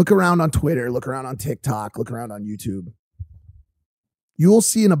 Look around on Twitter. Look around on TikTok. Look around on YouTube. You will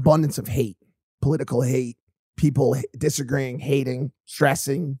see an abundance of hate, political hate, people disagreeing, hating,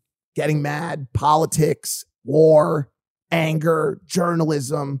 stressing, getting mad, politics, war, anger,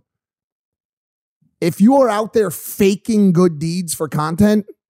 journalism. If you are out there faking good deeds for content,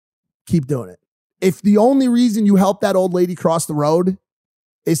 keep doing it. If the only reason you help that old lady cross the road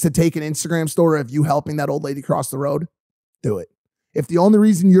is to take an Instagram story of you helping that old lady cross the road, do it. If the only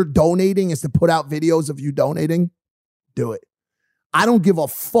reason you're donating is to put out videos of you donating, do it. I don't give a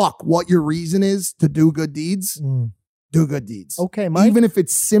fuck what your reason is to do good deeds. Do good deeds. Okay, Mike. Even if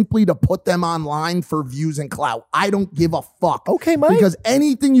it's simply to put them online for views and clout. I don't give a fuck. Okay, Mike. Because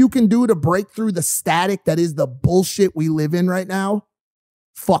anything you can do to break through the static that is the bullshit we live in right now,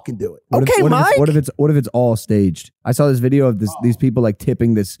 fucking do it. What Mike. What if it's all staged? I saw this video of these people like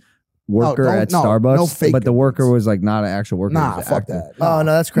tipping this worker at Starbucks, no fake but the worker ones. was like not an actual worker. Nah, it was an fuck actor. that. Oh,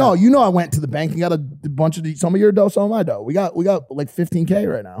 no, that's crap. No, you know I went to the bank and got a bunch of some of your dough, some of my dough. We got like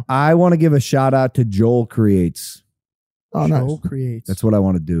 15K right now. I want to give a shout out to Joel Creates. Oh, Joel nice. Creates. That's what I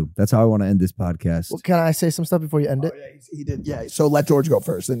want to do. That's how I want to end this podcast. Well, can I say some stuff before you end it? Oh, yeah, he did. Yeah. So let George go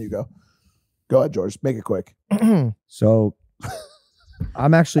first, then you go. Go ahead, George. Make it quick. So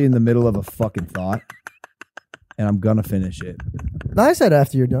I'm actually in the middle of a fucking thought, and I'm gonna finish it. No, I said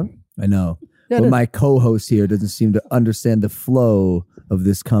after you're done. I know. Yeah, But dude. my co-host here doesn't seem to understand the flow of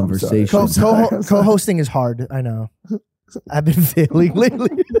this conversation. Co-hosting is hard. I know. I've been failing lately.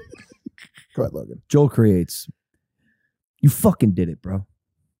 Go ahead, Logan. Joel Creates. You fucking did it, bro.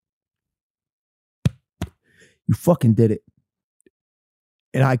 You fucking did it.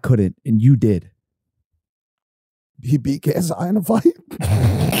 And I couldn't, and you did. He beat KSI in a fight.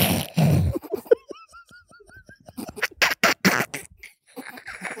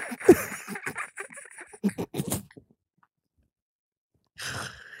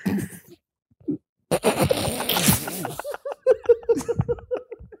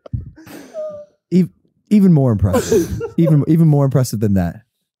 Even more impressive. even more impressive than that.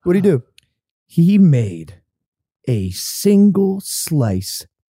 What do you do? He made a single slice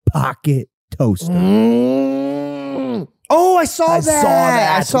pocket toaster. Oh, I saw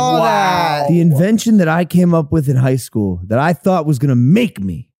that. I saw that. The invention that I came up with in high school that I thought was going to make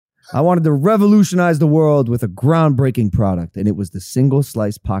me. I wanted to revolutionize the world with a groundbreaking product, and it was the single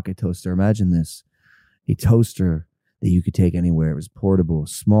slice pocket toaster. Imagine this. A toaster that you could take anywhere. It was portable,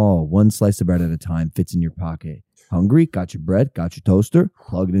 small, one slice of bread at a time, fits in your pocket. Hungry, got your bread, got your toaster,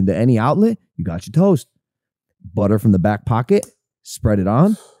 plug it into any outlet, you got your toast. Butter from the back pocket, spread it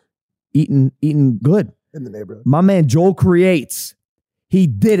on, eating good. In the neighborhood. My man Joel Creates. He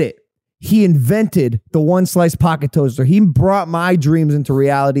did it. He invented the one slice pocket toaster. He brought my dreams into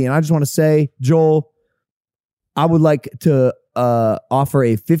reality. And I just want to say, Joel, I would like to offer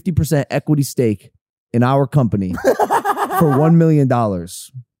a 50% equity stake in our company for $1 million.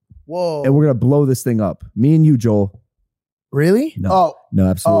 Whoa. And we're going to blow this thing up. Me and you, Joel. Really? No, no,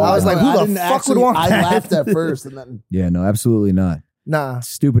 absolutely. I was not. like, who the fuck would want I that? laughed at first and then. Yeah, no, absolutely not. Nah.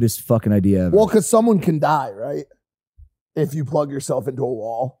 Stupidest fucking idea ever. Well, because someone can die, right? If you plug yourself into a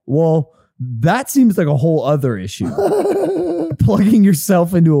wall. Well, that seems like a whole other issue. Plugging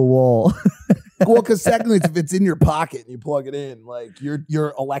yourself into a wall. Well, because secondly, if it's in your pocket and you plug it in, like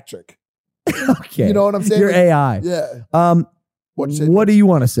you're electric. Okay. You know what I'm saying? You're Like, AI. Yeah. What do you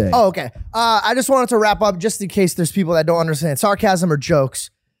want to say? Oh, okay. I just wanted to wrap up just in case there's people that don't understand sarcasm or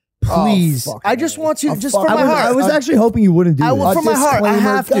jokes. Please. fuck I just want to, just fuck- from my heart. I was actually hoping you wouldn't do I this. will, from my heart. I disclaimer,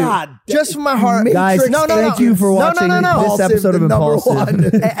 have to. God, Just from my heart. Guys, thank you for watching this episode of Impulsive.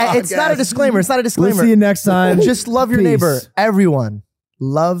 It's not a disclaimer. It's not a disclaimer. We'll see you next time. Just love your Peace. neighbor. Everyone.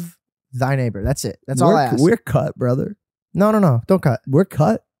 Love thy neighbor. That's it. That's all I ask. We're cut, brother. No. Don't cut. We're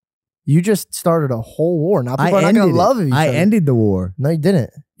cut. You just started a whole war. Now people are not going to love each I other. ended the war. No, you didn't.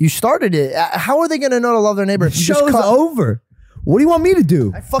 You started it. How are they going to know to love their neighbor? The if you just show's cut? over. What do you want me to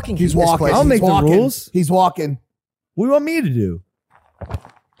do? I fucking He's hate this walking. place. I'll make the walking. rules. He's walking. What do you want me to do?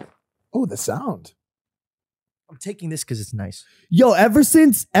 Oh, the sound. I'm taking this because it's nice. Yo, ever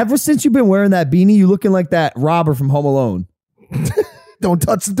since you've been wearing that beanie, you looking like that robber from Home Alone. Don't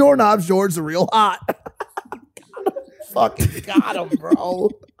touch the doorknobs, George. They're real hot. fucking got him, bro.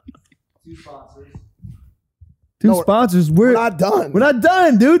 Two sponsors. We're not done. We're not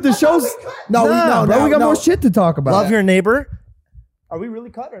done, dude. The show's No, bro. We got more shit to talk about. Love your neighbor. Are we really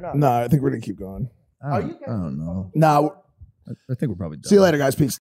cut or not? No, I think we're gonna keep going. I don't know. No. I think we're probably done. See you later, guys. Peace.